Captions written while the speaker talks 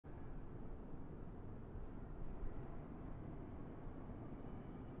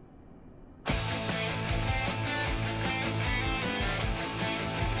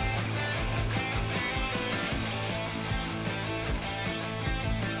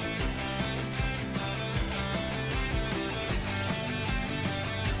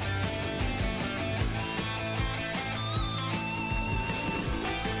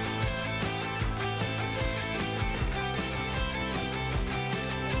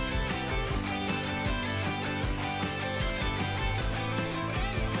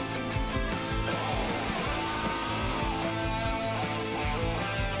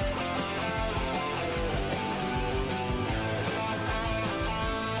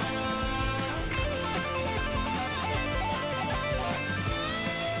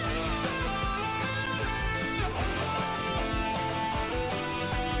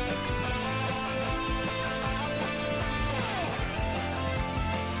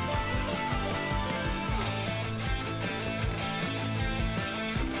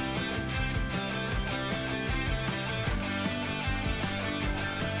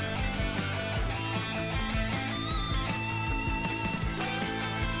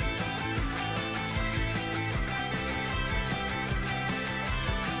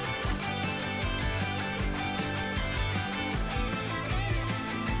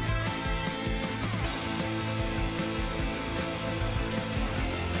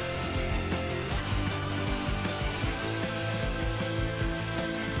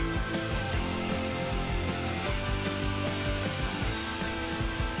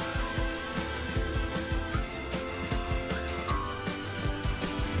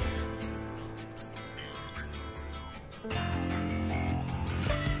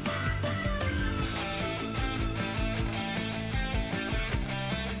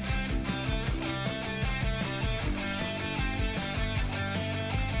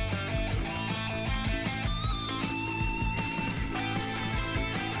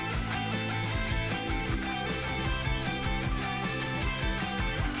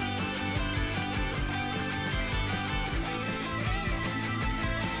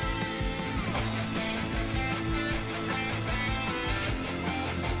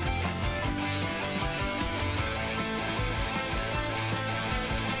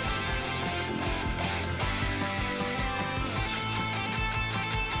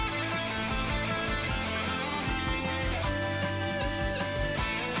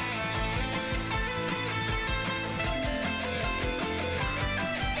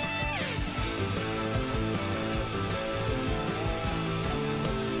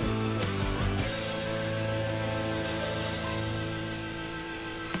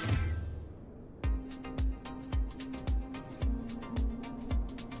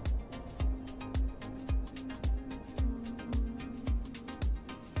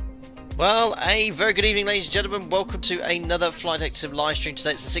Well, a very good evening, ladies and gentlemen. Welcome to another Flight Active live stream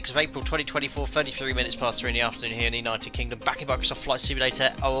today. It's the 6th of April 2024, 33 minutes past 3 in the afternoon here in the United Kingdom. Back in Microsoft Flight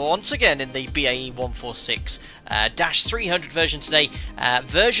Simulator once again in the BAE 146 -300 version today.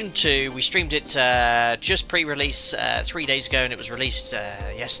 Version 2, we streamed it just pre-release 3 days ago, and it was released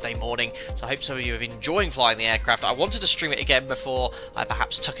yesterday morning. So I hope some of you have been enjoying flying the aircraft. I wanted to stream it again before I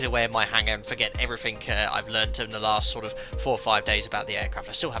perhaps tuck it away in my hangar and forget everything I've learned in the last sort of 4 or 5 days about the aircraft.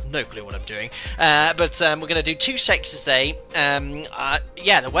 I still have no clue what I'm doing, but we're going to do 2 sectors today.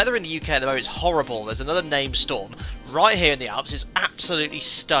 Yeah, the weather in the UK at the moment is horrible. There's another named storm right here in the Alps. Is absolutely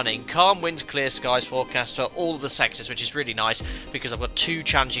stunning. Calm winds, clear skies forecast for all of the sectors, which is really nice because I've got 2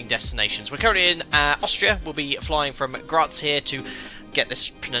 challenging destinations. We're currently in Austria. We'll be flying from Graz here to get this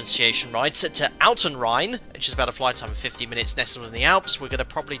pronunciation right, to Altenrhein, which is about a flight time of 50 minutes nestled in the Alps. We're going to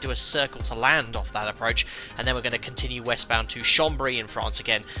probably do a circle to land off that approach, and then we're going to continue westbound to Chambery in France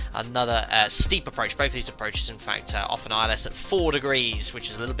again. Another steep approach. Both of these approaches, in fact, off an ILS at 4 degrees, which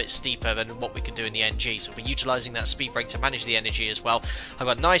is a little bit steeper than what we can do in the NG, so we'll be utilising that speed brake to manage the energy as well. I've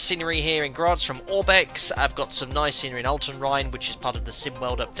got nice scenery here in Graz from Orbex. I've got some nice scenery in Altenrhein, which is part of the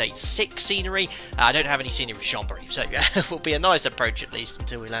SimWorld Update 6 scenery. I don't have any scenery for Chambery, so yeah, it will be a nice approach at least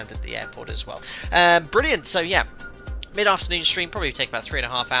until we land at the airport as well. Brilliant. So yeah, mid-afternoon stream, probably take about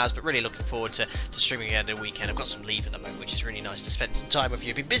 3.5 hours, but really looking forward to streaming again the weekend. I've got some leave at the moment, which is really nice to spend some time with you.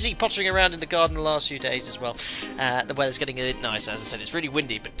 I've been busy pottering around in the garden the last few days as well. The weather's getting a bit nice, as I said. It's really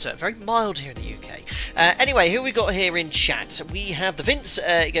windy, but very mild here in the UK. Anyway, who we got here in chat? We have the Vince.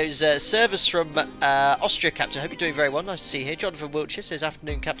 It goes, service from Austria, Captain. Hope you're doing very well. Nice to see you here. Jonathan Wiltshire says,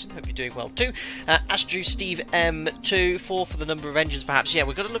 afternoon, Captain. Hope you're doing well too. Astro Steve M2, 4 for the number of engines, perhaps. Yeah,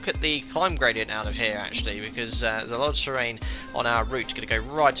 we've got to look at the climb gradient out of here, actually, because there's a lot of terrain on our route. Going to go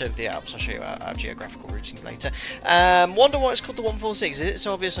right over the Alps. I'll show you our geographical routing later. Wonder why it's called the 146. Is it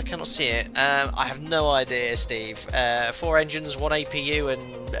so obvious I cannot see it? I have no idea, Steve. 4 engines, 1 APU,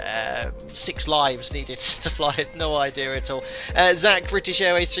 and 6 lives needed to fly it. No idea at all. Zach, British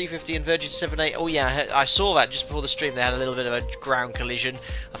Airways 350 and Virgin 78. Oh yeah, I saw that just before the stream. They had a little bit of a ground collision.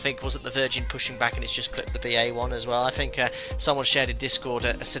 I think wasn't the Virgin pushing back, and it's just clipped the BA one as well. I think someone shared in Discord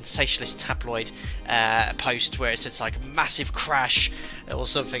a sensationalist tabloid post where it said like massive crash or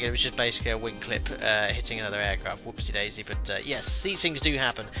something. It was just basically a wing clip hitting another aircraft. Whoopsie daisy. But yes, these things do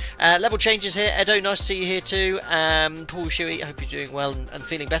happen. Level changes here. Edo, nice to see you here too. Paul Shuey, I hope you're doing well and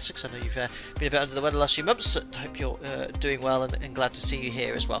feeling better, because I know you've been a bit under the weather the last few months. I hope you're doing well and glad to see you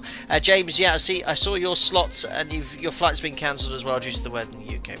here as well. James, yeah, I saw your slots, and your flight's been cancelled as well due to the weather in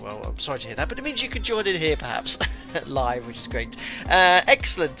the UK. Well, I'm sorry to hear that, but it means you can join in here perhaps live, which is great.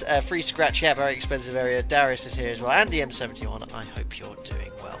 Excellent. Free scratch, yeah, very expensive area. Darius is here as well. Andy M71, I hope you're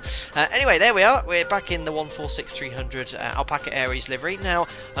doing well. Anyway, there we are. We're back in the 146-300 Alpaca Aries livery. Now,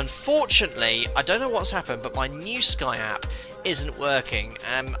 unfortunately, I don't know what's happened, but my new Sky app isn't working.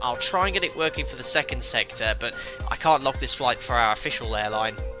 I'll try and get it working for the second sector, but I can't log this flight for our official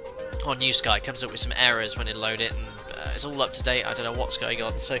airline on New Sky. It comes up with some errors when you load it, and it's all up to date. I don't know what's going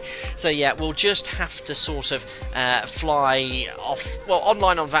on. So yeah, we'll just have to sort of fly off, well,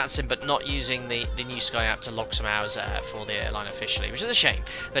 online on VATSIM, but not using the New Sky app to log some hours for the airline officially, which is a shame.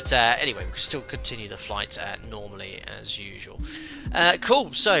 But anyway, we can still continue the flight normally as usual.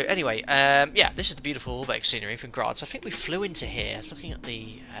 Cool. So anyway, yeah, this is the beautiful Orbex scenery from Graz. I think we flew into here. I was looking at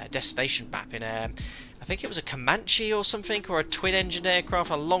the destination map in I think it was a Comanche or something, or a twin-engined aircraft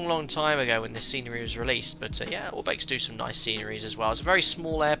a long time ago when this scenery was released. But yeah, Orbex do some nice sceneries as well. It's a very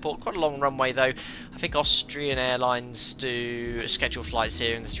small airport, quite a long runway though. I think Austrian Airlines do scheduled flights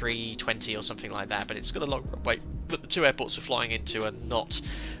here in the 320 or something like that, but it's got a long runway. But the 2 airports we're flying into are not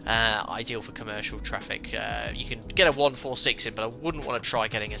ideal for commercial traffic. You can get a 146 in, but I wouldn't want to try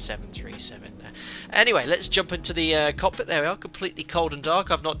getting a 737 there. Anyway, let's jump into the cockpit. There we are, completely cold and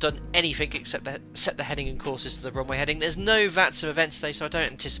dark. I've not done anything except set the heading and courses to the runway heading. There's no VATSIM events today, so I don't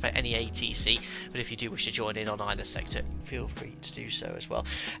anticipate any ATC, but if you do wish to join in on either sector, feel free to do so as well.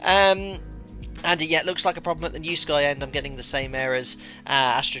 And yeah, it looks like a problem at the New Sky end. I'm getting the same errors,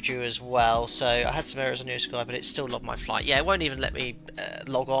 AstroDew as well. So I had some errors on New Sky, but it still logged my flight. Yeah, it won't even let me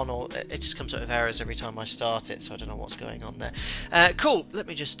log on, or it just comes up with errors every time I start it. So I don't know what's going on there. Cool. Let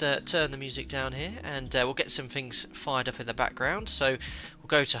me just turn the music down here, and we'll get some things fired up in the background. So we'll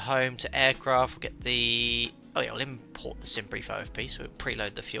go to home, to aircraft. We'll get the... Oh yeah, we'll import the SimBrief OFP, so we'll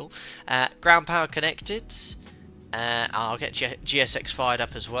preload the fuel. Ground power connected. I'll get GSX fired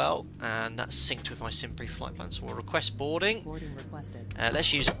up as well, and that's synced with my SimBrief flight plan. So we'll request boarding. Boarding requested.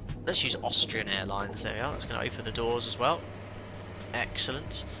 Let's use Austrian Airlines. There we are. That's going to open the doors as well.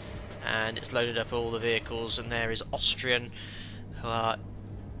 Excellent. And it's loaded up all the vehicles, and there is Austrian, who are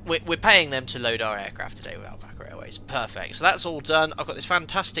we're paying them to load our aircraft today with Alpaca Airways. Perfect. So that's all done. I've got this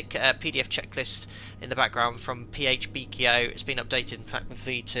fantastic PDF checklist in the background from PHBKO. It's been updated, in fact, with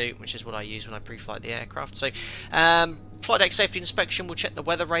V2, which is what I use when I pre-flight the aircraft. So, flight deck safety inspection, we'll check the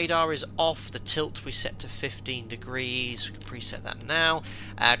weather radar is off. The tilt we set to 15 degrees. We can preset that now.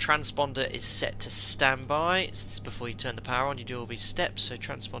 Transponder is set to standby. So this is before you turn the power on. You do all these steps. So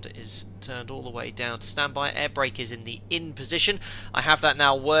transponder is turned all the way down to standby. Air brake is in the in position. I have that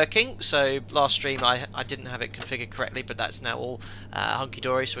now working. So last stream I didn't have it configured correctly, but that's now all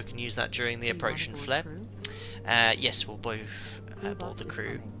hunky-dory, so we can use that during the approach and flare. Yes, we'll both board the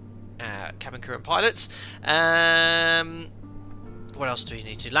crew. Cabin crew and pilots. What else do we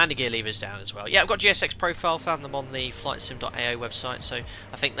need to? Landing gear levers down as well. Yeah, I've got GSX profile, found them on the flightsim.ao website, so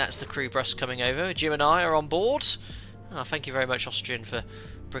I think that's the crew bus coming over. Jim and I are on board. Oh, thank you very much, Austrian, for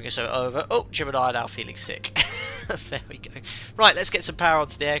bringing us over. Oh, Jim and I are now feeling sick. There we go. Right, let's get some power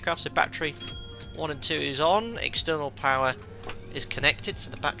onto the aircraft. So battery 1 and 2 is on. External power is connected, so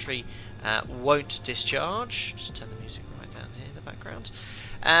the battery won't discharge. Just turn the music right down here in the background.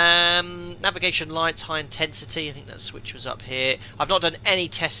 Navigation lights, high intensity. I think that switch was up here. I've not done any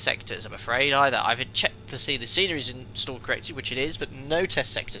test sectors, I'm afraid, either. I've checked to see the scenery is installed correctly, which it is, but no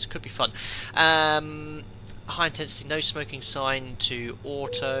test sectors. Could be fun. High intensity, no smoking sign to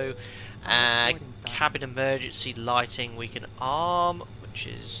auto. Cabin emergency lighting we can arm, which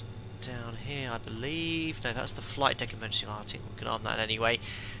is down here, I believe. No, that's the flight deck emergency lighting. We can arm that anyway.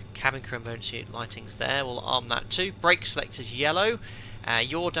 Cabin crew emergency lighting's there. We'll arm that too. Brake selector's yellow.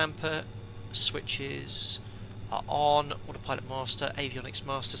 Yaw damper switches are on. Autopilot master, avionics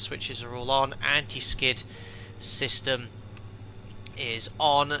master switches are all on. Anti-skid system is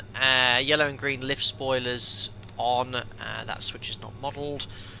on. Yellow and green lift spoilers on. That switch is not modelled,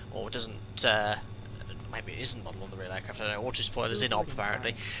 or doesn't. Maybe it isn't modelled on the real aircraft. I don't know. Auto spoilers in op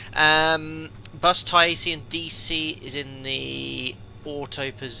apparently. Bus tie AC and DC is in the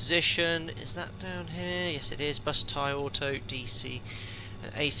auto position. Is that down here? Yes, it is. Bus tie auto DC.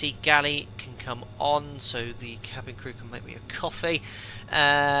 And AC galley can come on, so the cabin crew can make me a coffee.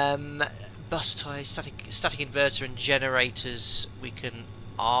 Bus tie, static inverter and generators we can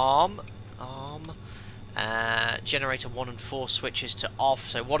arm. Generator 1 and 4 switches to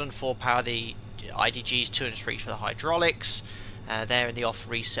off, so 1 and 4 power the IDGs, 2 and 3 for the hydraulics. They're in the off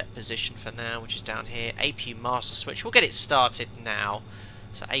reset position for now, which is down here. APU master switch, we'll get it started now.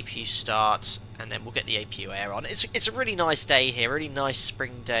 So APU start, and then we'll get the APU air on. It's a really nice day here, really nice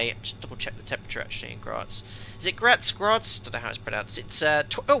spring day. Just double check the temperature actually in Graz. Is it Graz? Don't know how it's pronounced. It's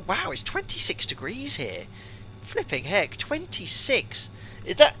oh wow, it's 26 degrees here. Flipping heck, 26.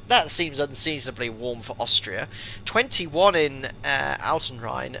 That seems unseasonably warm for Austria. 21 in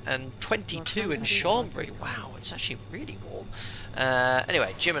Altenrhein and 22 in Chambery. Wow, it's actually really warm.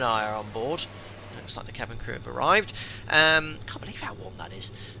 Anyway, Jim and I are on board. Looks like the cabin crew have arrived. Can't believe how warm that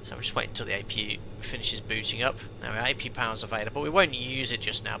is. So I'm just waiting until the APU finishes booting up. Now our APU power is available. We won't use it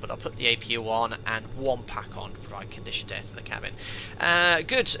just now, but I'll put the APU on and 1 pack on to provide conditioned air to the cabin.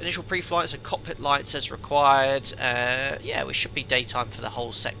 Good. Initial pre-flights and cockpit lights as required. Yeah, we should be daytime for the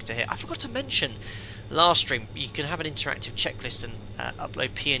whole sector here. I forgot to mention last stream, you can have an interactive checklist and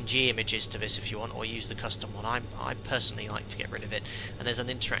upload PNG images to this if you want, or use the custom one. I personally like to get rid of it, and there's an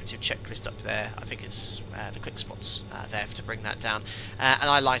interactive checklist up there. I think it's the click spots there to bring that down, and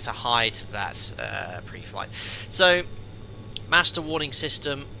I like to hide that pre-flight. So master warning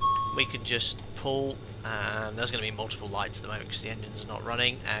system we can just pull. There's going to be multiple lights at the moment because the engines are not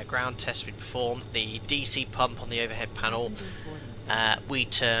running. Ground test we perform. The DC pump on the overhead panel we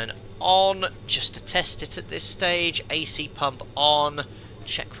turn on just to test it at this stage. AC pump on.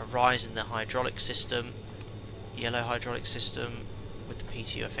 Check for rise in the hydraulic system. Yellow hydraulic system with the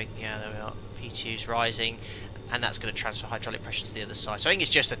PTU, I think. Yeah, there we are. PTU's rising, and that's going to transfer hydraulic pressure to the other side. So I think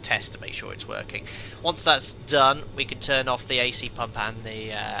it's just a test to make sure it's working. Once that's done, we can turn off the AC pump and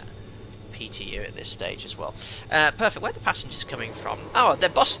the PTU at this stage as well. Perfect. Where are the passengers coming from? Oh, they're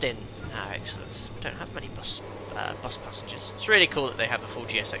bussed in. Oh, excellent. We don't have many bus passengers. It's really cool that they have a full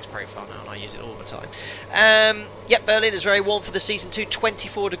GSX profile now, and I use it all the time. Yep, Berlin is very warm for the season 2.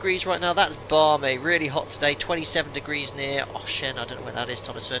 24 degrees right now. That's balmy. Really hot today. 27 degrees near Oschen. I don't know where that is.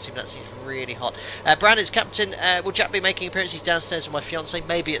 Thomas 13, but that seems really hot. Brandon's captain. Will Jack be making appearances downstairs with my fiance?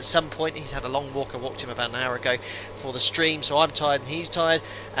 Maybe at some point. He's had a long walk. I walked him about an hour ago for the stream, so I'm tired and he's tired.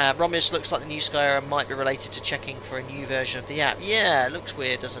 Romulus looks like the new Sky Era might be related to checking for a new version of the app. Yeah, it looks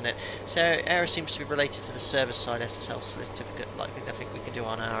weird, doesn't it? So Era seems to be related to the server side SSL certificate, like I think we can do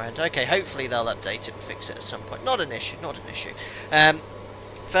on our end. Okay, hopefully they'll update it and fix it at some point. Not an issue, not an issue.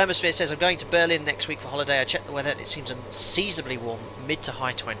 Thermosphere says, I'm going to Berlin next week for holiday. I checked the weather and it seems unseasonably warm, mid to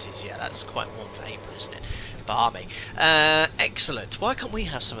high 20s. Yeah, that's quite warm for April, isn't it? Balmy. Excellent. Why can't we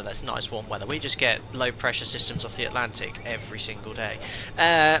have some of this nice warm weather? We just get low pressure systems off the Atlantic every single day.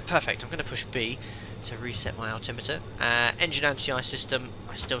 Perfect. I'm going to push B to reset my altimeter. Engine anti-ice system,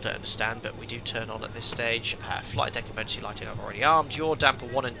 I still don't understand, but we do turn on at this stage. Flight deck emergency lighting I've already armed. Yaw damper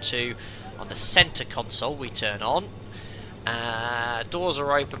 1 and 2 on the centre console we turn on. Doors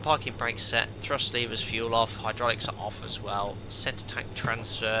are open, parking brakes set, thrust levers, fuel off, hydraulics are off as well. Centre tank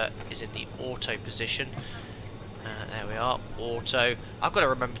transfer is in the auto position. There we are, auto. I've got to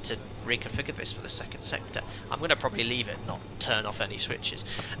remember to reconfigure this for the second sector. I'm going to probably leave it, not turn off any switches.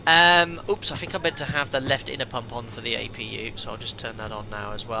 Oops, I think I meant to have the left inner pump on for the APU, so I'll just turn that on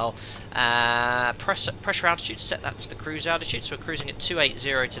now as well. Pressure altitude, set that to the cruise altitude, so we're cruising at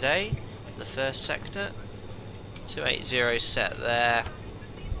 280 today for the first sector. 280 set there.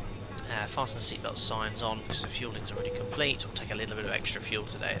 Fasten seatbelt signs on because the fueling's already complete. We'll take a little bit of extra fuel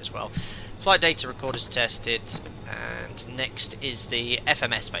today as well. Flight data recorders tested, and next is the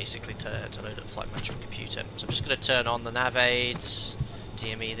FMS basically to load up the flight management computer. So I'm just going to turn on the nav aids,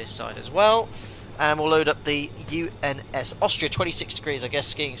 DME this side as well, and we'll load up the UNS Austria. 26 degrees, I guess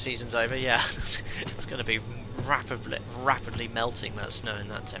skiing season's over. Yeah, it's going to be rapidly melting that snow in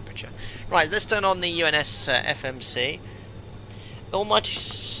that temperature. Right, let's turn on the UNS FMC. Almighty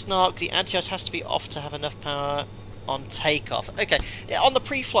Snark, the anti-ice has to be off to have enough power on takeoff. Okay, yeah, on the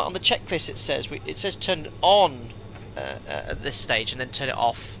pre-flight, on the checklist it says turn it on at this stage and then turn it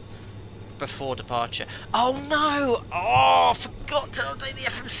off before departure. Oh no! Oh, I forgot to update the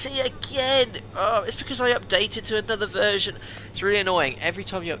FMC again! Oh, it's because I updated to another version. It's really annoying. Every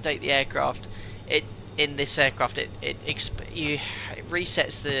time you update the aircraft, it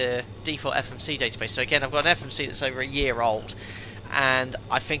resets the default FMC database. So again, I've got an FMC that's over a year old, and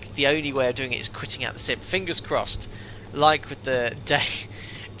I think the only way of doing it is quitting out the sim. Fingers crossed, like with the day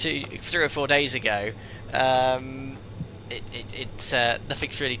 3 or 4 days ago,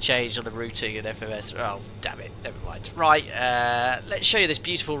 nothing's really changed on the routing and FMS. Oh, damn it, never mind. Right, let's show you this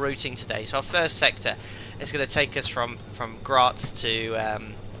beautiful routing today. So our first sector is going to take us from Graz to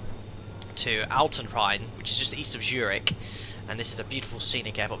Altenrhein, which is just east of Zurich, and this is a beautiful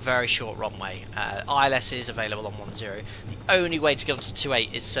scenic airport, very short runway. ILS is available on 10. The only way to get onto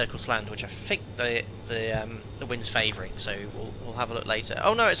 28 is circle to land, which I think the wind's favouring, so we'll have a look later.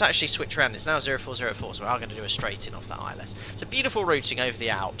 Oh no, it's actually switched around, it's now 0404, so we are going to do a straight in off that ILS. It's a beautiful routing over the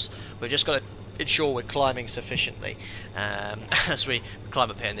Alps. We've just got to ensure we're climbing sufficiently as we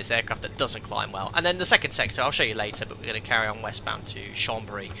climb up here in this aircraft that doesn't climb well. And then the second sector, I'll show you later, but we're going to carry on westbound to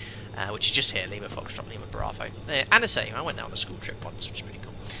Chambery, which is just here, Lima Foxtrot, Lima Bravo. And I went there on a school trip once, which is pretty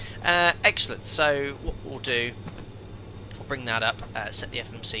cool. Excellent, so what we'll do, we'll bring that up, set the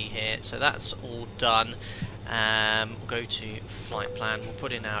FMC here, so that's all done. We'll go to flight plan, we'll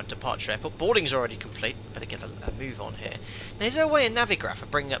put in our departure airport. Boarding's already complete, better get a move on here. Now, is there a way in Navigraph of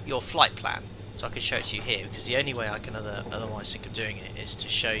bringing up your flight plan? So I can show it to you here, because the only way I can otherwise think of doing it is to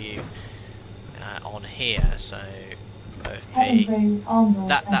show you on here. So OFP,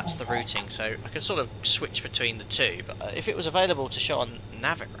 that's the routing, so I can sort of switch between the two, but if it was available to show on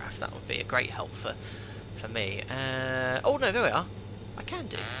Navigraph, that would be a great help for me. Oh no, there we are. I can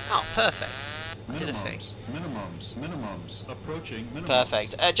do. Oh, perfect. I did a thing. Minimums, approaching minimums.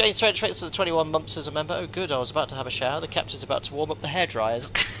 Perfect. James Trench, thanks for the 21 months as a member. Oh good, I was about to have a shower. The captain's about to warm up the hairdryers.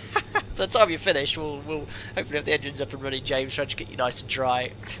 By the time you're finished, we'll hopefully have the engines up and running. James, trying to get you nice and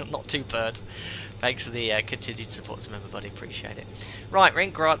dry. Not too burnt. Thanks for the continued support as a member, buddy. Appreciate it. Right, we're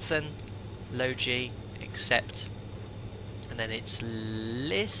in Graz then. LOWG, accept. And then it's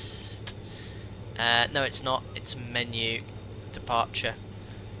list. No, it's not. It's menu, departure.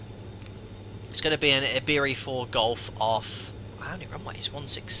 It's going to be an Iberi 4 Golf off. How many runways?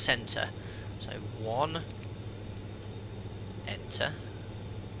 16 centre. So 1, enter.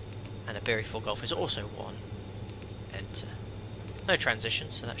 And Iberi 4 Golf is also 1, enter. No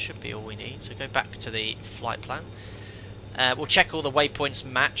transition, so that should be all we need. So go back to the flight plan. We'll check all the waypoints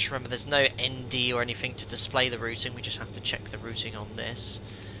match. Remember, there's no ND or anything to display the routing. We just have to check the routing on this.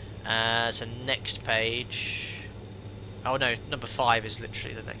 So next page. Oh no, number 5 is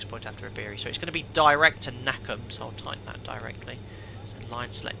literally the next point after Iberi. So it's going to be direct to Nakum, so I'll type that directly. So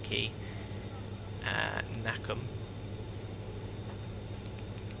line select key, Nakum.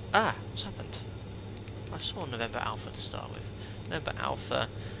 Ah, what's happened? I saw November Alpha to start with. November Alpha,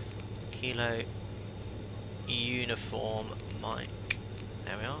 Kilo, Uniform, Mike.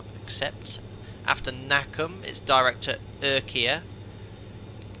 There we are, accept. After Nakum, it's direct to Urkia.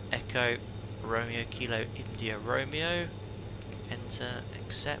 Echo, Romeo, Kilo, India, Romeo. Enter,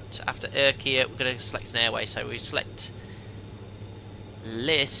 Accept. After Urkia, we're going to select an airway. So we select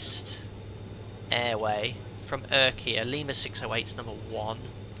list airway from Urkia. Lima 608 is number 1.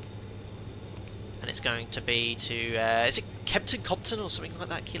 And it's going to be to, is it Kempton Compton or something like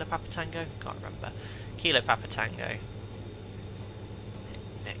that? Kilo Papa Tango? Can't remember. Kilo Papa Tango.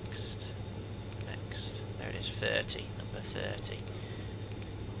 Next. There it is, 30. Number 30.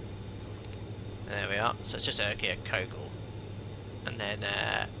 There we are. So it's just Urkia Kogel. And then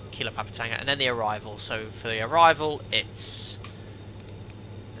Kilo Papa Tango. And then the arrival. So for the arrival, it's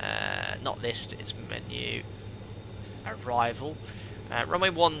not list, it's menu. Arrival.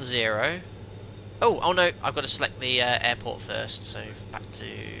 Runway 10. Oh no, I've got to select the airport first, so back to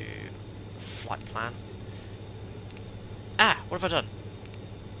flight plan. Ah, what have I done?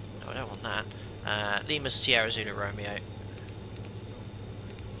 No, I don't want that. Lima Sierra Zulu Romeo.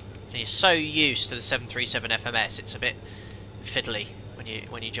 And you're so used to the 737 FMS, it's a bit fiddly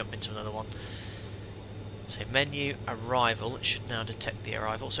when you jump into another one. So menu, arrival, it should now detect the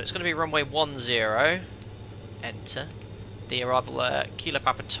arrival. So it's going to be runway 10, enter. The arrival, Kilo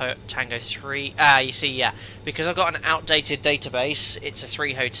Papa Tango 3. Ah, you see, yeah, because I've got an outdated database, it's a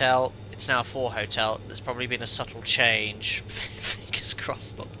 3 hotel, it's now a 4 hotel. There's probably been a subtle change. Fingers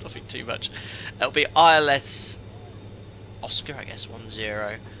crossed, nothing too much. It'll be ILS Oscar, I guess,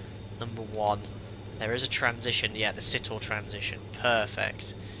 10, number 1. There is a transition, yeah, the SITOR transition.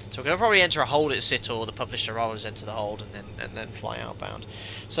 Perfect. So we're going to probably enter a hold at SITOR, the published arrivals enter the hold, and then fly outbound.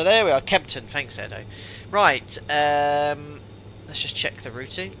 So there we are, Kempton, thanks Edo. Right, let's just check the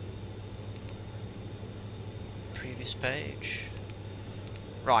routing. Previous page.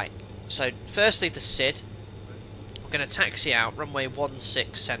 Right, so firstly the SID. We're going to taxi out, runway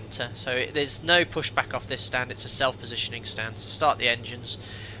 16 centre. So there's no pushback off this stand, it's a self-positioning stand. So start the engines,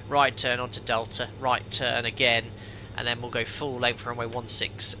 right turn onto Delta, right turn again. And then we'll go full length for runway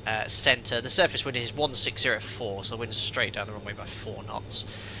 16 centre. The surface wind is 1604, so the wind's straight down the runway by 4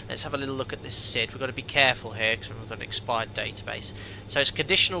 knots. Let's have a little look at this SID. We've got to be careful here because we've got an expired database. So it's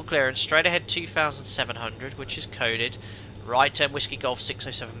conditional clearance, straight ahead 2700, which is coded. Right turn Whiskey Golf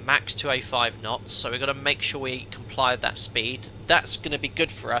 607, max 205 knots. So we've got to make sure we comply with that speed. That's going to be good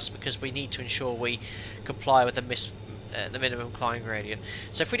for us because we need to ensure we comply with the minimum climb gradient.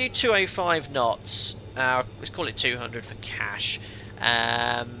 So if we do 205 knots, let's call it 200 for cash,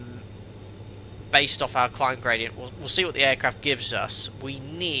 based off our climb gradient, we'll see what the aircraft gives us. We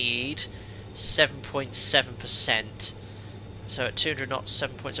need 7.7%, so at 200 knots,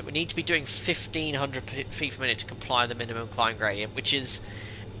 7.7, we need to be doing 1500 feet per minute to comply with the minimum climb gradient, which is,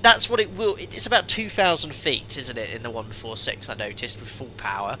 that's what it will, it's about 2,000 feet, isn't it, in the 146, I noticed, with full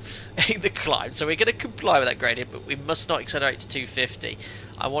power in the climb. So we're going to comply with that gradient, but we must not accelerate to 250.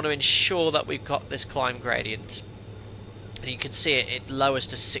 I want to ensure that we've got this climb gradient. And you can see it lowers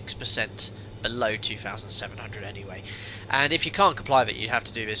to 6% below 2,700 anyway. And if you can't comply with it, you'd have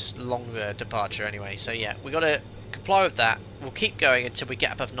to do this longer departure anyway. So yeah, we've got to comply with that. We'll keep going until we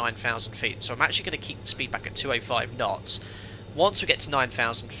get above 9,000 feet. So I'm actually going to keep the speed back at 205 knots. Once we get to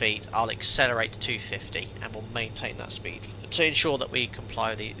 9,000 feet, I'll accelerate to 250 and we'll maintain that speed to ensure that we comply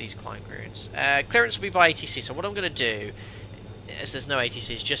with these climb gradients. Clearance will be by ATC, so what I'm going to do, as there's no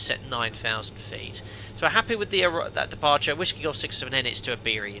ATC, is just set 9,000 feet. So we're happy with that departure. Whiskey Golf 67 it's to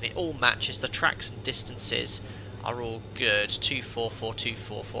Iberi, and it all matches. The tracks and distances are all good. 244,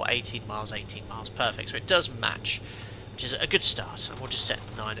 244, 18 miles, 18 miles. Perfect. So it does match, which is a good start. And we'll just set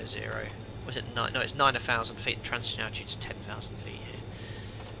 90. Was it 9? No, it's 9,000 feet. Transition altitude is 10,000 feet here.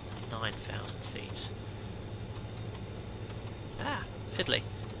 9,000 feet. Ah, fiddly.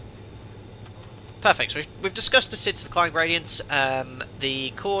 Perfect. So we've discussed the SIDs, the climb gradients.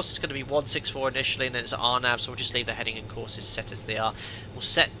 The course is going to be 164 initially, and then it's RNAV, so we'll just leave the heading and courses set as they are. We'll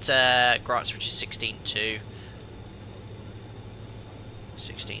set Graz, which is 16.2.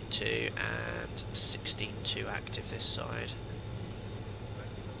 16.2 and 16.2 active this side.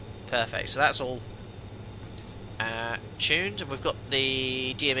 Perfect, so that's all tuned, and we've got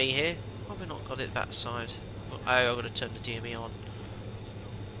the DME here. Why have we not got it that side? Oh, I've got to turn the DME on.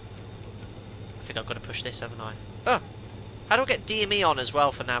 I think I've got to push this, haven't I? Oh! How do I get DME on as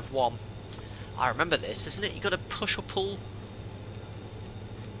well for nav 1? I remember this, isn't it? You've got to push or pull.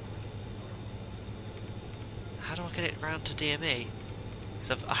 How do I get it round to DME?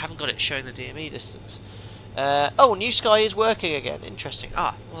 Because I haven't got it showing the DME distance. Oh, New Sky is working again. Interesting.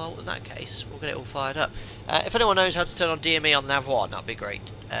 Ah, well, in that case, we'll get it all fired up. If anyone knows how to turn on DME on nav 1, that'd be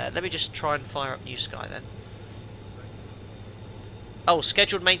great. Let me just try and fire up New Sky then. Oh,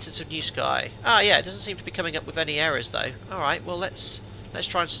 scheduled maintenance of New Sky. Ah, yeah, it doesn't seem to be coming up with any errors though. Alright, well let's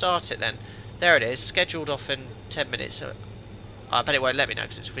try and start it then. There it is, scheduled off in 10 minutes. So I bet it won't let me now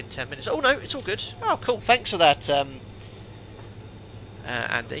because it's within 10 minutes. Oh no, it's all good. Oh cool, thanks for that,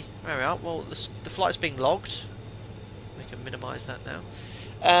 Andy. There we are. Well, the flight's being logged. We can minimise that now.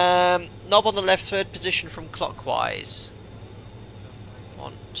 Knob on the left, third position from clockwise.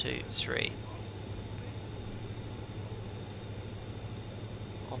 1, 2, 3.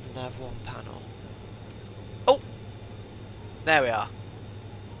 On the nav 1 panel. Oh! There we are.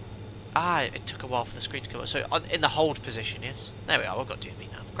 Ah, it took a while for the screen to come up. So, in the hold position, yes. There we are, we've got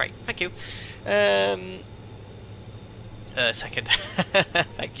DME now. Great, thank you. Second.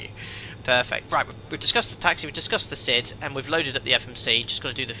 Thank you. Perfect. Right, we've discussed the taxi, we've discussed the SID, and we've loaded up the FMC. Just got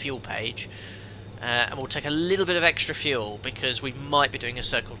to do the fuel page. And we'll take a little bit of extra fuel because we might be doing a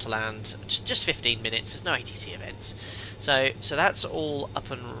circle to land. Just 15 minutes. There's no ATC events. So that's all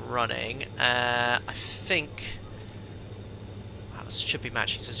up and running. I think that should be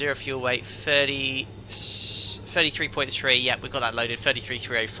matching. So 0 fuel weight, 33.3. Yeah, we've got that loaded.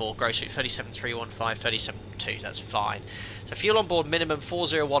 33,304. Gross weight 37,315. 37,2. That's fine. So fuel on board minimum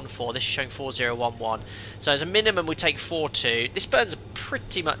 4014. This is showing 4011. So as a minimum we take 42. This burns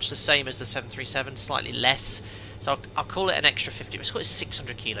pretty much the same as the 737, slightly less. So I'll call it an extra 50. Let's call it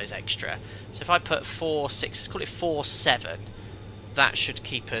 600 kilos extra. So if I put 4.6, let's call it 4.7. That should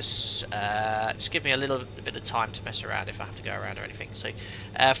keep us. Just give me a little bit of time to mess around if I have to go around or anything. So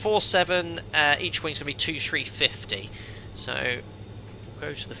 4.7. Each wing's going to be 2,350. So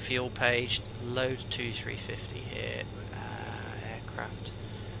we'll go to the fuel page. Load 2,350 here. Aircraft.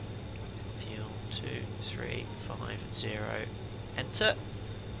 Fuel 2350. Enter.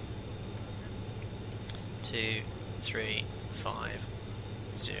 2350.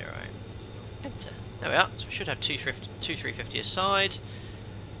 Enter. There we are. So we should have 2350 aside.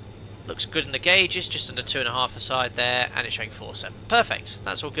 Looks good in the gauges, just under 2.5 aside there, and it's showing 4.7. Perfect.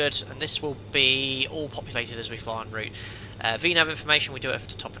 That's all good, and this will be all populated as we fly en route. VNAV information we do it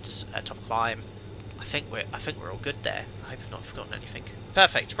after top climb. I think we're all good there. I hope I've not forgotten anything.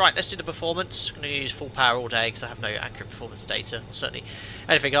 Perfect. Right, let's do the performance. I'm going to use full power all day because I have no accurate performance data. Certainly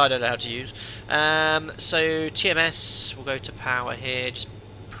anything I don't know how to use. So TMS, we'll go to power here. Just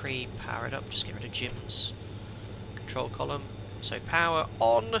pre-power it up. Just get rid of Jim's control column. So power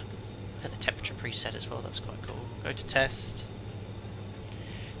on. Look at the temperature preset as well. That's quite cool. Go to test.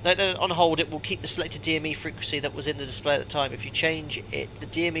 Note that on hold it will keep the selected DME frequency that was in the display at the time. If you change it, the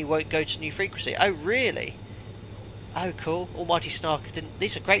DME won't go to new frequency. Oh, really? Oh, cool. Almighty Snark.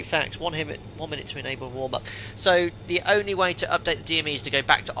 These are great facts. 1 minute to enable warm up. So the only way to update the DME is to go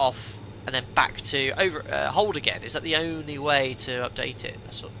back to off and then back to hold again. Is that the only way to update it?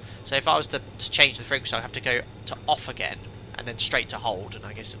 So if I was to change the frequency, I'd have to go to off again and then straight to hold, and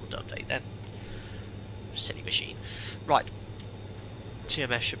I guess it would update then. Silly machine. Right.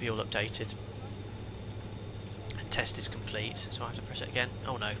 TMS should be all updated. And test is complete, so I have to press it again.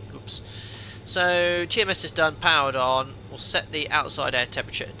 Oh no, oops. So TMS is done, powered on. We'll set the outside air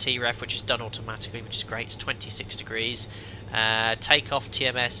temperature at TREF, which is done automatically, which is great. It's 26 degrees. Take off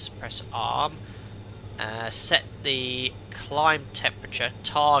TMS, press ARM. Set the climb temperature,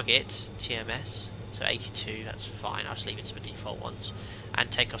 target TMS, so 82, that's fine. I'll just leave it to the default ones.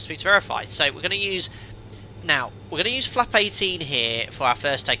 And take off speed to verify. So we're going to use. Now, we're going to use flap 18 here for our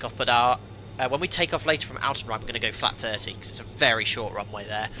first takeoff, but when we take off later from Altenrhein, we're going to go flap 30, because it's a very short runway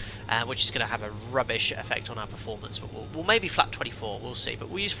there, which is going to have a rubbish effect on our performance. But we'll maybe flap 24, we'll see. But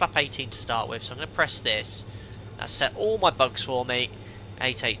we'll use flap 18 to start with, so I'm going to press this. That's set all my bugs for me.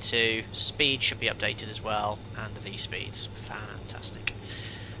 882, speed should be updated as well, and the V-speeds. Fantastic.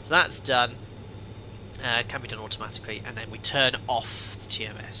 So that's done. Can be done automatically, and then we turn off the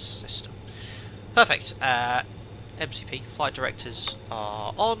TMS system. Perfect. MCP flight directors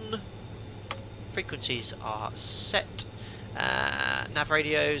are on. Frequencies are set. Nav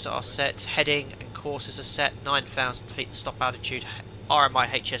radios are set. Heading and courses are set. 9,000 feet stop altitude. RMI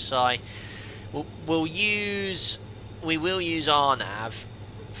HSI. We will use RNAV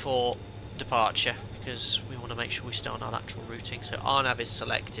for departure because we want to make sure we stay on our lateral routing. So RNAV is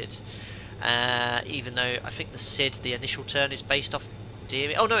selected. Even though I think the SID, the initial turn, is based off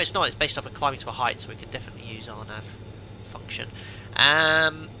DME. Oh no, it's not. It's based off of climbing to a height, so we could definitely use RNAV function.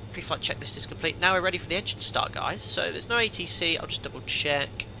 Pre-flight checklist is complete. Now we're ready for the engine start, guys. So there's no ATC. I'll just double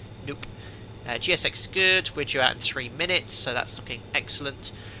check. Nope. GSX is good. We're due out in 3 minutes, so that's looking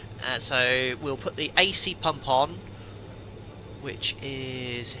excellent. So we'll put the AC pump on, which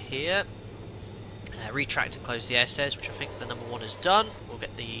is here. Retract and close the air stairs, which I think the number 1 is done. We'll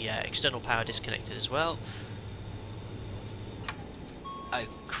get the external power disconnected as well. Oh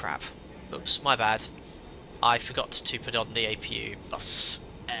crap. Oops, my bad. I forgot to put on the APU bus.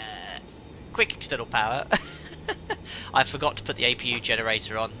 Quick external power. I forgot to put the APU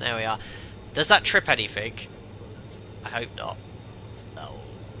generator on. There we are. Does that trip anything? I hope not. Oh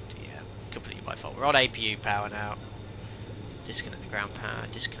dear. Completely my fault. We're on APU power now. Disconnect the ground power.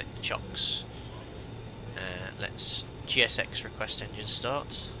 Disconnect the chocks. Let's GSX request engine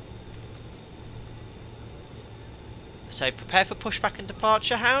start. So prepare for pushback and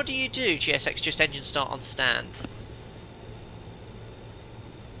departure. How do you do GSX just engine start on stand?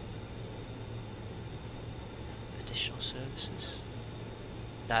 Additional services?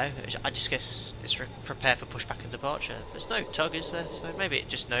 No, I just guess it's prepare for pushback and departure. There's no tug, is there? So maybe it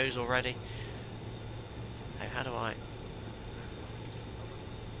just knows already. Oh, how do I...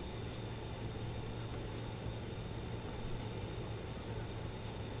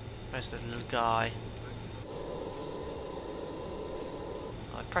 Where's the little guy?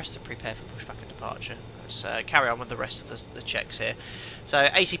 I pressed the prepare for pushback and departure. Let's carry on with the rest of the checks here. So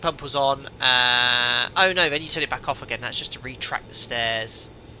AC pump was on. Oh no, then you turn it back off again. That's just to retract the stairs.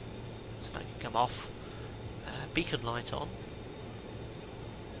 So that can come off. Beacon light on.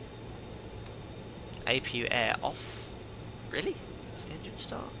 APU air off. Really? Does the engine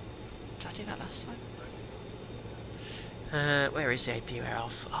start? Did I do that last time? Where is the APU air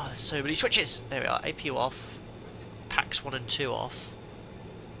off? Oh, there's so many switches! There we are. APU off. Packs 1 and 2 off.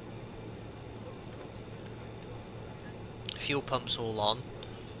 Fuel pumps all on.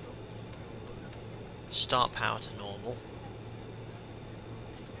 Start power to normal.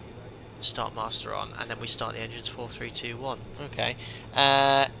 Start master on, and then we start the engines 4, 3, 2, 1. Okay.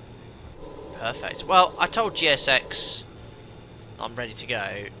 Perfect. Well, I told GSX I'm ready to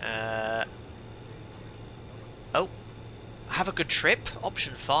go. Oh. Have a good trip?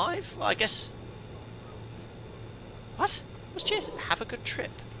 Option 5? Well, I guess... What? What's GSX? Have a good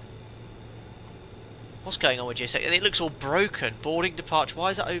trip? What's going on with GSX? And it looks all broken. Boarding, departure. Why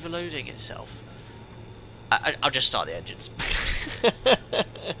is it overloading itself? I'll just start the engines.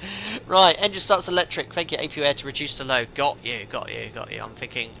 Right, engine starts electric. Thank you, APU air to reduce the load. Got you. I'm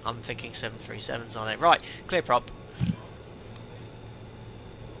thinking 737s on it. Right, clear prop.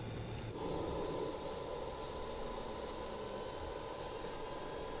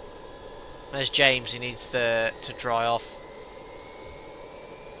 There's James. He needs to dry off.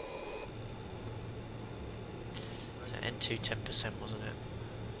 So N2 10%, wasn't it?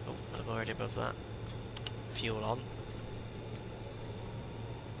 Oh, I'm already above that. Fuel on.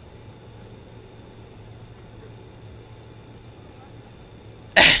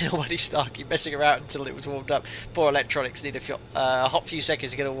 Nobody start keep messing around until it was warmed up. Poor electronics need a hot few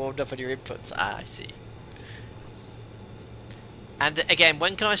seconds to get all warmed up on your inputs. Ah, I see. And again,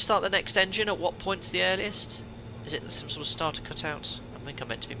 when can I start the next engine? At what point's the earliest? Is it some sort of starter cutout? I think I'm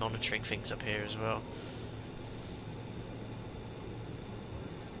meant to be monitoring things up here as well.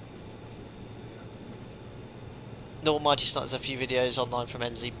 The Almighty starts a few videos online from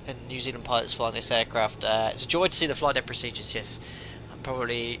New Zealand pilots flying this aircraft. It's a joy to see the flight deck procedures, yes. I'm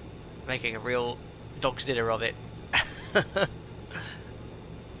probably making a real dog's dinner of it.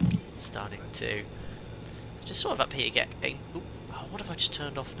 Starting to... Just sort of up here getting... Ooh, what have I just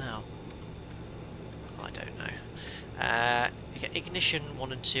turned off now? I don't know. You get ignition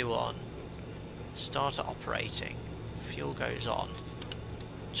 1 and 2 on. Starter operating. Fuel goes on.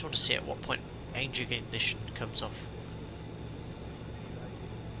 Just want to see at what point engine ignition comes off.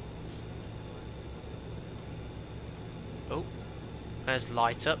 Oh, there's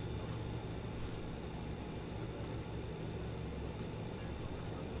light up.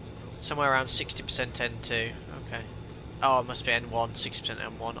 Somewhere around 60% N2. Okay. Oh, it must be N1, 60%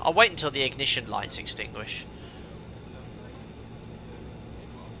 N1. I'll wait until the ignition lights extinguish.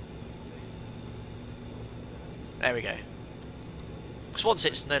 There we go. Because once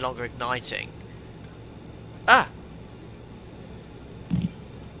it's no longer igniting... Ah!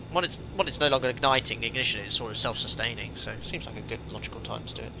 When it's no longer igniting, the ignition is sort of self-sustaining, so it seems like a good logical time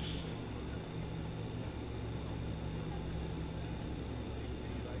to do it.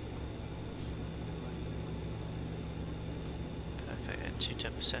 Perfect, N2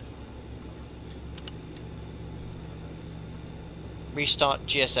 10%. Restart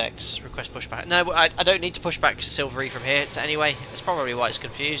GSX, request pushback. No, I don't need to push back Silvery from here. So anyway, that's probably why it's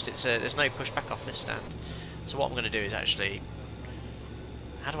confused. There's no pushback off this stand. So what I'm going to do is actually...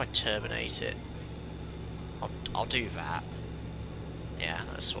 How do I terminate it? I'll do that. Yeah,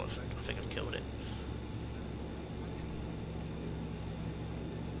 that's sort of... I think I've killed it.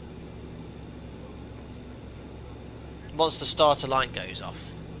 Once the starter light goes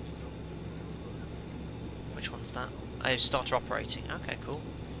off. Which one's that? Oh, starter operating. Okay, cool.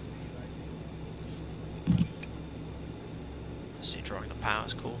 See, drawing the power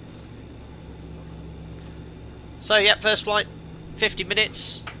is cool. So, yeah, first flight, 50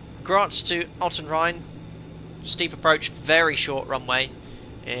 minutes. Graz to Altenrhein. Steep approach, very short runway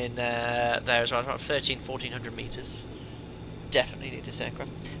in there as well, about 1400 metres. Definitely need this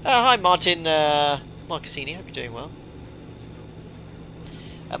aircraft. Hi, Martin Marcassini, hope you're doing well.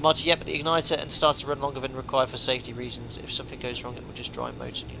 Martin, yep, the igniter and starter run longer than required for safety reasons. If something goes wrong, it will just dry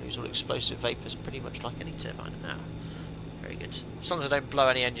motor and you lose all explosive vapours, pretty much like any turbine now. Very good. As long as I don't blow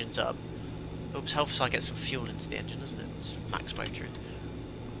any engines up. Oops, helps if I get some fuel into the engine, doesn't it? Sort of max motoring.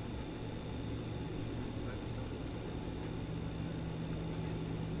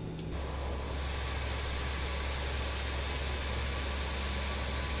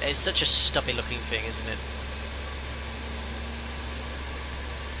 It's such a stubby looking thing, isn't it?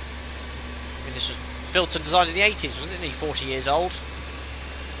 I mean, this was built and designed in the 80s, wasn't it? Nearly 40 years old.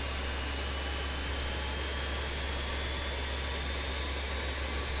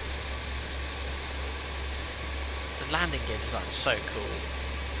 The landing gear design is so cool.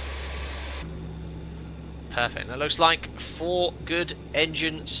 Perfect. And it looks like 4 good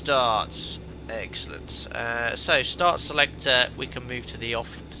engine starts. Excellent. So, start selector, we can move to the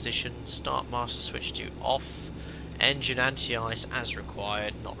off position. Start master switch to off. Engine anti-ice as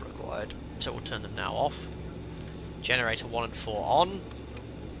required, not required. So we'll turn them now off. Generator 1 and 4 on.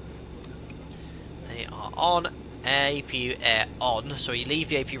 They are on. APU air on. So you leave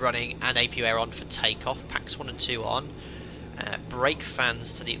the APU running and APU air on for takeoff. Packs 1 and 2 on. Brake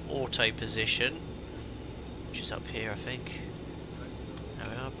fans to the auto position, which is up here, I think. There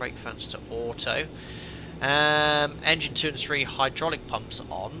we are, brake fans to auto. Engine 2 and 3 hydraulic pumps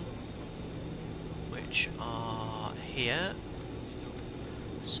on, which are here.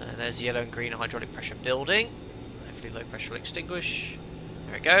 So there's the yellow and green hydraulic pressure building. Hopefully low pressure will extinguish.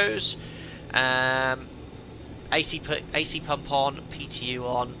 There it goes. AC pump on, PTU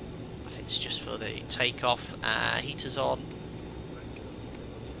on. I think it's just for the takeoff. Heaters on.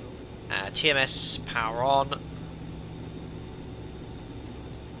 TMS power on.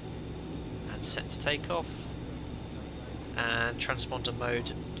 Set to takeoff, and transponder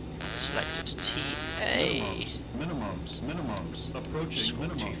mode selected to TA. Minimums, approaching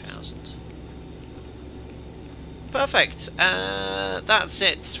minimums. 2000. Perfect. That's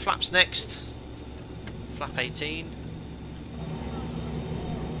it. Flaps next. Flap 18.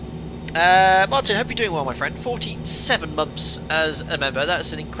 Martin, hope you're doing well, my friend. 47 months as a member.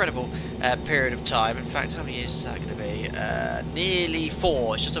 That's an incredible period of time. In fact, how many years is that going to be? Nearly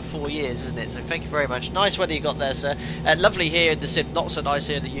 4. It's just a 4 years, isn't it? So thank you very much. Nice weather you got there, sir. Lovely here in the sim. Not so nice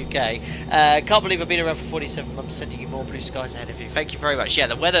here in the UK. Can't believe I've been around for 47 months, sending you more blue skies ahead of you. Thank you very much. Yeah,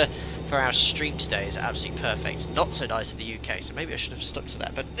 the weather for our stream today is absolutely perfect. Not so nice in the UK, so maybe I should have stuck to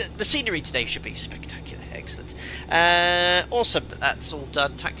that. But the scenery today should be spectacular. Excellent. Awesome. That's all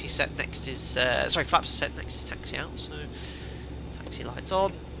done. Taxi set next is... sorry, flaps are set next is taxi out. So, taxi lights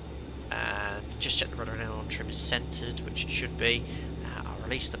on. And just check the rudder and aileron trim is centered, which it should be. I'll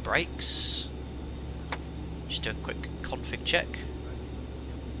release the brakes. Just do a quick config check.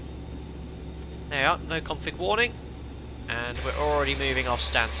 There we are. No config warning. And we're already moving off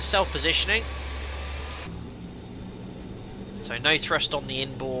stand. So self-positioning. So no thrust on the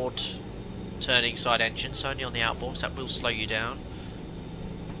inboard turning side engines, only on the outboards. That will slow you down.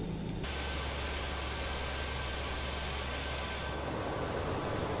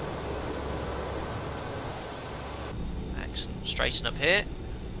 Excellent. Straighten up here.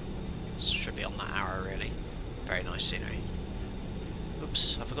 Should be on that arrow, really. Very nice scenery.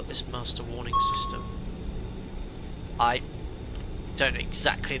 Oops, I forgot this master warning system. I don't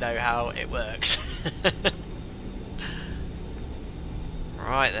exactly know how it works.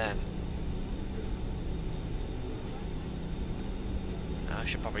 Right then. I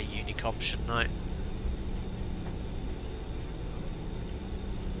should probably unicom, shouldn't I?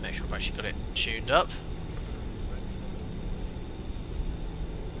 Make sure I've actually got it tuned up.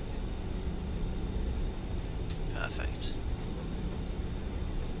 Perfect.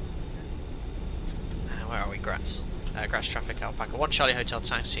 Where are we? Graz. Graz traffic, Alpaca 1 Charlie Hotel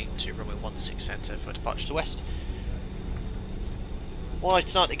taxiing to runway 16 centre for departure to west. While I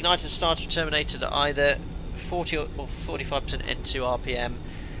start, the igniter starter terminated at either 40 or 45% N2 RPM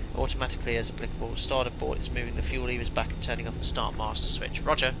automatically as applicable. Starter board is moving the fuel levers back and turning off the start master switch.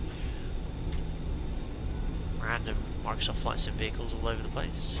 Roger. Random Microsoft Flight Sim vehicles all over the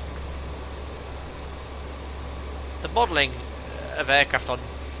place. The modelling of aircraft on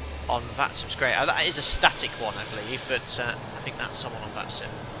VATSIM's great. That is a static one, I believe, but I think that's someone on VATSIM.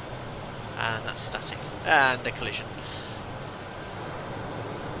 And that's static. And a collision.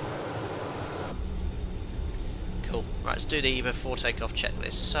 Cool. Right, let's do the before takeoff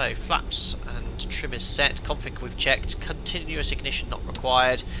checklist. So, flaps and command. Trim is set. Config we've checked. Continuous ignition not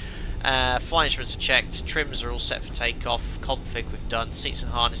required. Flying instruments are checked. Trims are all set for takeoff. Config we've done. Seats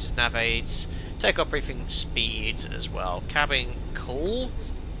and harnesses, nav aids. Takeoff briefing speed as well. Cabin call.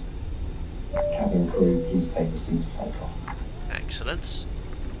 Cabin crew, please take your seats for takeoff. Excellent.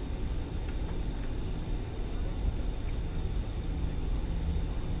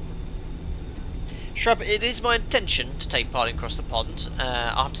 Shrub, it is my intention to take part in Across the Pond.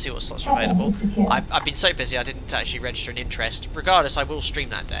 I'll have to see what slots are available. I've been so busy I didn't actually register an interest. Regardless, I will stream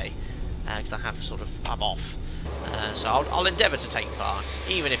that day, because I'm off. So I'll endeavour to take part,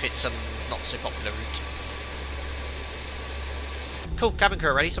 even if it's not so popular route. Cool, cabin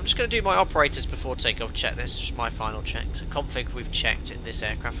crew ready. So I'm just going to do my operators before takeoff checklist. Just my final check. So config we've checked in this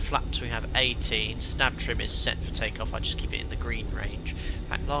aircraft. Flaps we have 18. Snap trim is set for takeoff. I just keep it in the green range. In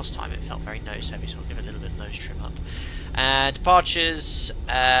fact, last time it felt very nose heavy, so I'll give it a little bit of nose trim up. Departures. So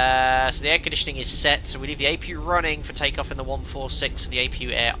the air conditioning is set. So we leave the APU running for takeoff in the 146. The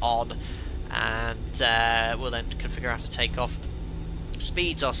APU air on, and we'll then configure after takeoff.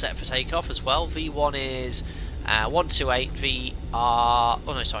 Speeds are set for takeoff as well. V1 is 128, VR... Oh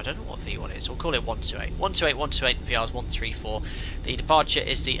no, sorry, I don't know what V1 is. We'll call it 128. 128, 128, and VR is 134. The departure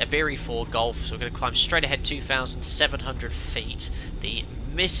is the Iberi 4 Golf, so we're going to climb straight ahead 2,700 feet. The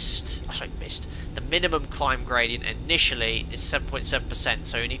the minimum climb gradient initially is 7.7%,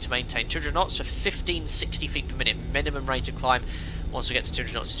 so we need to maintain 200 knots for 1560 feet per minute. Minimum rate of climb once we get to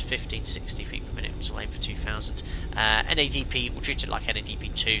 200 knots is 1560 feet per minute, so we'll aim for 2,000. NADP, we'll treat it like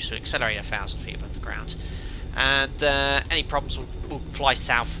NADP 2, so accelerate 1,000 feet above the ground. And any problems will fly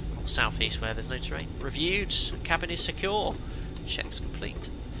south or southeast where there's no terrain. Reviewed, cabin is secure, checks complete.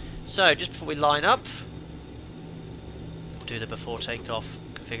 So just before we line up, we'll do the before takeoff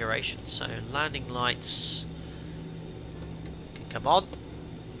configuration. So landing lights can come on,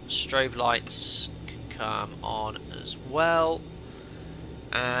 strobe lights can come on as well.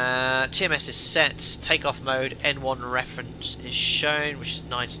 TMS is set, takeoff mode N1 reference is shown, which is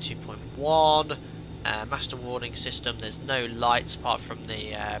 92.1. Master warning system, there's no lights apart from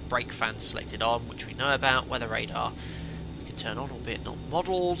the brake fan selected on, which we know about. Weather radar we can turn on, albeit not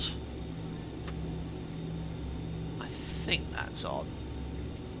modelled. I think that's on.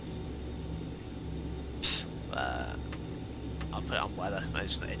 I'll put it on weather.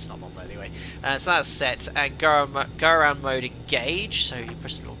 It's not on anyway. So that's set, and go around mode engage. So you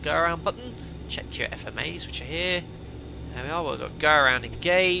press the little go around button, check your FMAs, which are here. There we are. We've got go around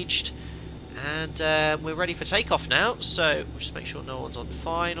engaged. And we're ready for takeoff now, so we'll just make sure no one's on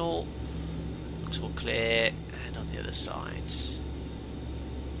final. Looks all clear, and on the other side.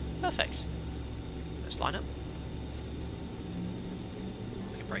 Perfect. Let's line up.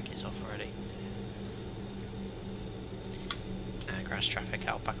 Okay, brake is off already. And Graz traffic,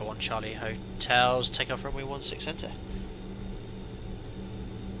 Alpaca 1 Charlie Hotels, takeoff runway 16 enter.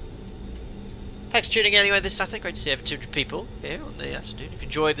 Thanks for tuning in anyway this Saturday. Great to see over 200 people here on the afternoon. If you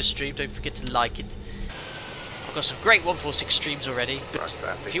enjoyed the stream, don't forget to like it. I've got some great 146 streams already, but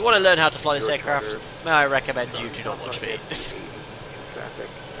if you want to learn how to fly this aircraft, may I recommend you do not watch me. Perfect.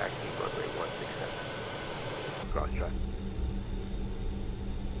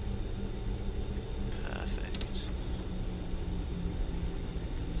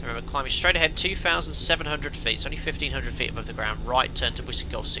 So remember, climbing straight ahead 2,700 feet. It's only 1,500 feet above the ground. Right turn to Whiskey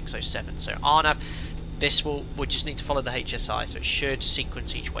Golf 607. So RNAV, we just need to follow the HSI, so it should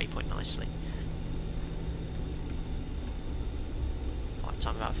sequence each waypoint nicely. Flight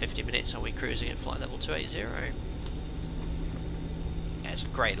time about 50 minutes. Are we cruising at flight level 280? Yeah, it's a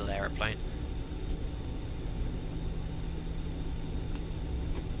great little aeroplane.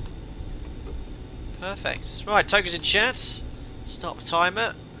 Perfect. Right, Togo's in chat. Start the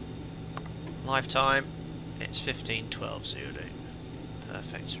timer. Lifetime, it's 15:12 Zulu.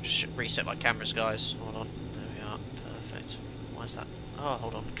 Perfect. So just reset my cameras, guys. Hold on. There we are. Perfect. Why is that? Oh,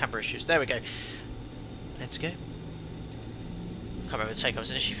 hold on. Camera issues. There we go. Let's go. Can't remember the takeoff. It's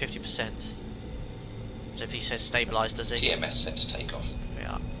initially 50%. So if he says stabilised, does he? TMS set to takeoff. There we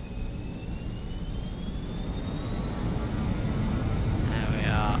are. There we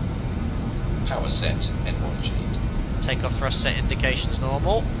are. Power set N1 achieved. Takeoff thrust set indications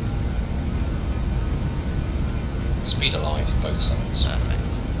normal. Speed alive, both sides. Perfect.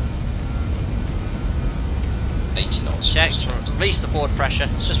 80 knots. Checked. Release the forward pressure.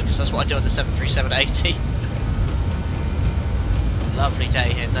 It's just because that's what I do on the 737-80. Lovely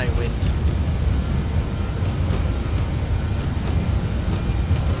day here, no wind.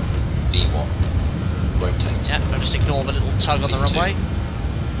 V1. Rotate. Yep, I'll just ignore the little tug on the V2. runway.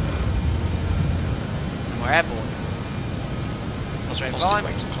 And we're airborne. What's ready to Positive climb?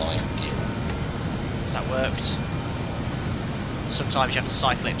 rate of climb, gear. because that worked. Sometimes you have to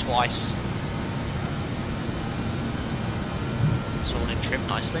cycle it twice. It's all in trim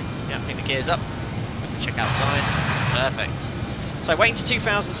nicely. Yeah, bring the gears up. Check outside. Perfect. So waiting to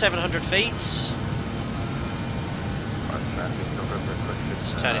 2,700 feet.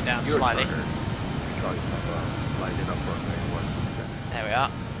 Just turn it down slightly. There we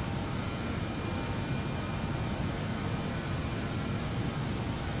are.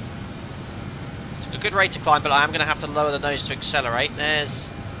 It's a good rate to climb, but I am going to have to lower the nose to accelerate. There's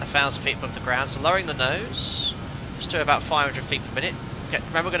 1,000 feet above the ground, so lowering the nose just to about 500 feet per minute. Okay,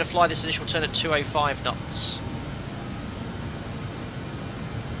 remember, we're going to fly this initial turn at 205 knots.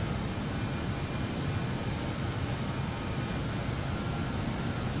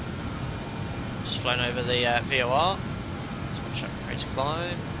 Flown over the VOR. So ready to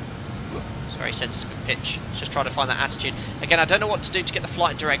climb. It's very sensitive in pitch. Just trying to find that attitude. Again, I don't know what to do to get the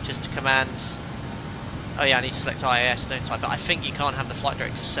flight directors to command. Oh yeah, I need to select IAS, don't I? But I think you can't have the flight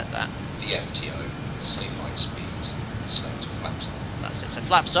directors set that. VFTO, safe high speed, select flaps up. That's it. So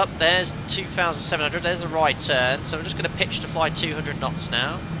flaps up. There's 2,700. There's the right turn. So we're just going to pitch to fly 200 knots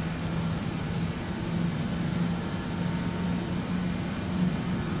now.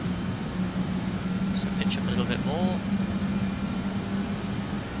 Pitch up a little bit more.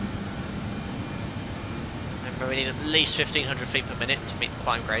 Remember, we need at least 1,500 feet per minute to meet the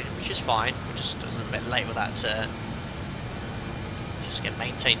climb gradient, which is fine. We're just a little bit late with that turn. Just going to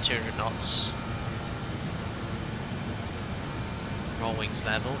maintain 200 knots. Roll wings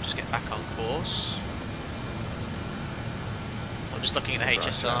level, just get back on course. I'm just looking at the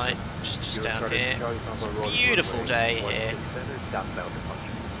HSI, just down here. It's a beautiful day here.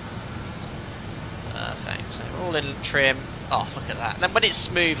 Perfect. So we're all in trim. Oh, look at that. And then when it's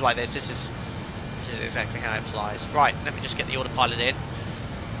smooth like this, this is exactly how it flies. Right, let me just get the autopilot in.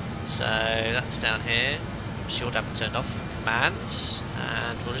 So that's down here. Shield haven't turned off. Command.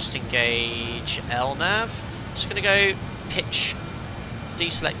 And we'll just engage LNAV. Just going to go pitch.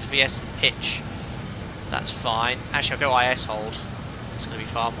 Deselect VS and pitch. That's fine. Actually, I'll go IS hold. It's going to be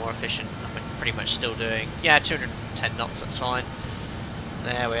far more efficient. I'm pretty much still doing, yeah, 210 knots, that's fine.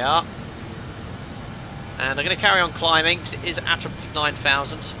 There we are. And I'm going to carry on climbing because it is at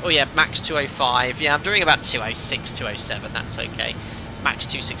 9,000. Oh yeah, max 205. Yeah, I'm doing about 206, 207. That's okay. Max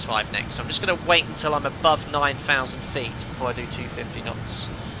 265 next. So I'm just going to wait until I'm above 9,000 feet before I do 250 knots.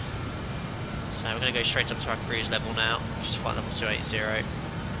 So we're going to go straight up to our cruise level now, which is flight level 280.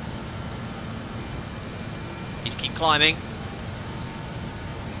 Need to keep climbing.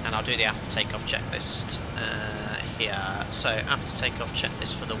 And I'll do the after takeoff checklist here. So after takeoff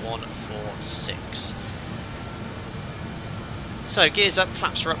checklist for the 146. So gears up,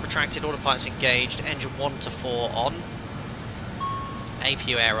 flaps are up, retracted, autopilot's engaged, engine 1 to 4 on,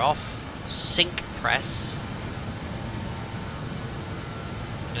 APU air off, sync press.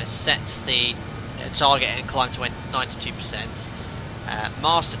 I'm going to set the target and climb to 92%.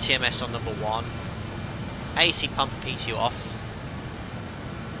 Master TMS on number 1, AC pump and P2 off.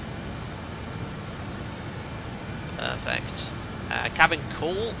 Perfect. Cabin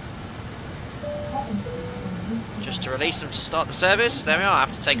cool. Just to release them to start the service. There we are,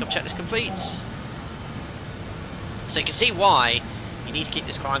 after takeoff checklist complete. So you can see why you need to keep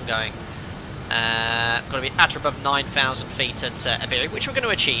this climb going. Got to be at or above 9,000 feet at Chambery, which we're going to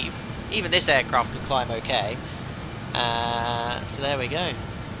achieve. Even this aircraft can climb okay. So there we go.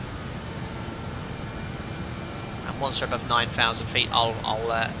 And once we're above 9,000 feet, I'll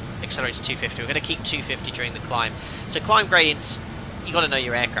accelerate to 250. We're going to keep 250 during the climb. So climb gradients, you've got to know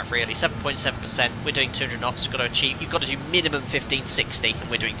your aircraft really. 7.7%, we're doing 200 knots. You've got to achieve, you've got to do minimum 1560, and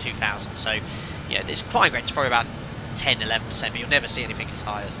we're doing 2,000. So yeah, this climb gradient's probably about 10-11%, but you'll never see anything as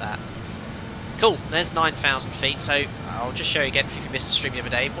high as that. Cool, there's 9,000 feet, so I'll just show you again if you missed the stream the other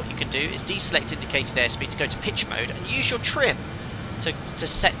day. What you can do is deselect indicated airspeed to go to pitch mode and use your trim to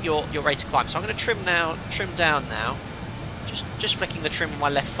set your rate of climb. So I'm going to trim down now, just flicking the trim with my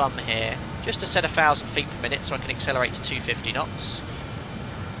left thumb here, just to set 1,000 feet per minute so I can accelerate to 250 knots.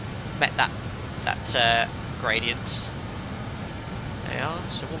 Met that gradient. There you are,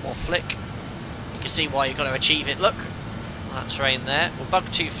 so one more flick. You can see why you've got to achieve it, look. That terrain there. We'll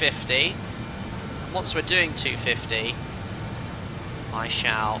bug 250. Once we're doing 250, I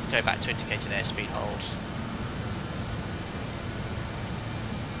shall go back to indicated airspeed hold.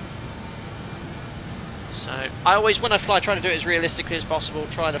 So, I always, when I fly, try to do it as realistically as possible,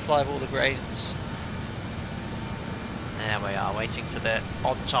 try to fly with all the gradients. There we are, waiting for the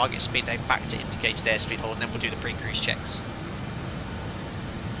on-target speed, then back to indicated airspeed hold, and then we'll do the pre-cruise checks.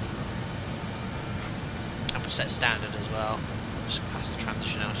 And we'll set standard as well, just past the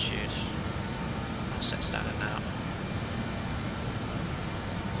transition altitude. We'll set standard now.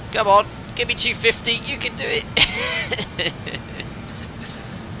 Come on, give me 250. You can do it.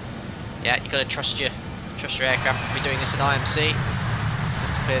 Yeah, you got to trust your aircraft. We'll be doing this in IMC. It's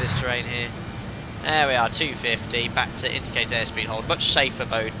just to clear this terrain here. There we are, 250. Back to indicated airspeed hold. Much safer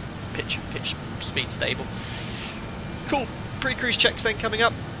mode. Pitch speed stable. Cool. Pre-cruise checks then coming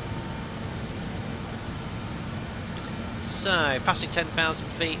up. So, passing 10,000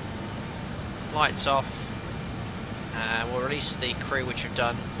 feet. Lights off. We'll release the crew, which we've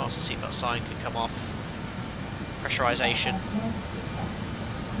done. Fasten seatbelt sign can come off. Pressurization.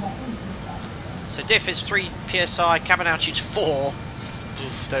 So diff is 3 psi, cabin altitude's 4.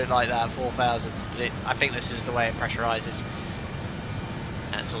 Oof, don't like that, 4,000. But I think this is the way it pressurizes.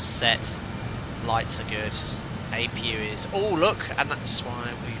 That's all set. Lights are good. APU is... Oh, look! And that's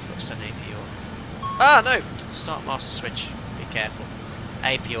why we've got to turn APU off. Ah, no! Start master switch. Be careful.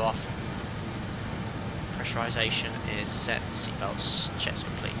 APU off. Pressurization is set. Seatbelts, checks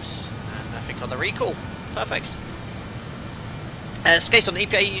complete. And nothing on the recall. Perfect. Skate on the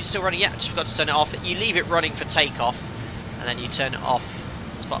EPA still running. Yeah, I just forgot to turn it off. You leave it running for takeoff, and then you turn it off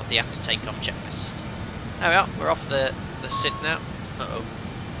as part of the after takeoff checklist. There we are. We're off the SID now. Uh-oh.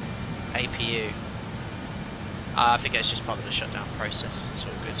 APU. I think it's just part of the shutdown process. It's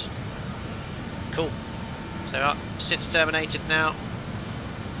all good. Cool. So SID's terminated now.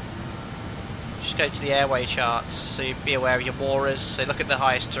 Just go to the airway charts, so you be aware of your moorers. So look at the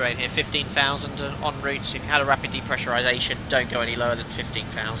highest terrain here, 15,000 en route. So if you had a rapid depressurization, don't go any lower than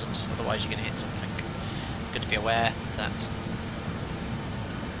 15,000, otherwise you're going to hit something. Good to be aware of that.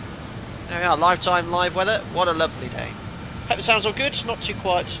 There we are, live time, live weather. What a lovely day. Hope it sounds all good, not too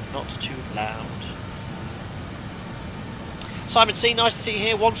quiet, not too loud. Simon C, nice to see you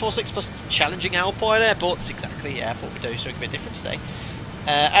here. 146 plus challenging Alpine airports. Exactly, yeah, I thought we'd do something a bit different today.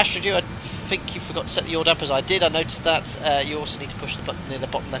 Astrodew, I think you forgot to set the yaw dampers. I did, I noticed that. You also need to push the button near the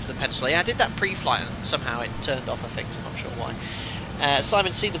bottom left of the pencil. Yeah, I did that pre-flight and somehow it turned off, I think, so I'm not sure why.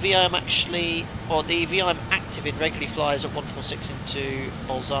 Simon C, the VIM actually, or the VIM active in regularly flies at 146 into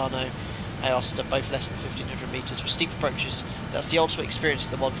Bolzano, Aosta, both less than 1,500 metres with steep approaches. That's the ultimate experience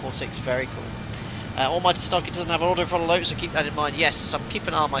of the 146, very cool. Almighty Starkey doesn't have an auto throttle load, so keep that in mind. Yes, I'm keeping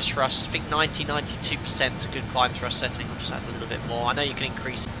an eye on my thrust. I think 90-92% is a good climb thrust setting. I'll just add a little bit more. I know you can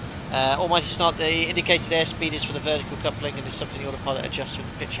increase. Almighty Start, the indicated airspeed is for the vertical coupling and is something the autopilot adjusts with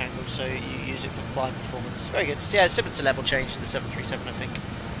the pitch angle, so you use it for climb performance. Very good. Yeah, similar to level change in the 737, I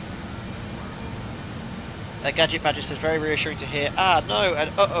think. Gadget Badger says, very reassuring to hear. Ah, no, and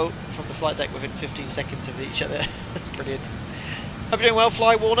uh-oh, from the flight deck within 15 seconds of each other. Brilliant. Hope you're doing well,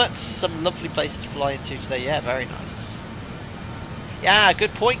 Fly Walnuts. Some lovely places to fly into today. Yeah, very nice. Yeah,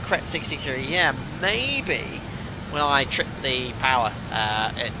 good point, Cret63. Yeah, maybe when I trip the power,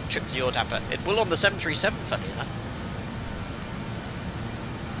 it tripped the yaw damper. It will on the 737, funny enough.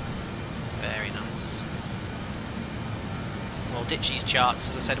 Very nice. Well, ditch these charts.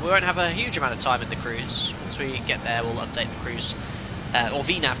 As I said, we won't have a huge amount of time in the cruise. Once we get there, we'll update the cruise, or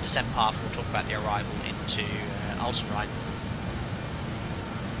VNAV descent path, and we'll talk about the arrival into Altenrhein.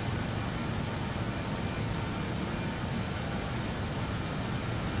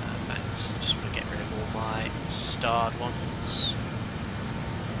 Just want to get rid of all my starred ones.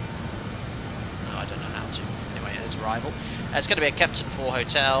 No, I don't know how to. Anyway, there's arrival. It's going to be a Kempton 4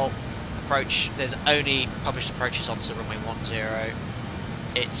 hotel approach. There's only published approaches onto runway 10.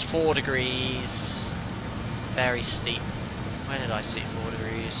 It's 4 degrees. Very steep. Where did I see 4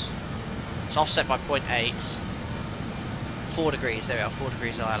 degrees? It's offset by 0.8. 4 degrees, there we are, 4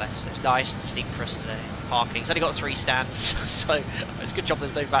 degrees ILS. So it's nice and steep for us today. Parking. It's only got 3 stands, so it's a good job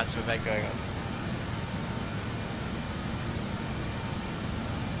there's no VATS event going on.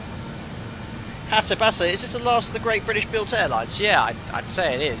 Hasabasa, is this the last of the great British built airlines? Yeah, I'd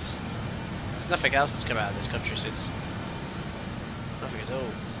say it is. There's nothing else that's come out of this country since. Nothing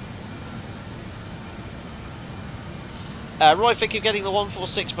at all. Roy, think of getting the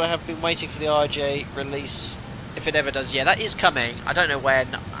 146, but I have been waiting for the RJ release. If it ever does, yeah, that is coming. I don't know when.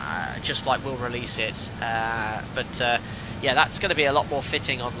 Just like we'll release it, but yeah, that's going to be a lot more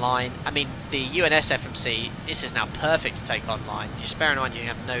fitting online. I mean, the UNS FMC, this is now perfect to take online. Just bear in mind you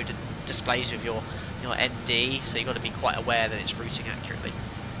have no displays with your ND, so you've got to be quite aware that it's routing accurately.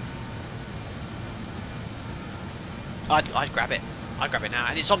 I'd grab it. I'd grab it now,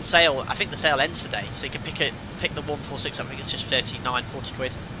 and it's on sale. I think the sale ends today, so you can pick the 146. I think it's just 39-40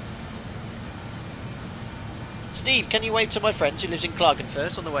 quid. Steve, can you wave to my friends who lives in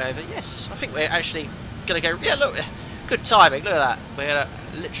Klagenfurt on the way over? Yes, I think we're actually going to go... Yeah, look, good timing, look at that. We're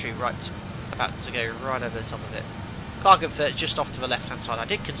literally about to go right over the top of it. Klagenfurt just off to the left-hand side. I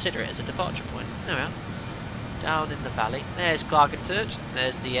did consider it as a departure point. There we are. Down in the valley. There's Klagenfurt.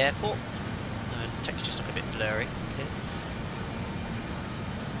 There's the airport. The text just look a bit blurry here.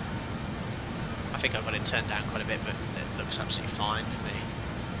 I think I've got it turned down quite a bit, but it looks absolutely fine for me.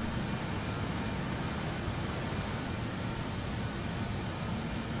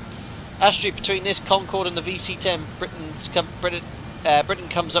 Astrid, between this Concorde and the VC-10, Britain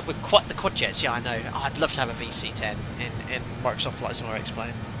comes up with quite the quad jets. Yeah, I know. I'd love to have a VC-10 in Microsoft Flight Simulator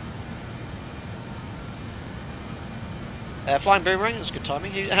Explain. Flying Boomerang, that's good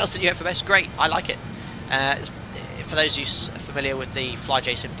timing. How's the new FMS? Great, I like it. For those of you familiar with the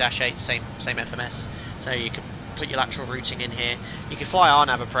FlyJSim-8, same FMS. So you can put your lateral routing in here. You can fly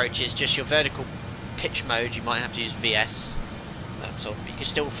RNAV approaches, just your vertical pitch mode, you might have to use VS. That's all. But you can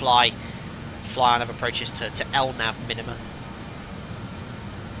still fly RNAV approaches to LNAV minima.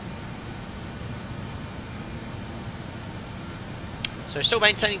 So we're still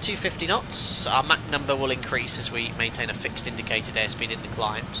maintaining 250 knots. Our Mach number will increase as we maintain a fixed indicated airspeed in the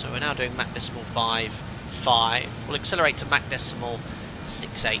climb. So we're now doing Mach decimal 5.5. We'll accelerate to Mach decimal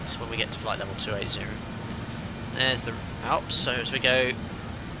 6.8 when we get to flight level 280. There's the Alps. So as we go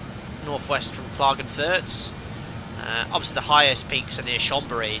northwest from Klagenfurt, obviously the highest peaks are near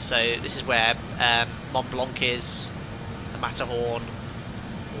Chambery. So this is where Mont Blanc is, the Matterhorn.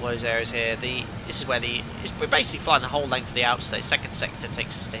 All those areas here. This is where we're basically flying the whole length of the Alps. The second sector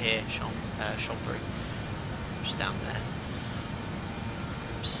takes us to here, Chambery, just down there.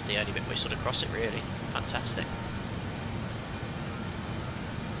 This is the only bit we sort of cross it really. Fantastic.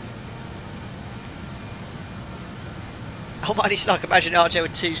 Almighty Snark, imagine RJ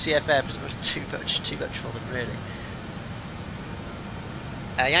with 2 CFMs. Too much for them really.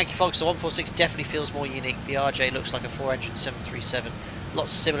 Yankee Fox, the 146 definitely feels more unique. The RJ looks like a 4-engine 737.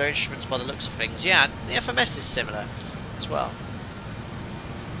 Lots of similar instruments by the looks of things. Yeah, the FMS is similar as well.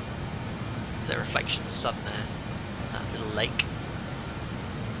 The reflection of the sun there. That little lake.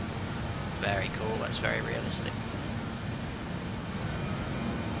 Very cool, that's very realistic.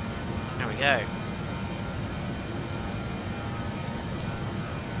 There we go.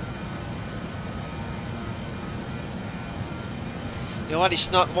 The Almighty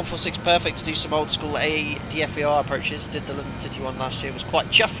Snark 146 perfect to do some old school ADFER approaches. Did the London City one last year, was quite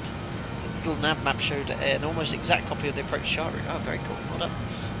chuffed. The little nav map showed an almost exact copy of the approach chart route. Oh, very cool, well done.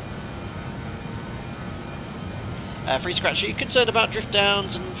 Free Scratch, are you concerned about drift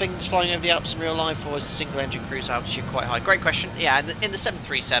downs and things flying over the Alps in real life, or is the single engine cruise altitude quite high? Great question. Yeah, in the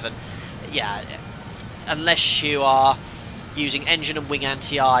 737, yeah, unless you are using engine and wing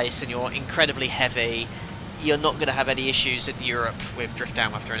anti-ice and you're incredibly heavy, you're not going to have any issues in Europe with drift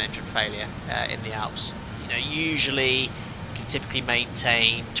down after an engine failure in the Alps. You know, usually you can typically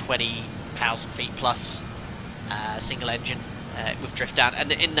maintain 20,000 feet plus single engine with drift down,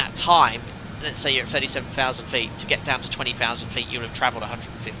 and in that time, let's say you're at 37,000 feet, to get down to 20,000 feet you'll have travelled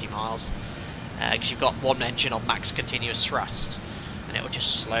 150 miles because you've got one engine on max continuous thrust, and it will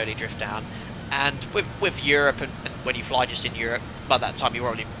just slowly drift down. And with Europe, and when you fly just in Europe, by that time you've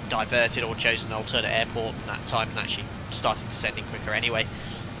already diverted or chosen an alternate airport in that time and actually started descending quicker anyway.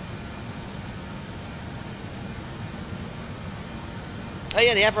 Oh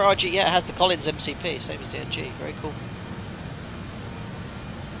yeah, the Ever RG, yeah, it has the Collins MCP, same as the NG, very cool.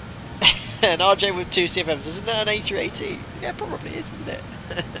 An RJ with 2 CFMs, isn't that an A380? Yeah, probably is, isn't it?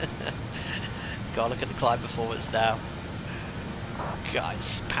 God, look at the climb performance now.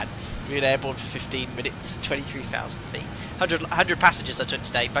 Guys, pants. We've been airborne for 15 minutes, 23,000 feet. 100 passengers I took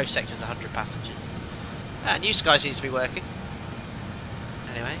today, both sectors 100 passengers. New Sky seems to be working.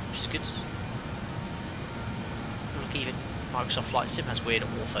 Anyway, which is good. Look, even Microsoft Flight Sim has weird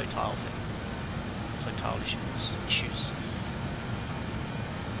ortho tile thing. Ortho tile issues.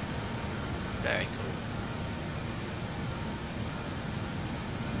 Very cool.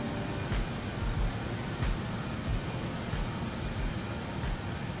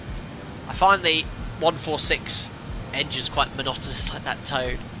 I find the 146 engines quite monotonous, like that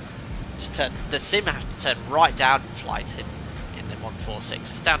tone. The sim has to turn right down in flight in the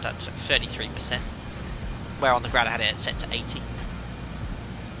 146. It's down to 33%, where on the ground I had it set to 80.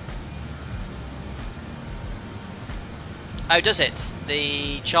 Oh, does it?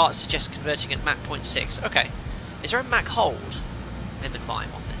 The chart suggests converting at Mach 0.6. Okay. Is there a Mach hold in the climb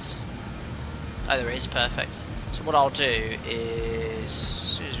on this? Oh, there is. Perfect. So what I'll do is, as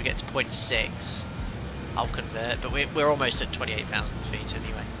soon as we get to 0.6, I'll convert. But we're almost at 28,000 feet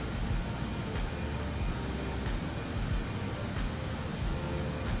anyway.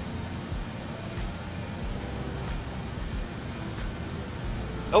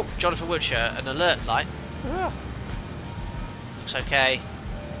 Oh, Jonathan Wiltshire, an alert light. Ah. Looks okay.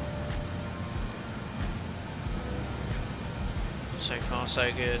 So far,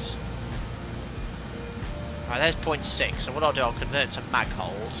 so good. Right, there's 0.6. So what I'll do, I'll convert it to mag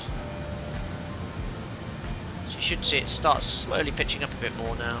hold. So you should see it start slowly pitching up a bit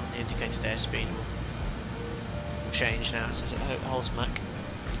more now. The indicated airspeed will change now. It says it holds Mach.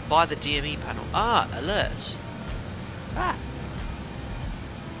 By the DME panel. Ah, alert. Ah.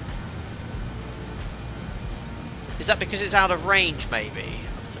 Is that because it's out of range, maybe,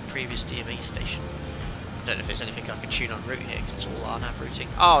 of the previous DME station? I don't know if there's anything I can tune on route here, because it's all RNAV routing.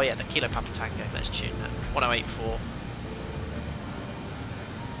 Oh yeah, the Kilo Papa Tango, let's tune that. 1084.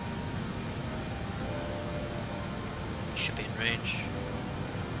 Should be in range.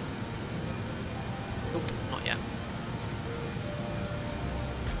 Nope, not yet.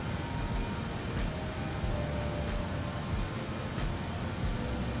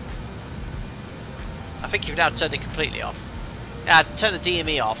 I think you've now turned it completely off. Turn the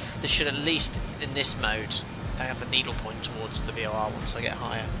DME off. This should, at least in this mode, they have the needle point towards the VOR once I get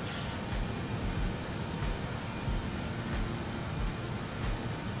higher.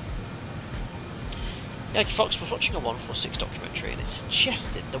 Yankee Fox was watching a 146 documentary and it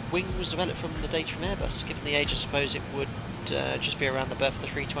suggested the wing was developed from the data from Airbus. Given the age, I suppose it would just be around the birth of the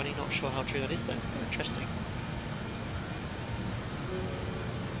 320. Not sure how true that is though. Interesting.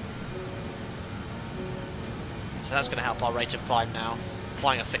 So that's going to help our rate of climb now.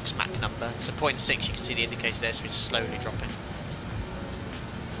 Flying a fixed Mach number. So 0.6, you can see the indicator there, so it's slowly dropping.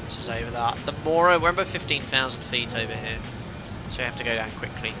 This is over that. The Mora, we're about 15,000 feet over here. So we have to go down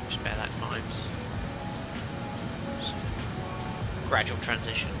quickly, just bear that in mind. So, gradual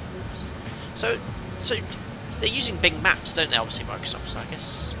transition. So they're using big maps, don't they, obviously, Microsoft, so I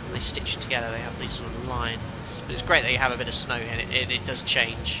guess when they stitch it together they have these sort of lines. But it's great that you have a bit of snow here, and it does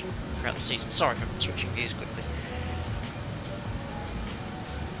change throughout the season. Sorry if I'm switching gears quickly.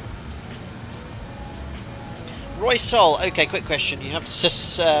 Roy Sol, okay, quick question. You have to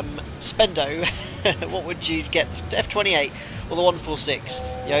spendo. What would you get? F28 or the 146?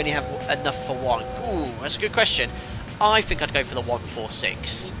 You only have enough for one. Ooh, that's a good question. I think I'd go for the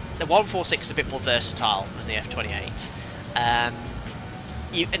 146. The 146 is a bit more versatile than the F28. And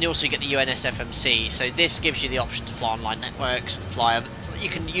also you get the UNS FMC. So this gives you the option to fly on line networks and fly. You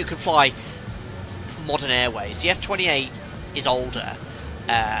can fly modern airways. The F28 is older.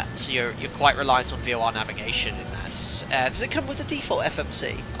 So you're quite reliant on VOR navigation in that. Does it come with the default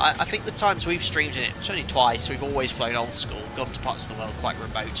FMC? I think the times we've streamed in it, it's only twice, we've always flown old school, gone to parts of the world quite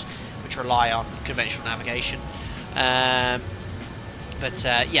remote, which rely on conventional navigation. Yeah,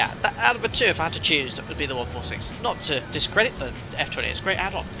 out of the two, if I had to choose, that would be the 146. Not to discredit the F28, it's a great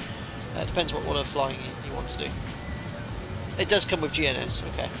add-on. Depends what of flying you want to do. It does come with GNS,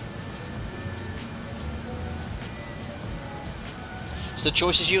 okay. So the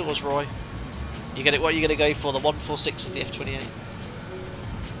choice is yours, Roy. You get it. What are you going to go for? The 146 or the F28?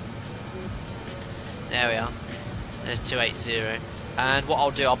 There we are. There's 280. And what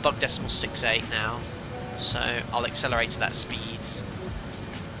I'll do, I'll bug decimal 68 now. So I'll accelerate to that speed.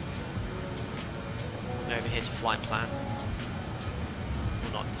 Go over here to flight plan.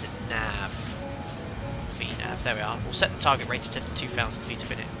 Or not, is it nav? VNav, there we are. We'll set the target rate to 2,000 feet a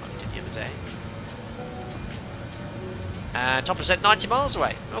minute, like we did the other day. And top percent 90 miles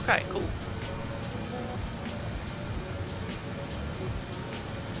away. Okay, cool.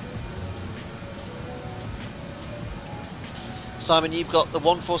 Simon, you've got the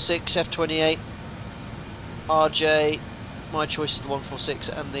 146 F28 RJ. My choice is the 146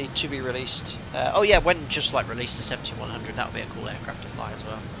 and the to be released. Oh yeah, when just like release the 7100, that would be a cool aircraft to fly as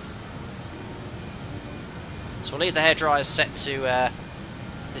well. So we'll leave the hairdryers set to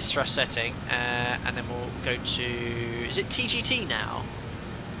this thrust setting, and then we'll go to, is it TGT now?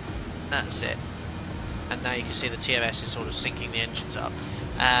 That's it. And now you can see the TMS is sort of syncing the engines up.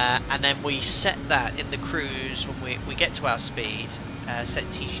 And then we set that in the cruise when we get to our speed, set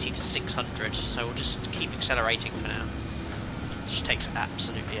TGT to 600, so we'll just keep accelerating for now. Which takes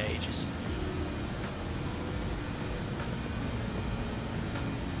absolutely ages.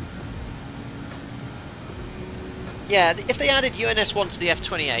 Yeah, if they added UNS-1 to the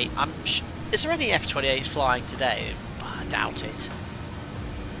F-28, is there any F-28s flying today? I doubt it.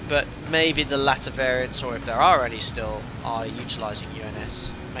 But maybe the latter variants, or if there are any still, are utilising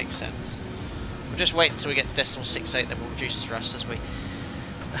UNS. Makes sense. We'll just wait until we get to decimal 68, then we'll reduce thrust as we...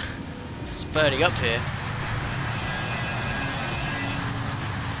 It's burning up here.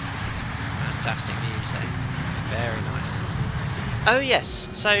 Fantastic news, eh? Very nice. Oh yes,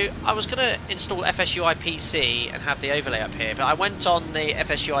 so I was going to install FSUI PC and have the overlay up here, but I went on the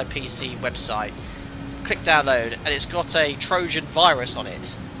FSUI PC website click download, and it's got a Trojan virus on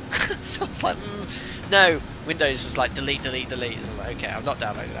it. So I was like, no. Windows was like, delete, delete, delete. So I was like, okay, I'm not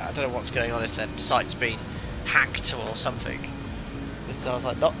downloading that. I don't know what's going on if that site's been hacked or something. And so I was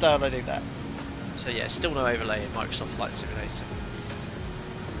like, not downloading that. So yeah, still no overlay in Microsoft Flight Simulator.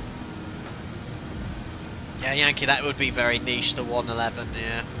 Yeah, Yankee, that would be very niche, the 111,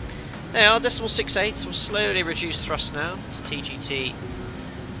 yeah. There are decimal 6/8, we'll slowly reduce thrust now to TGT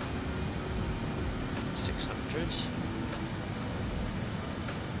 600.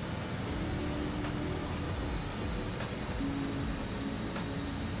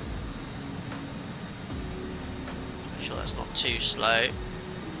 Make sure that's not too slow.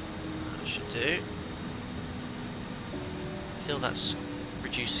 That should do. I feel that's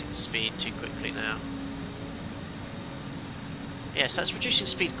reducing speed too quickly now. Yes, that's reducing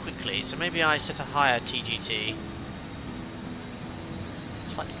speed quickly, so maybe I set a higher TGT.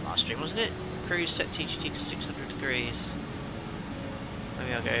 That's what I did last stream, wasn't it? Cruise set TGT to 600 degrees.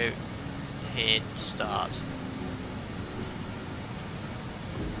 Maybe I'll go here to start.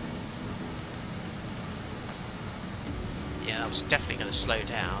 Yeah, that was definitely going to slow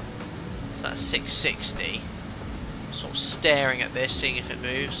down. So that's 660. Sort of staring at this, seeing if it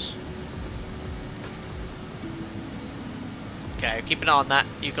moves. Okay, keep an eye on that.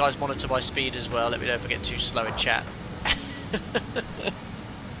 You guys monitor my speed as well. Let me know if I get too slow in chat.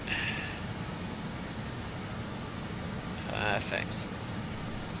 Perfect.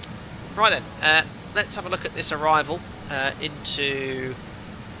 Right then, let's have a look at this arrival into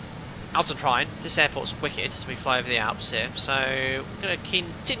Altenrhein. This airport's wicked as we fly over the Alps here. So we're going to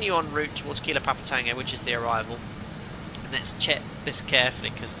continue en route towards Kilo Papa Tango, which is the arrival. And let's check this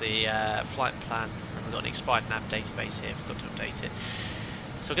carefully because the flight plan. We've got an expired nav database here, forgot to update it.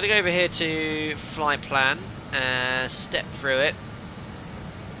 So we're going to go over here to flight plan, step through it.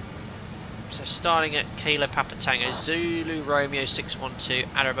 So starting at Kilo Papa Tango, Zulu Romeo 612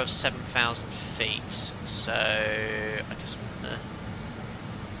 at or above 7,000 feet. So I guess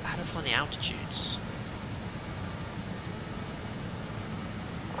how do I find the altitudes?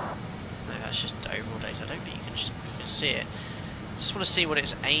 No, that's just overall data. I don't think you can see it. Just want to see what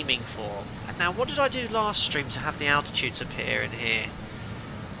it's aiming for. And now, what did I do last stream to have the altitudes appear in here?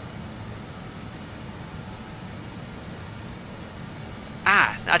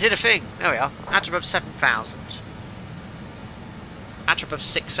 Ah, I did a thing. There we are. At above 7,000. At above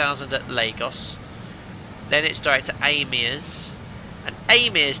 6,000 at Lagos. Then it's direct to Amiens. And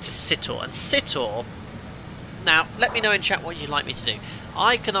Amiens to Sitor. And Sitor... Now, let me know in chat what you'd like me to do.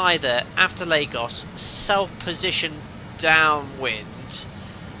 I can either, after Lagos, self-position downwind,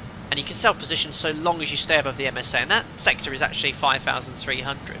 and you can self-position so long as you stay above the MSA, and that sector is actually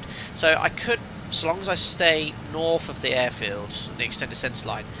 5,300. So I could, so long as I stay north of the airfield, the extended centre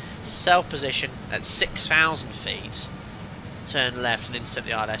line, self-position at 6,000 feet, turn left and insert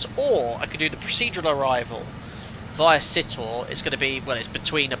the ILS, or I could do the procedural arrival via Sitor. It's going to be, well, it's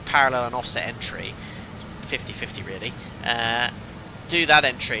between a parallel and offset entry, 50-50 really. Do that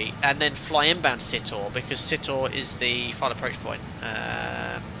entry and then fly inbound Sitor, because Sitor is the final approach point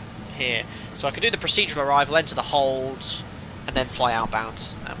here. So I could do the procedural arrival, enter the hold, and then fly outbound,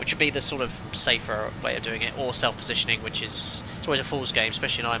 which would be the sort of safer way of doing it, or self-positioning, which is, it's always a fool's game,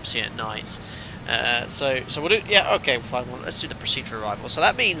 especially in IMC at night. So we'll do, yeah, okay, fine, well, let's do the procedural arrival. So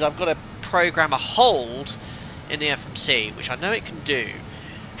that means I've got to program a hold in the FMC, which I know it can do.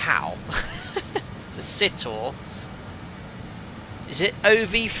 How? So Sitor. Is it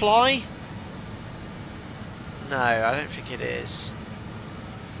OV fly? No, I don't think it is.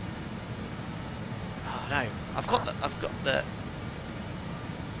 Oh no, I've got the.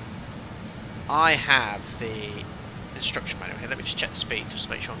 I have the instruction manual here. Let me just check the speed just to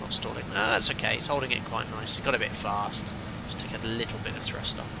make sure I'm not stalling. No, that's okay. It's holding it quite nice. It got a bit fast. Just take a little bit of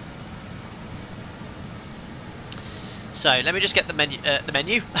thrust off. So let me just get the menu, the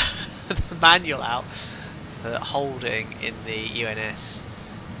manual out for holding in the UNS.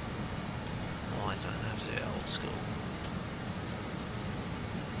 Otherwise, I don't have to do it old school.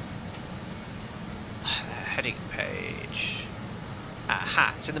 Heading page.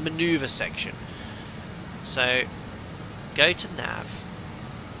 Aha, it's in the manoeuvre section. So go to nav.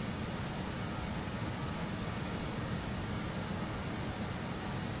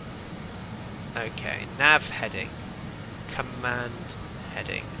 Okay, nav heading. Command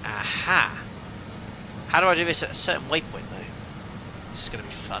heading. Aha! How do I do this at a certain waypoint though? This is going to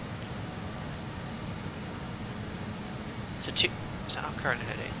be fun. So is that our current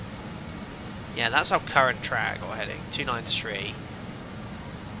heading? Yeah, that's our current track or heading. 293.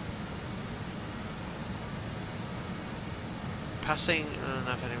 passing.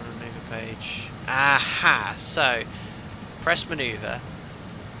 Nav heading maneuver page. Aha! So, press maneuver.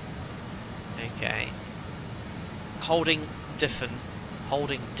 Okay. Holding different.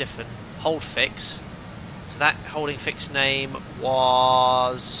 Hold fix. So that holding fix name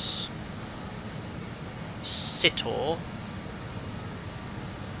was Sitor.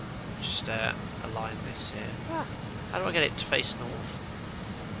 Just align this here. How do I get it to face north?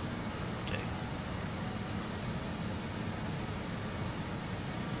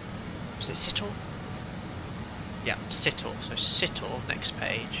 Is it Sitor? Yeah, Sitor. So Sitor, next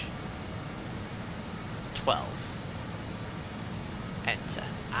page. 12. Enter.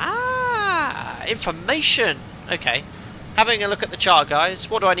 Ah, information. Okay. Having a look at the chart, guys.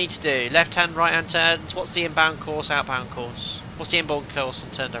 What do I need to do? Left hand, right hand turns. What's the inbound course, outbound course? What's the inbound course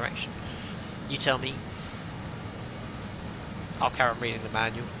and turn direction? You tell me. I'll carry on reading the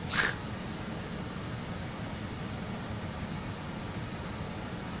manual.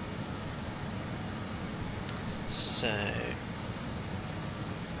 So,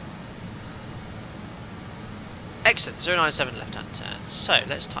 excellent. 097 left hand turn. So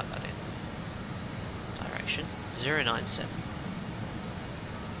let's type that in. Direction 097.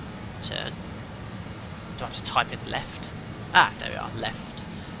 Turn. Do I have to type in left? Ah, there we are. Left.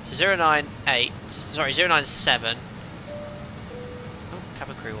 So 098. Sorry, 097. Oh,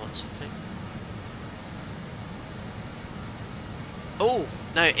 cabin crew wants something. Oh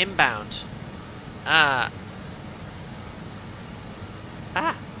no, inbound. Ah.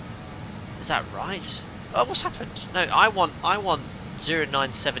 Is that right? Oh, what's happened? No, I want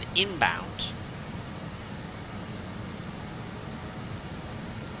 097 inbound.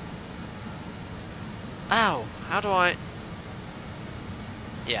 Ow, how do I...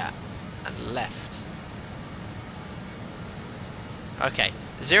 Yeah, and left. Okay,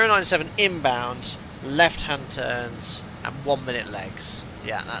 097 inbound, left hand turns, and 1 minute legs.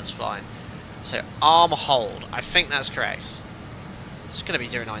 Yeah, that's fine. So, arm hold. I think that's correct. It's going to be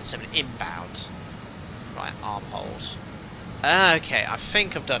 097 inbound. Right, arm hold. Okay, I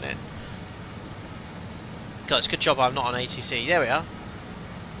think I've done it. Guys, good job I'm not on ATC. There we are.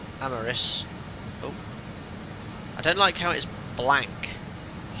 Amaris. Oh. I don't like how it's blank.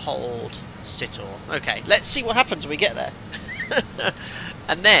 Hold. Sitor. Okay, let's see what happens when we get there.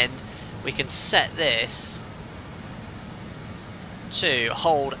 And then we can set this to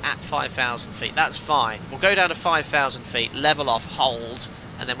hold at 5,000 feet. That's fine. We'll go down to 5,000 feet, level off, hold,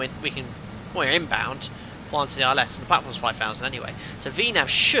 and then we can, when we're inbound, fly onto the ILS, and the platform's 5,000 anyway. So VNAV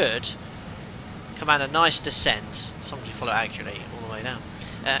should command a nice descent, as long as we follow accurately all the way down.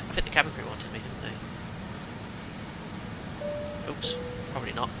 I think the cabin crew wanted me, didn't they? Oops,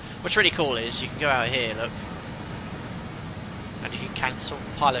 probably not. What's really cool is you can go out here, look, and you can cancel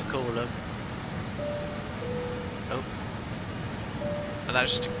pilot call, look. Oh. And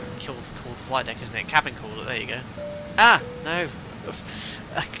that's just to call the flight deck, isn't it? Cabin call, there you go. Ah, no.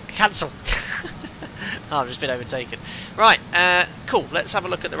 Cancel. Oh, I've just been overtaken. Right, cool. Let's have a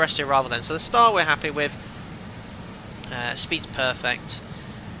look at the rest of your rather then. So the star we're happy with. Speed's perfect.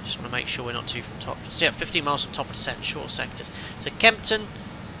 Just want to make sure we're not too from top. So yeah, 15 miles from top of descent, short sectors. So Kempton,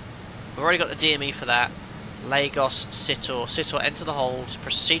 we've already got the DME for that. Lagos, Sitor. Sitor, enter the hold.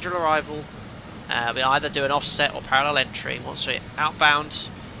 Procedural arrival. We either do an offset or parallel entry. Once we're outbound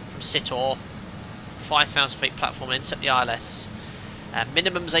from Sitor, 5,000 feet platform, and intercept the ILS.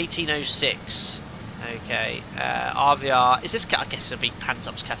 Minimum's 1806. Okay. RVR. Is this? I guess it'll be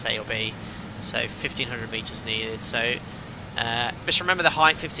Pantops Cat A or B. So 1,500 meters needed. So just remember the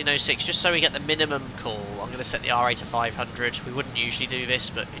height 1506, just so we get the minimum call. I'm going to set the RA to 500. We wouldn't usually do this,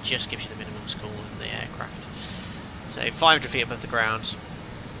 but it just gives you the minimum call in the aircraft. So 500 feet above the ground.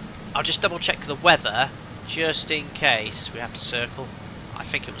 I'll just double check the weather, just in case we have to circle. I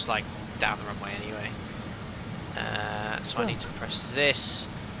think it was like down the runway anyway. So I need to press this.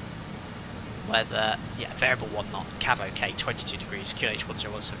 Weather, yeah, variable 1 knot, Cav OK, 22 degrees, QH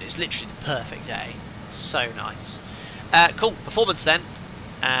 1017. It's literally the perfect day. So nice. Cool, performance then.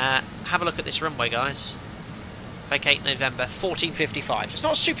 Have a look at this runway, guys. Vacate November, 14:55. It's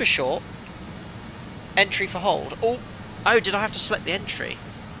not super short. Entry for hold. Oh, did I have to select the entry?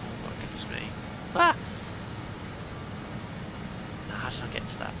 Oh my goodness me. Ah! Now, how did I get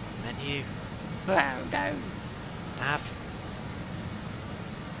to that menu? Oh no. Nav.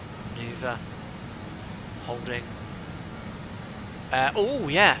 Maneuver. Holding. Oh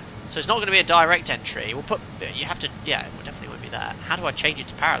yeah. So it's not going to be a direct entry. We'll put. You have to. Yeah, it definitely won't be that. How do I change it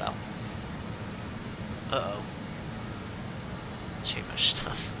to parallel? Uh oh. Too much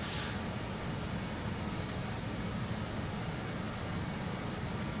stuff.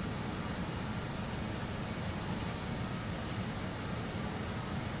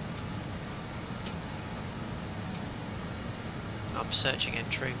 I'm searching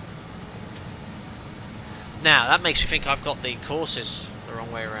entry. Now that makes me think I've got the courses the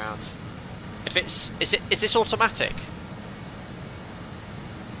wrong way around. If it's is this automatic?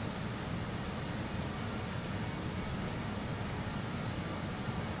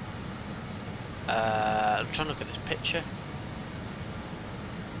 I'm trying to look at this picture.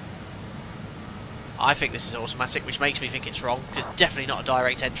 I think this is automatic, which makes me think it's wrong, because it's definitely not a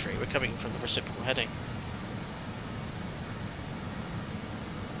direct entry. We're coming from the reciprocal heading.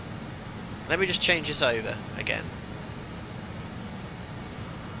 Let me just change this over again.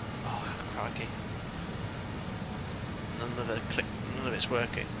 Oh, crikey. None of it's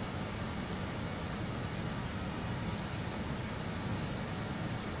working.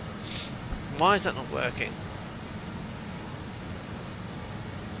 Why is that not working?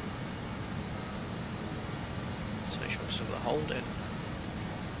 Let's make sure it's still got the hold in.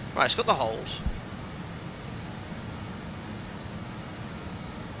 Right, it's got the hold.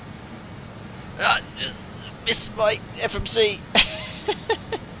 Missed my FMC.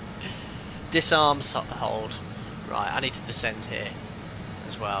 Disarms hold. Right, I need to descend here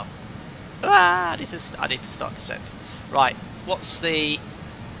as well. I need to start descent. Right, what's the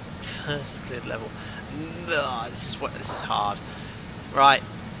first cleared level? This is hard. Right,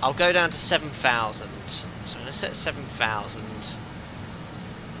 I'll go down to 7,000. So I'm going to set 7,000.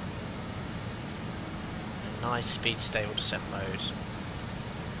 A nice speed stable descent mode.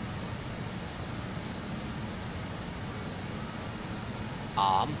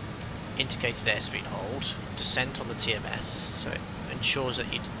 Arm, indicated airspeed hold, descent on the TMS, so it ensures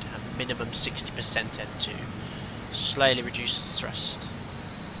that you have minimum 60% N2. Slowly reduce thrust.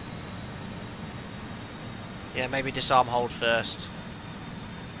 Yeah, maybe disarm hold first.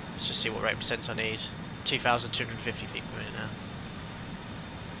 Let's just see what rate of descent I need. 2,250 feet per minute now.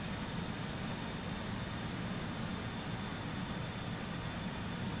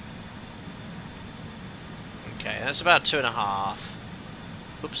 Okay, that's about 2.5.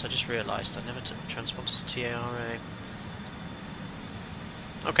 Oops, I just realised I never took the transponders to TARA.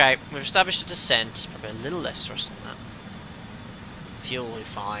 Okay, we've established a descent, probably a little less thrust than that. Fuel will be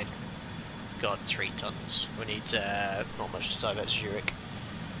fine. We've got 3 tons. We need not much to divert to Zurich.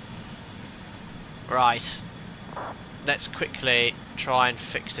 Right, let's quickly try and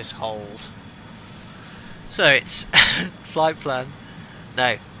fix this hold. So it's flight plan.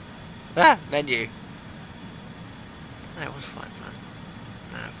 No. Menu. No, it was flight plan.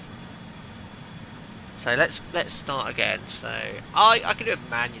 Nav. So let's start again. So I can do it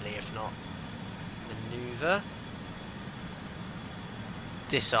manually if not. Maneuver.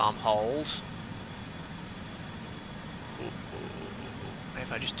 Disarm hold. Maybe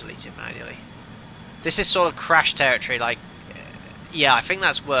if I just delete it manually. This is sort of crash territory, like yeah, I think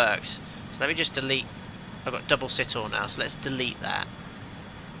that's worked. So let me just delete. I've got double SITOR now, so let's delete that.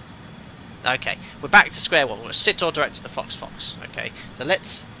 Okay, we're back to square one. We're SITOR direct to the Fox. Okay, so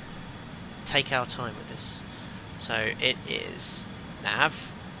let's take our time with this. So it is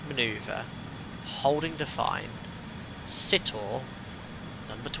nav, maneuver, holding define, SITOR,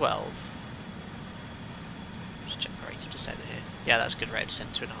 number 12. Just check the rate of descent here. Yeah, that's good rate of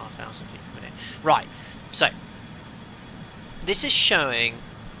descent, 2,500 feet per minute. Right, so this is showing.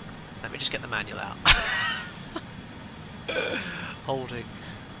 Let me just get the manual out. Holding.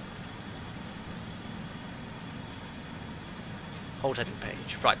 Hold heading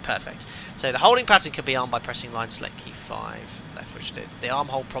page. Right, perfect. So the holding pattern can be armed by pressing line select key 5, left which did. The arm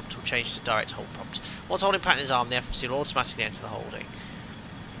hold prompt will change to direct hold prompt. Once holding pattern is armed, the FMC will automatically enter the holding.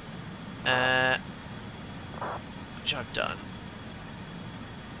 Which I've done.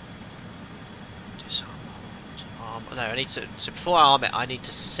 Disarm hold. Arm. No, I need to. So before I arm it, I need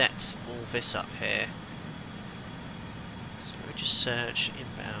to set all this up here. So we just search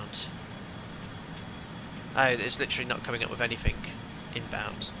inbound. Oh, it's literally not coming up with anything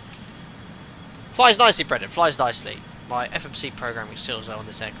inbound. Flies nicely, Brendan. Flies nicely. My FMC programming skills on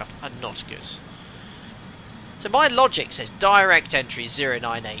this aircraft are not good. So my logic says direct entry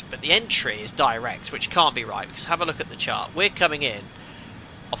 098, but the entry is direct, which can't be right, because have a look at the chart. We're coming in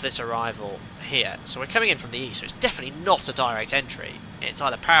off this arrival here. So we're coming in from the east, so it's definitely not a direct entry. It's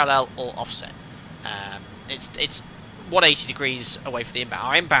either parallel or offset. It's 180 degrees away from the inbound.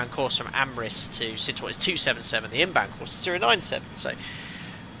 Our inbound course from Amris to SITOR is 277. The inbound course is 097. So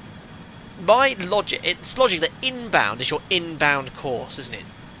my logic, it's logic that inbound is your inbound course, isn't it?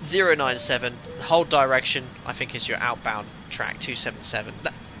 097. Hold direction, I think, is your outbound track 277.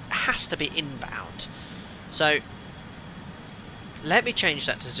 That has to be inbound. So let me change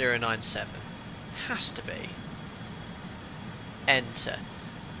that to 097. Has to be. Enter.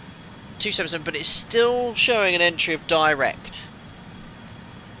 277, but it's still showing an entry of direct.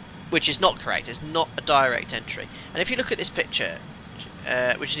 which is not correct. It's not a direct entry. And if you look at this picture,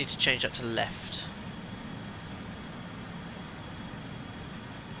 we just need to change that to left.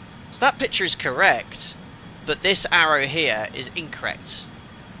 So that picture is correct, but this arrow here is incorrect.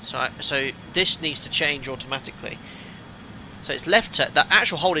 So this needs to change automatically. So it's left turn. The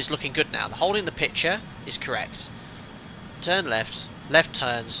actual hold is looking good now. The hold in the picture is correct. Turn left. Left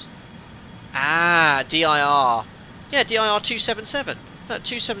turns. Ah, DIR. Yeah, DIR 277. No,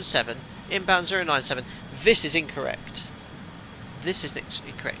 277. Inbound 097. This is incorrect. This is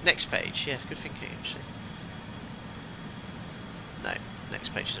incorrect. Next page. Yeah, good thinking, actually. No,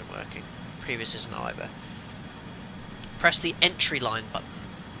 next page isn't working. Previous isn't either. Press the entry line button.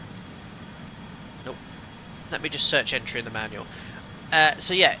 Nope. Let me just search entry in the manual.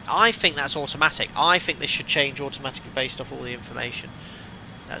 So yeah, I think that's automatic. I think this should change automatically based off all the information.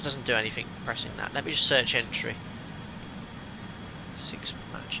 That doesn't do anything pressing that. Let me just search entry. 6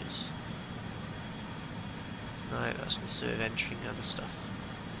 matches. No, that's not to do with entering other stuff.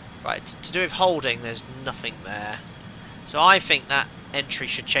 Right, to do with holding, there's nothing there. So I think that entry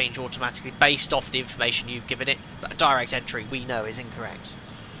should change automatically based off the information you've given it. But a direct entry we know is incorrect.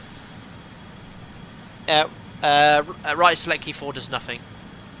 Right select key 4 does nothing.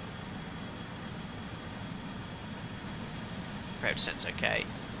 Road descent's okay.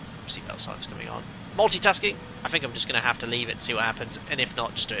 Seatbelt sign's coming on. Multitasking. I think I'm just going to have to leave it and see what happens. And if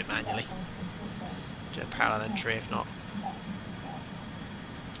not, just do it manually. Do a parallel entry if not.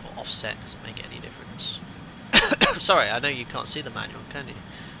 Or offset, doesn't make any difference. Sorry, I know you can't see the manual, can you?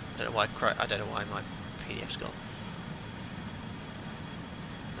 I don't know why my PDF's gone.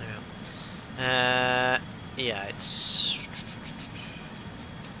 There we are. Yeah, it's...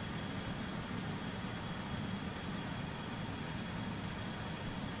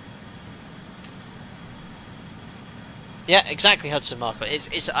 Yeah, exactly, Hudson Marco.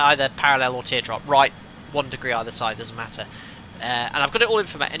 It's either parallel or teardrop. Right, 1 degree either side, doesn't matter. And I've got it all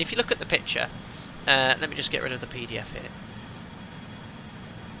information. And if you look at the picture... let me just get rid of the PDF here.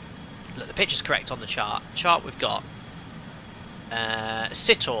 Look, the picture's correct on the chart. Chart we've got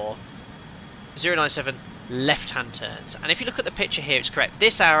SITOR 097 left-hand turns. And if you look at the picture here, it's correct.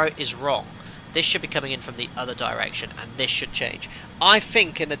 This arrow is wrong. This should be coming in from the other direction, and this should change. I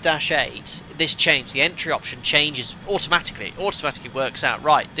think in the Dash 8, this changed. The entry option changes automatically. It automatically works out.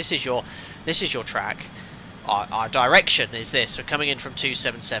 Right, this is your track. Our direction is this. We're coming in from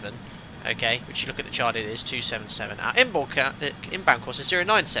 277. Okay, which you look at the chart, it is 277. Our inbound course is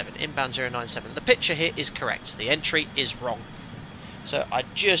 097. Inbound 097. The picture here is correct. The entry is wrong. So I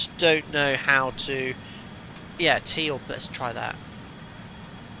just don't know how to... Yeah, T or... Let's try that.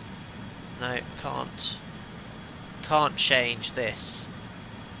 No, can't. Can't change this.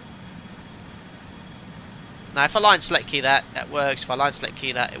 Now, if I line select key that works. If I line select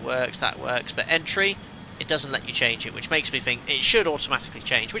key that, it works. That works. But entry, it doesn't let you change it, which makes me think it should automatically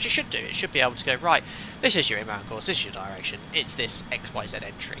change, which it should do. It should be able to go, right, this is your inbound course, this is your direction, it's this XYZ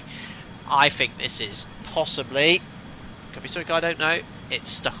entry. I think this is possibly, could be something I don't know,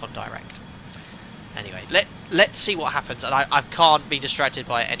 it's stuck on direct. Anyway, let's see what happens, and I can't be distracted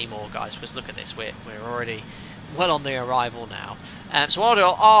by it anymore, guys, because look at this, we're already well on the arrival now. So what I'll do,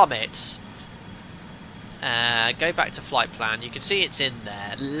 I'll arm it, go back to flight plan, you can see it's in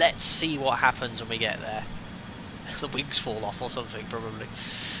there. Let's see what happens when we get there. The wings fall off or something, probably.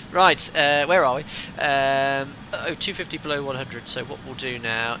 Right, where are we? 250 below 100, so what we'll do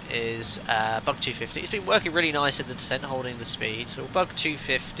now is bug 250. It's been working really nice in the descent, holding the speed, so we'll bug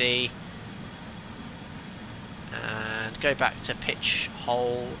 250 and go back to pitch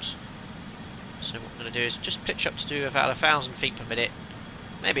hold. So what we're going to do is just pitch up to do about 1,000 feet per minute,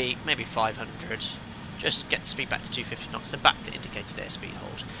 maybe 500. Just get the speed back to 250 knots, then back to indicated airspeed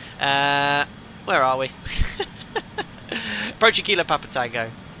hold. Where are we? Approaching Kilo Papa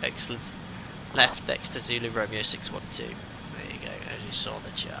Tango. Excellent. Left next to Zulu Romeo 612. There you go, as you saw on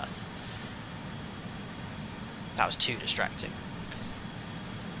the chart. That was too distracting.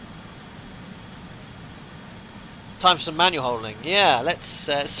 Time for some manual holding. Yeah, let's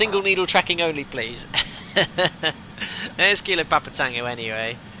single needle tracking only, please. There's Kilo Papa Tango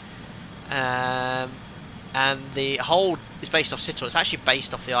anyway. And the hold is based off SITOR. It's actually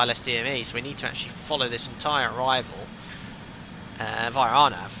based off the ILS DME, so we need to actually follow this entire arrival via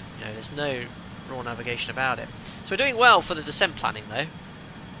RNAV. You know, there's no raw navigation about it. So we're doing well for the descent planning, though.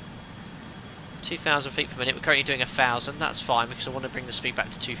 2,000 feet per minute. We're currently doing 1,000. That's fine because I want to bring the speed back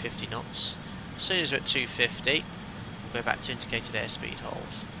to 250 knots. As soon as we're at 250, we'll go back to indicated airspeed hold.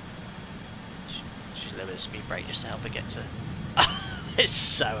 Just a little bit of speed brake just to help it get to... It's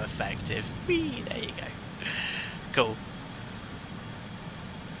so effective. Whee, there you go. Cool.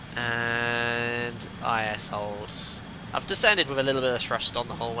 And IS hold. I've descended with a little bit of thrust on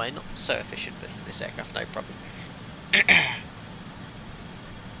the whole way, not so efficient, but in this aircraft, no problem.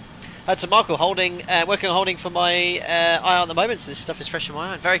 Had some Markle holding, working on holding for my eye at the moment, so this stuff is fresh in my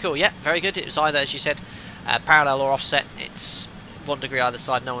mind. Very cool, yeah, very good. It was either, as you said, parallel or offset. It's 1 degree either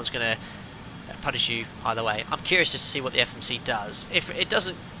side, no one's going to punish you either way. I'm curious just to see what the FMC does. If it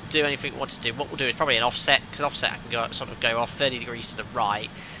doesn't do anything it wants to do, what we'll do is probably an offset, because offset I can go, sort of go off 30 degrees to the right.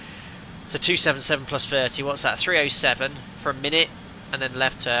 So 277 plus 30, what's that? 307 for a minute, and then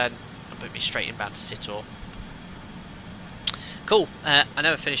left turn, and put me straight inbound to Sitor. Cool. I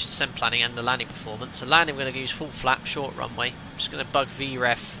never finished descent planning and the landing performance. So landing, we're going to use full flap, short runway. I'm just going to bug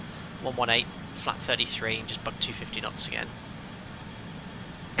VREF 118, flat 33, and just bug 250 knots again.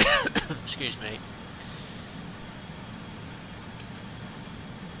 Excuse me.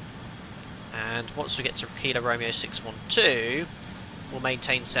 And once we get to Kilo Romeo 612, we'll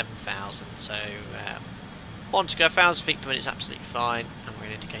maintain 7,000. So 1 to go, 1,000 feet per minute is absolutely fine, and we're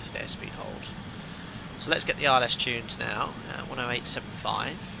in indicated airspeed hold. So let's get the ILS tuned now,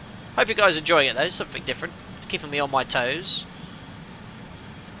 108.75. Hope you guys are enjoying it though, something different, keeping me on my toes.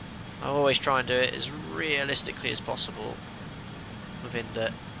 I always try and do it as realistically as possible within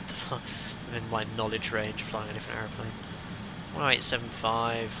within my knowledge range of flying a different aeroplane.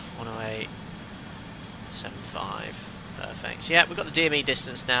 108.75, 108.75, perfect. Yeah, we've got the DME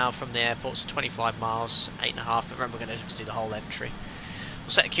distance now from the airport, so 25 miles, 8.5, but remember we're going to have to do the whole entry. We'll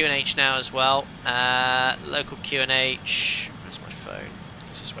set a QNH now as well. Local QNH. Where's my phone?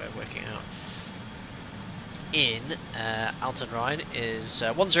 Easiest way of working out. In Altenrhein is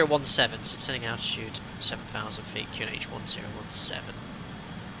 1017, so descending altitude 7,000 feet. QNH 1017.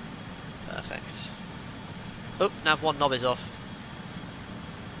 Perfect. Oh, nav 1 knob is off.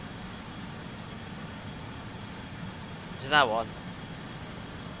 Is it that one?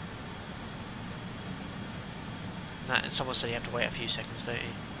 Someone said you have to wait a few seconds, don't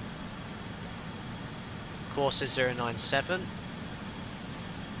you? Course is 097.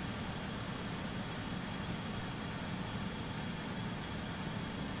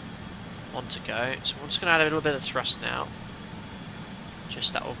 One to go. So we're just going to add a little bit of thrust now.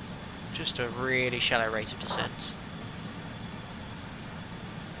 Just a really shallow rate of descent.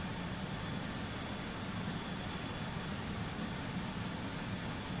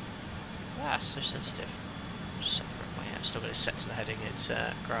 Ah, so sensitive. I've still got it set to the heading, it's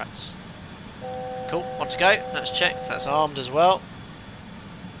Graz. Cool, 1 to go, that's checked, that's armed as well.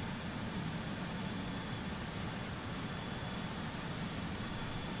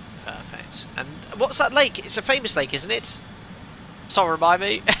 Perfect. And what's that lake? It's a famous lake, isn't it? Someone remind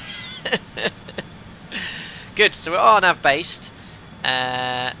me. Good, so we are nav based.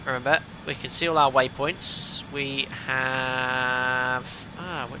 Remember, we can see all our waypoints. We have...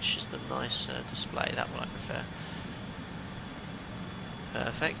 which is the nice display, that one I prefer.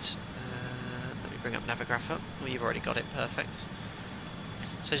 Perfect. Let me bring up Navigrapher. Well, you've already got it. Perfect.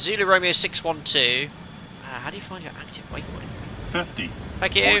 So Zulu Romeo 612. How do you find your active waypoint? 50.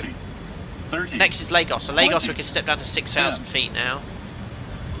 Thank you. 40, 30. Next is Lagos. So Lagos 20, we can step down to 6,000 10. feet now.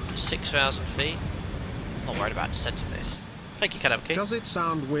 6,000 feet. Not worried about descending this. Thank you, Kadabki. Does it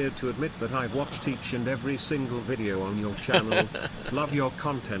sound weird to admit that I've watched each and every single video on your channel? Love your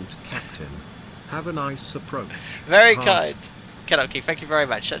content, Captain. Have a nice approach. Very Heart. kind. Okay, thank you very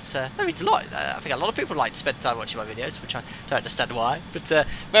much. That's that means a lot. I think a lot of people like to spend time watching my videos, which I don't understand why. But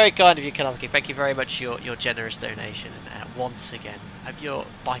very kind of you, Kanaki. Thank you very much for your generous donation. And once again, hope your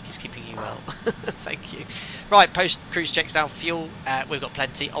bike is keeping you well. Thank you. Right, post cruise checks down fuel. We've got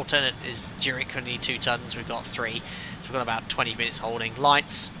plenty. Alternate is Zurich, we need 2 tons. We've got 3, so we've got about 20 minutes holding.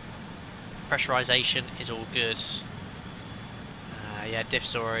 Lights, pressurization is all good. Yeah,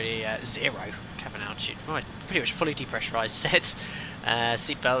 diff's already 0. Cabin altitude. Right, pretty much fully depressurized set.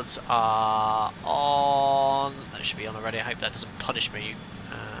 Seatbelts are on. That should be on already. I hope that doesn't punish me.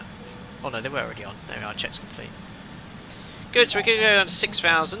 Oh no, they were already on. There we are, checks complete. Good, so we can go down to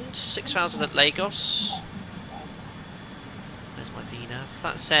 6,000. 6,000 at Lagos. There's my VNAV.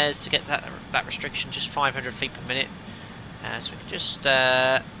 That says to get that restriction just 500 feet per minute. So we can just...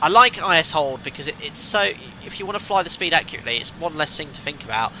 I like IS hold because it's so... If you want to fly the speed accurately, it's one less thing to think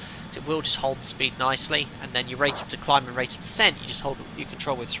about. It will just hold the speed nicely, and then your rate of decline and rate of descent, you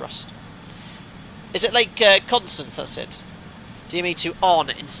control with thrust. Is it like Constance? That's it. DME to on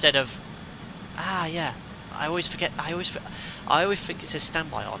instead of... Ah, yeah. I always forget. I always think it says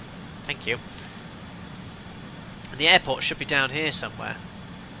standby on. Thank you. And the airport should be down here somewhere.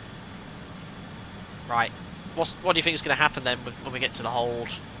 Right. What do you think is going to happen then when we get to the hold?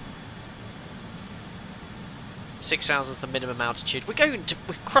 6,000 is the minimum altitude. We're going to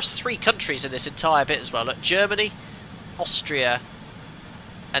cross 3 countries in this entire bit as well. Look, Germany, Austria,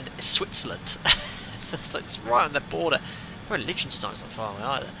 and Switzerland. It's right on the border. Probably Liechtenstein's not far away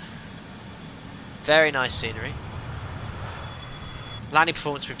either. Very nice scenery. Landing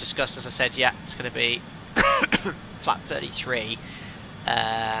performance we've discussed, as I said, yeah, it's going to be flat 33,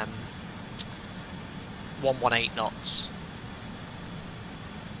 118 knots.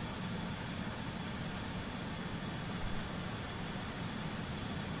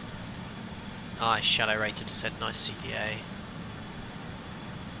 Nice shallow rate of descent, nice CDA.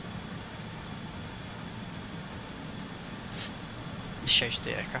 This shows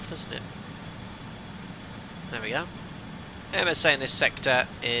the aircraft, doesn't it? There we go. MSA in this sector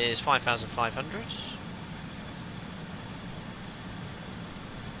is 5,500.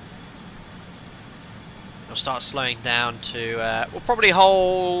 We'll start slowing down to, we'll probably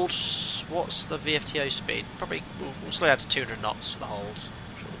hold, what's the VFTO speed? Probably, we'll slow down to 200 knots for the hold.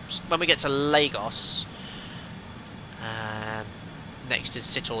 When we get to Lagos, next is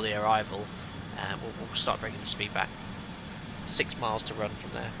Sitor, the arrival, we'll start bringing the speed back. 6 miles to run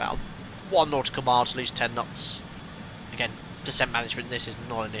from there, about 1 nautical mile to lose 10 knots. Again, descent management, this is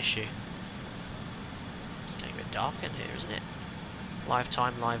not an issue. It's getting a bit dark in here, isn't it? Live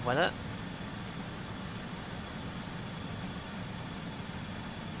time, live weather.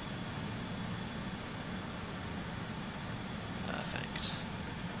 Perfect.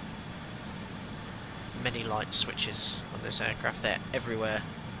 Many light switches on this aircraft, they're everywhere.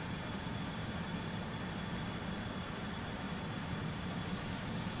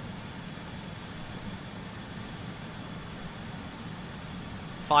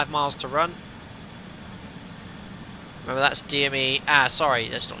 $5 miles to run. Remember, that's DME. Sorry,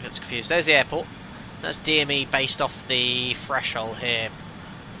 let's not get confused. There's the airport. That's DME based off the threshold here.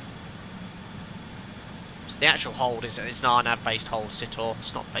 So the actual hold is it's an RNAV based hold, Sitor.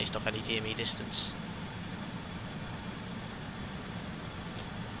 It's not based off any DME distance.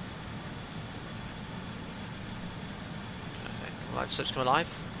 Perfect. Glide slope's come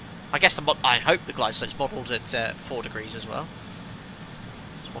alive. I guess I hope the glide slope's modelled at 4 degrees as well.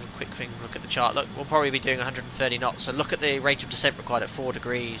 One quick thing, look at the chart. Look, we'll probably be doing 130 knots. So look at the rate of descent required at 4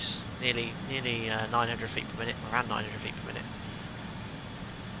 degrees, nearly 900 feet per minute, around 900 feet per minute.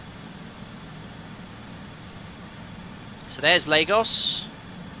 So there's Lagos.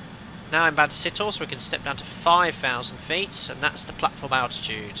 Now I'm bound to Sitor, so we can step down to 5,000 feet, and that's the platform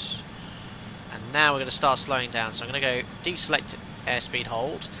altitude. And now we're going to start slowing down. So I'm going to go deselect airspeed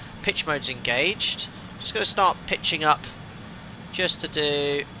hold. Pitch mode's engaged. Just going to start pitching up. Just to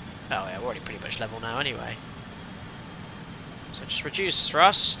do... Oh yeah, we're already pretty much level now anyway. So just reduce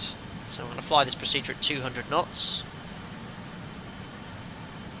thrust. So I'm going to fly this procedure at 200 knots.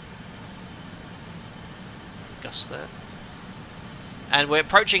 Gust there. And we're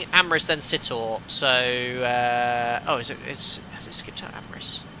approaching Amris, then Sitor. So... oh, has it skipped out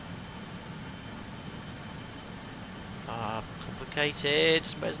Amris? Complicated.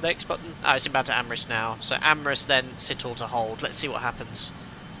 Where's the next button? Oh, it's inbound to Amris now. So Amris, then Sitor to hold. Let's see what happens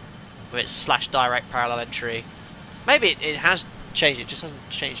with its / direct parallel entry. Maybe it has changed. It just hasn't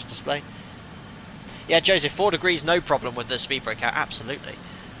changed the display. Yeah, Joseph, 4 degrees, no problem with the speed breakout. Absolutely.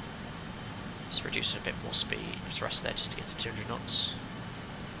 Just reduce a bit more speed thrust there just to get to 200 knots.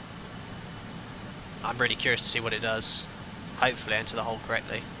 I'm really curious to see what it does. Hopefully enter the hold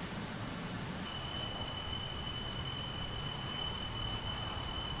correctly.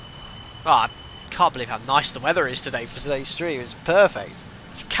 Oh, I can't believe how nice the weather is today for today's stream. It's perfect.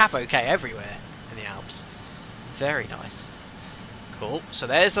 It's cavoke everywhere in the Alps. Very nice. Cool. So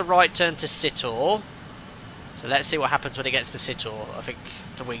there's the right turn to Sitor. So let's see what happens when it gets to Sitor. I think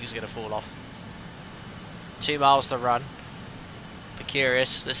the wings are going to fall off. 2 miles to run. Be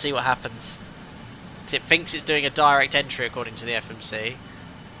curious. Let's see what happens. Because it thinks it's doing a direct entry according to the FMC.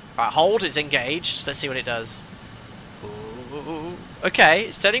 Right, hold. It's engaged. Let's see what it does. Ooh. Okay,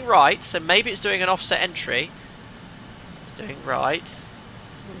 it's turning right, so maybe it's doing an offset entry. It's doing right.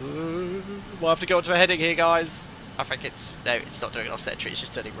 Ooh. We'll have to go onto a heading here, guys. I think it's... No, it's not doing an offset entry, it's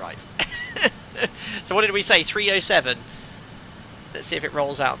just turning right. So what did we say? 307. Let's see if it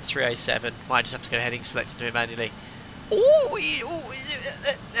rolls out on 307. Might just have to go heading select and do it manually. Oh,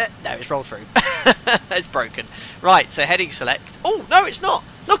 no, it's rolled through. It's broken. Right, so heading select. Oh, no, it's not.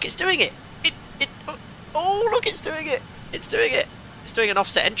 Look, it's doing it. Oh, look, it's doing it. It's doing it. It's doing an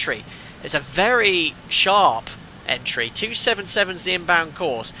offset entry. It's a very sharp entry. 277 is the inbound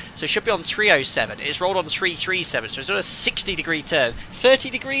course, so it should be on 307. It's rolled on 337, so it's on a 60-degree turn. 30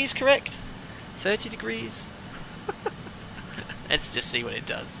 degrees, correct? 30 degrees? Let's just see what it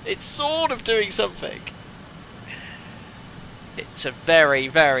does. It's sort of doing something. It's a very,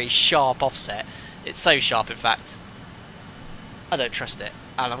 very sharp offset. It's so sharp, in fact. I don't trust it.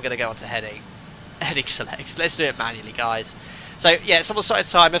 And I'm going to go on to heading. Heading select. Let's do it manually, guys. So, yeah, it's almost started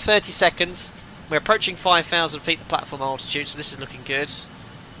timer. 30 seconds. We're approaching 5,000 feet the platform altitude, so this is looking good.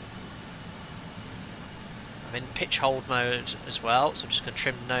 I'm in pitch hold mode as well, so I'm just going to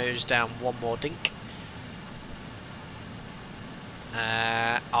trim nose down one more dink.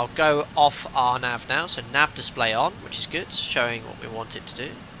 I'll go off our nav now, so nav display on, which is good, showing what we want it to do.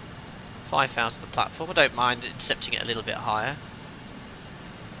 5,000 the platform. I don't mind intercepting it a little bit higher.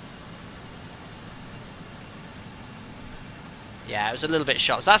 Yeah, it was a little bit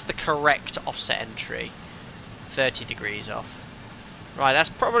sharp. So that's the correct offset entry. 30 degrees off. Right, that's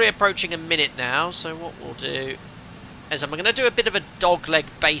probably approaching a minute now, so what we'll do is I'm going to do a bit of a dog leg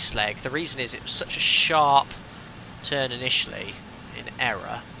base leg. The reason is it was such a sharp turn initially in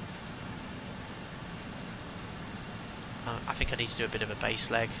error. I think I need to do a bit of a base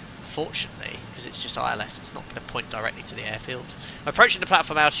leg, fortunately, because it's just ILS. It's not going to point directly to the airfield. I'm approaching the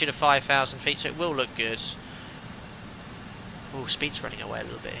platform altitude of 5,000 feet, so it will look good. Oh, speed's running away a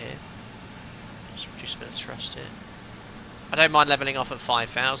little bit here. Just reduce a bit of thrust here. I don't mind levelling off at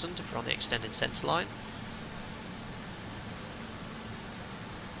 5,000 if we're on the extended centre line.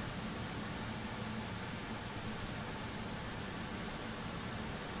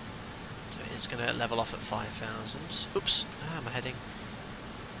 So it is going to level off at 5,000. Oops, how am I heading?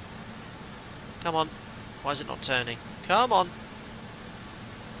 Come on. Why is it not turning? Come on.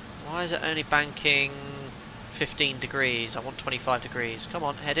 Why is it only banking 15 degrees? I want 25 degrees. Come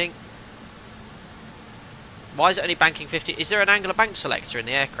on, heading. Why is it only banking 50? Is there an angular bank selector in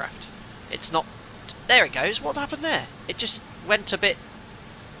the aircraft? It's not. There it goes. What happened there? It just went a bit.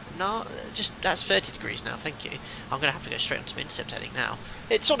 No, just that's 30 degrees now. Thank you. I'm going to have to go straight onto my intercept heading now.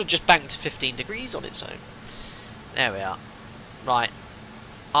 It sort of just banked 15 degrees on its own. There we are. Right.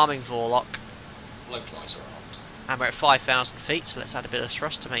 Arming Vorlock. Localizer armed. And we're at 5,000 feet, so let's add a bit of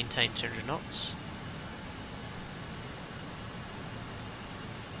thrust to maintain 200 knots.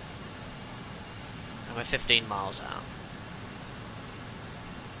 And we're 15 miles out.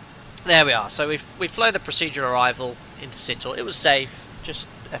 There we are. So we've flown the procedural arrival into Sitor. It was safe. Just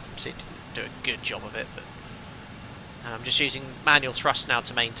FMC didn't do a good job of it, but I'm just using manual thrust now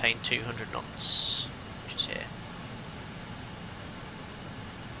to maintain 200 knots, which is here.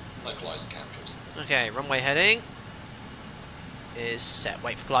 Localizer captured. Okay, runway heading is set.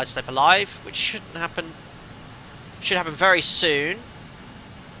 Wait for glide slope alive, which shouldn't happen. Should happen very soon.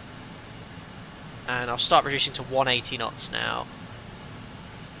 And I'll start reducing to 180 knots now.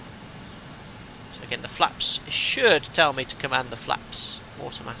 So again, the flaps, it should tell me to command the flaps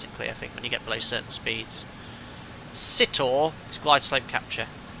automatically, I think, when you get below certain speeds. Sitor is glide slope capture.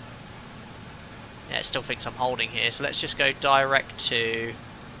 Yeah, it still thinks I'm holding here, so let's just go direct to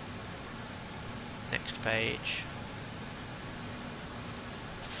next page.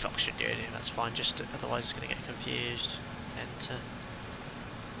 Fox should do it, that's fine, just otherwise it's going to get confused. Enter.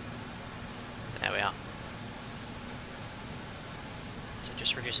 There we are. So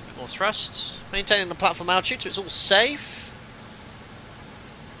just reducing a bit more thrust. Maintaining the platform altitude so it's all safe.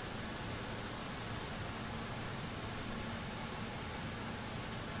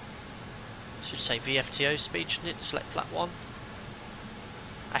 Should say VFTO speed, shouldn't it? Select flat 1.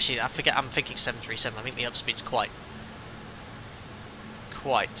 Actually, I forget, I'm thinking 737. I think the upspeed's quite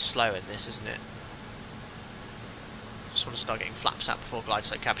slow in this, isn't it? Just want to start getting flaps out before glide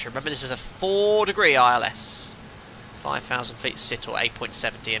slope capture. Remember, this is a 4-degree ILS. 5,000 feet sit or 8.7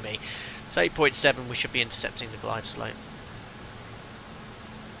 DME. So 8.7, we should be intercepting the glide slope.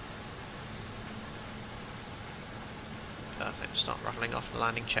 Perfect. Start rattling off the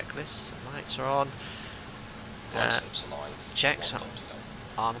landing checklist. The lights are on. Glide slope's alive. Checks. 1 knot to go.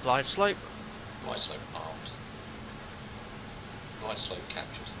 Arm glide slope. Glide slope armed. Glide slope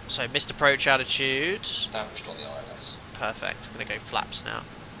captured. So missed approach altitude. Established on the ILS. Perfect. I'm going to go flaps now.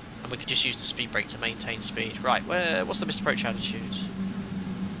 And we could just use the speed brake to maintain speed. Right, what's the missed approach altitude?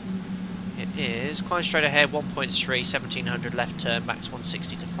 It is climb straight ahead, 1.3, 1700 left turn, max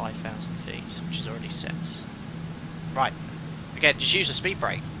 160 to 5,000 feet, which is already set. Right. Again, just use the speed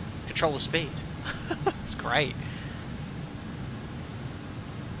brake. Control the speed. That's great.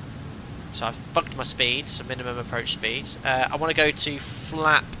 So I've bumped my speeds, so minimum approach speeds. I want to go to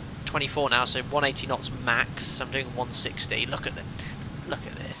flap 24 now, so 180 knots max. So I'm doing 160. Look at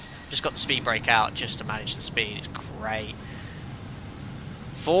this. Just got the speed brake out just to manage the speed. It's great.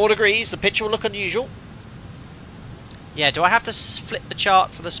 4 degrees. The picture will look unusual. Yeah, do I have to flip the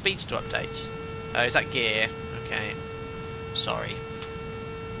chart for the speeds to update? Oh, is that gear? Okay. Sorry.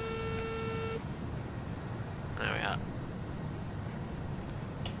 There we are.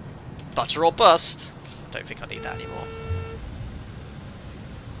 Butter or bust. Don't think I need that anymore.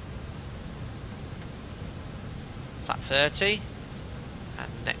 Flat 30.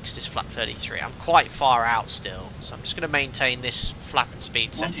 And next is flat 33. I'm quite far out still, so I'm just going to maintain this flap and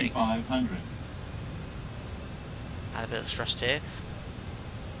speed setting. 2,500. Add a bit of thrust here.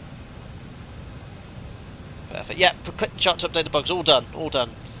 Perfect. Yeah, click the chart to update the bugs. All done. All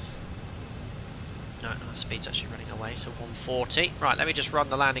done. No, the speed's actually running away, so 140. Right, let me just run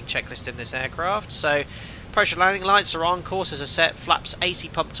the landing checklist in this aircraft. So, approach and landing lights are on, courses are set, flaps AC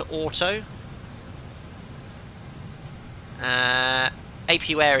pump to auto.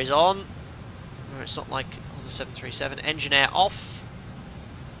 APU air is on. It's not like on the 737. Engine air off.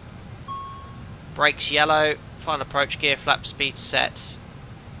 Brakes yellow. Final approach gear flap speed set.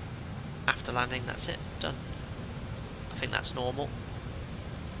 After landing, that's it. Done. I think that's normal.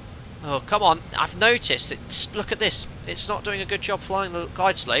 Oh, come on. I've noticed. Look at this. It's not doing a good job flying the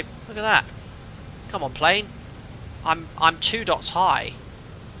glide slope. Look at that. Come on, plane. I'm 2 dots high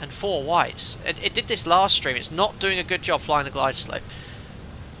and 4 whites. It did this last stream. It's not doing a good job flying the glide slope.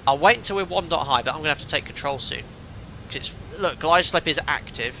 I'll wait until we're 1 dot high, but I'm going to have to take control soon. Look, glide slope is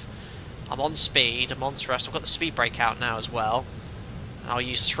active. I'm on speed. I'm on thrust. I've got the speed brake out now as well. I'll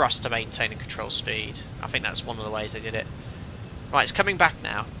use thrust to maintain and control speed. I think that's one of the ways they did it. Right, it's coming back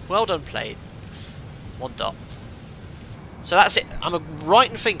now. Well done, plane. 1 dot. So that's it. I'm right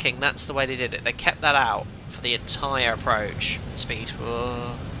in thinking that's the way they did it. They kept that out for the entire approach. Speed.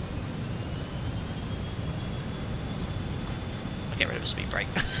 Whoa. I'll get rid of a speed brake.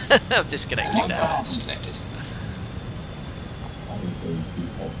 I'm disconnecting now. Disconnected.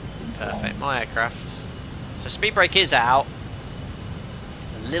 Perfect. My aircraft. So speed brake is out.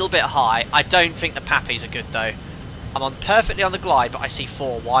 A little bit high. I don't think the Pappies are good though. I'm on perfectly on the glide, but I see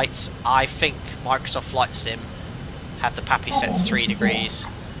 4 whites. I think Microsoft Flight Sim have the Pappy set to 3 degrees.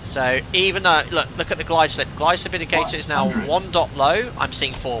 So even though, look at the glide slope. Glide slope indicator is now 1 dot low. I'm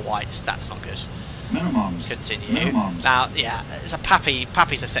seeing 4 whites. That's not good. Minimums. Continue. Minimums. Now, yeah, it's a Pappy.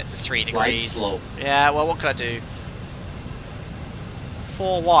 Pappies are set to 3 degrees. slope. Yeah, well, what can I do?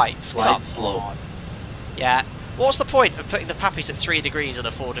 4 whites. Glide Come slope. on. Yeah. What's the point of putting the Pappies at 3 degrees on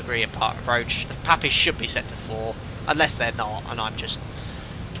a 4 degree approach? The Pappies should be set to 4. Unless they're not, and I'm just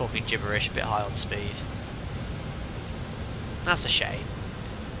talking gibberish a bit high on speed. That's a shame.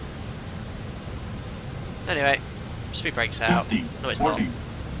 Anyway, speed brake's out. 50, No, it's 40, not.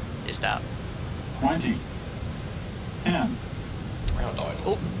 It's out. 20, 10, Ground idle.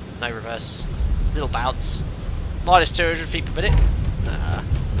 Oh, no reverses. Little bounce. Minus 200 feet per minute.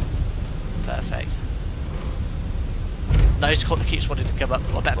 Perfect. No, Scott keeps wanting to come up.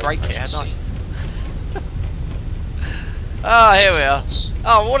 I better brake here, hadn't I? Ah, here we are.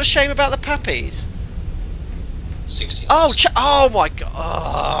 Oh, what a shame about the Pappies. 60 Oh, knots. oh my god.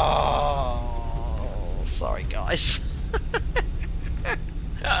 Oh, sorry, guys.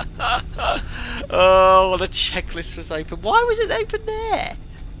 Oh, well, the checklist was open. Why was it open there?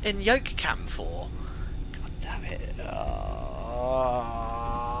 In yoke cam 4? God damn it.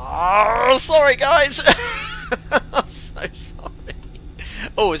 Oh, sorry, guys. I'm so sorry.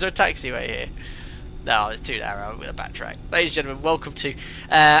 Oh, is there a taxiway here? No, it's too narrow. I'm going to backtrack. Ladies and gentlemen, welcome to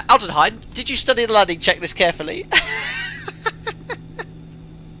Altenrhein. Did you study the landing checklist carefully?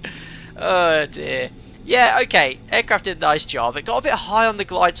 Oh dear. Yeah, okay. Aircraft did a nice job. It got a bit high on the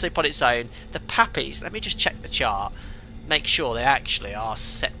glide slope on its own. The Pappies, let me just check the chart. Make sure they actually are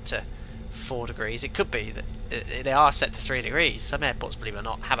set to 4 degrees. It could be that they are set to 3 degrees. Some airports, believe it or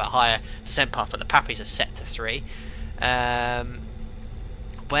not, have a higher descent path, but the Pappies are set to 3.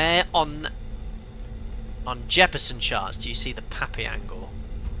 Where on Jeppesen charts do you see the Pappy angle?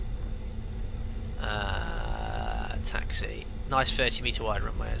 Taxi. Nice 30-metre wide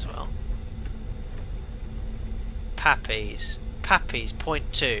runway as well. Pappies.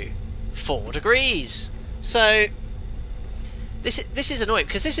 0.2. 4 degrees. So this is annoying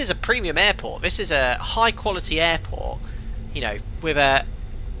because this is a premium airport. This is a high quality airport, you know, with a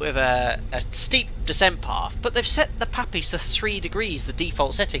steep descent path, but they've set the Pappies to 3 degrees, the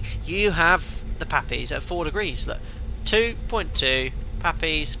default setting. You have the Pappies at 4 degrees. Look, 2.2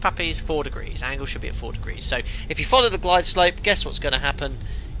 Pappies 4 degrees. Angle should be at 4 degrees. So if you follow the glide slope, guess what's going to happen?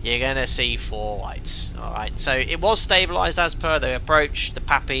 You're going to see 4 whites. Alright, so it was stabilised as per the approach. The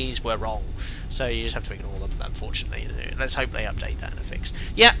Pappies were wrong. So you just have to ignore them, unfortunately. Let's hope they update that and fix.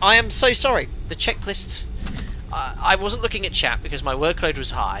 Yeah, I am so sorry. The checklists... I wasn't looking at chat because my workload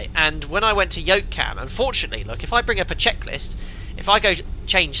was high, and when I went to yoke cam, unfortunately, look, if I bring up a checklist, if I go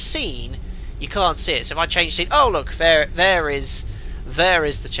change scene, you can't see it. So if I change scene, oh look, there is the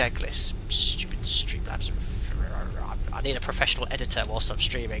checklist. Stupid Streamlabs. I need a professional editor whilst I'm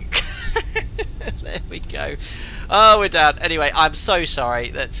streaming. There we go. Oh, we're done. Anyway, I'm so sorry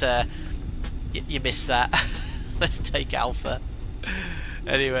that you missed that. Let's take Alpha.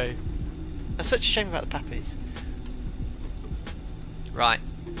 Anyway, that's such a shame about the puppies. Right.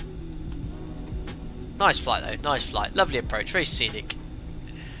 Nice flight though, nice flight. Lovely approach, very scenic.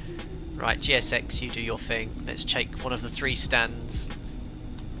 Right, GSX, you do your thing. Let's take one of the 3 stands.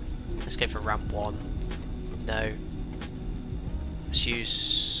 Let's go for ramp 1. No. Let's use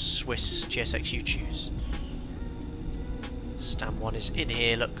Swiss GSX, you choose. Stand 1 is in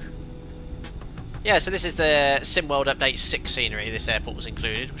here, look. Yeah, so this is the SimWorld Update 6 scenery. This airport was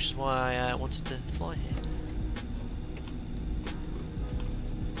included, which is why I wanted to fly here.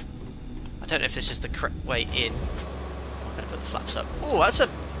 I don't know if this is the correct way in. I'm going to put the flaps up. Oh, that's a...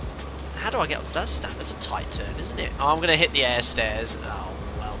 How do I get onto that stand? That's a tight turn, isn't it? Oh, I'm going to hit the air stairs. Oh,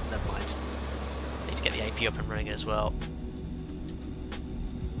 well, never mind. Need to get the AP up and running as well.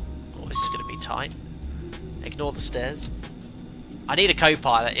 Oh, this is going to be tight. Ignore the stairs. I need a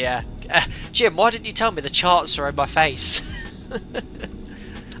co-pilot, yeah. Jim, why didn't you tell me the charts are on my face?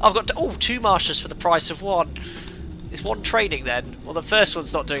 I've got 2 marshals for the price of 1. Is 1 training then? Well, the first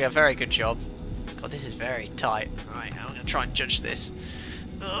one's not doing a very good job. God, this is very tight. Right, I'm going to try and judge this.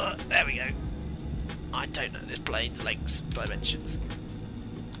 There we go. I don't know this plane's lengths dimensions.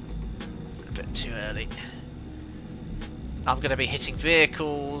 A bit too early. I'm going to be hitting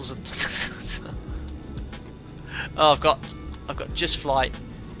vehicles. And oh, I've got Just Flight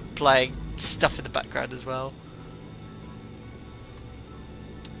playing stuff in the background as well.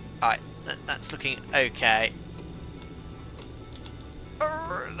 Alright, that's looking okay.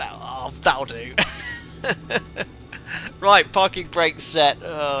 That'll do. Right, parking brake set.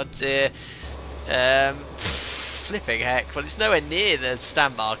 Oh dear. Flipping heck. Well, it's nowhere near the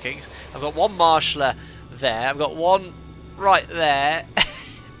stand markings. I've got 1 marshaller there. I've got 1 right there.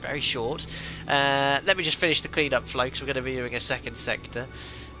 Very short. Let me just finish the clean-up flow because we're going to be doing a 2nd sector.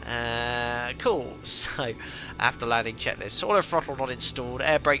 Cool. So, after landing checklist, auto throttle not installed,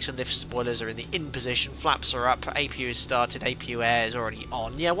 air brakes and lift spoilers are in the in position, flaps are up, APU is started, APU air is already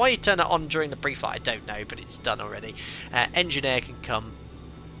on. Yeah, why you turn it on during the pre-flight, I don't know, but it's done already. Engine air can come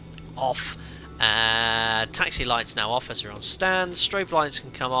off. Taxi lights now off as we're on stand. Strobe lights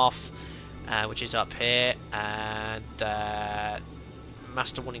can come off, which is up here. And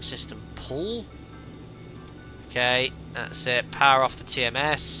master warning system pull. Okay, that's it. Power off the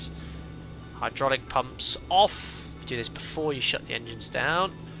TMS. Hydraulic pumps off. You do this before you shut the engines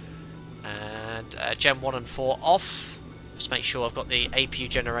down. And Gen 1 and 4 off. Just make sure I've got the APU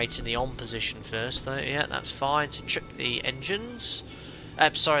generator in the on position first, though. Yeah, that's fine. So trip the engines.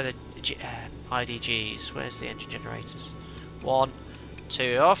 Sorry, the IDGs. Where's the engine generators? 1,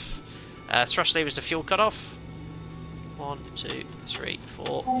 2 off. Thrust levers to fuel cut off. 1, 2, 3,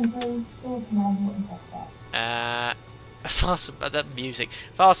 4. Fasten that music.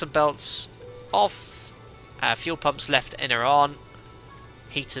 Fasten belts off. Fuel pumps left inner on.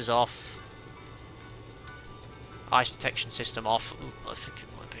 Heaters off. Ice detection system off. I think it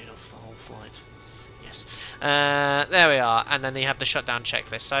might be off the whole flight. Yes. There we are. And then they have the shutdown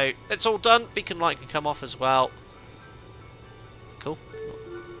checklist. So it's all done. Beacon light can come off as well. Cool.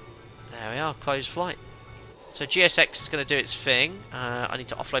 There we are. Closed flight. So GSX is going to do its thing. I need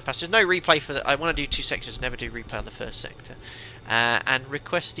to offload passengers. No replay for the... I want to do 2 sectors, never do replay on the 1st sector. And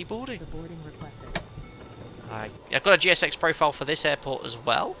request deboarding. Deboarding requested. I've got a GSX profile for this airport as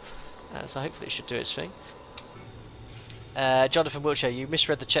well. So hopefully it should do its thing. Jonathan Wiltshire, you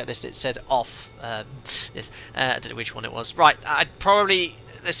misread the checklist. It said off. Yes, I don't know which one it was. Right, I'd probably...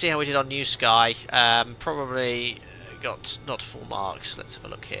 Let's see how we did on New Sky. Probably... got not full marks. Let's have a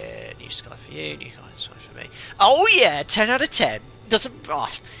look here. New Sky for you, New Sky for me. Oh yeah, 10 out of 10. Doesn't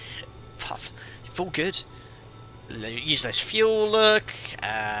puff. It's all good. Use less fuel. Look,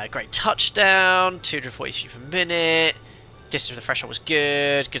 great touchdown. 240 feet per minute. Distance of the threshold was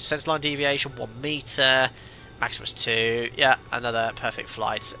good. Good centerline deviation, 1 meter. Maximum was 2. Yeah, another perfect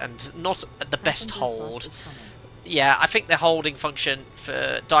flight, and not the best hold. Yeah, I think the holding function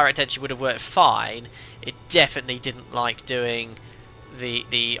for direct entry would have worked fine. It definitely didn't like doing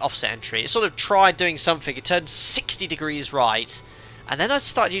the offset entry. It sort of tried doing something. It turned 60 degrees right, and then I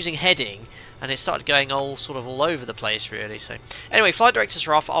started using heading, and it started going all over the place, really. So anyway, flight directors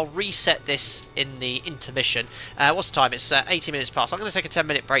are off. I'll reset this in the intermission. What's the time? It's 80 minutes past. I'm going to take a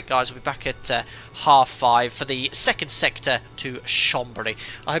 10-minute break, guys. We'll be back at 5:30 for the 2nd sector to Chambery.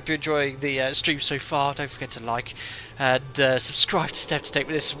 I hope you're enjoying the stream so far. Don't forget to like and subscribe to stay up to date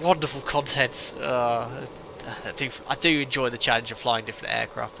with this wonderful content. I do enjoy the challenge of flying different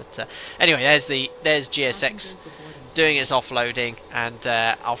aircraft. But anyway, there's GSX doing its offloading, and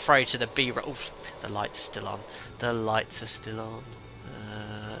I'll throw to the B-roll. The lights are still on. The lights are still on.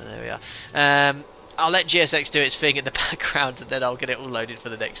 There we are. I'll let GSX do its thing in the background, and then I'll get it all loaded for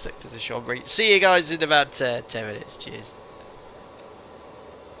the next sector to Chambery. See you guys in about 10 minutes. Cheers.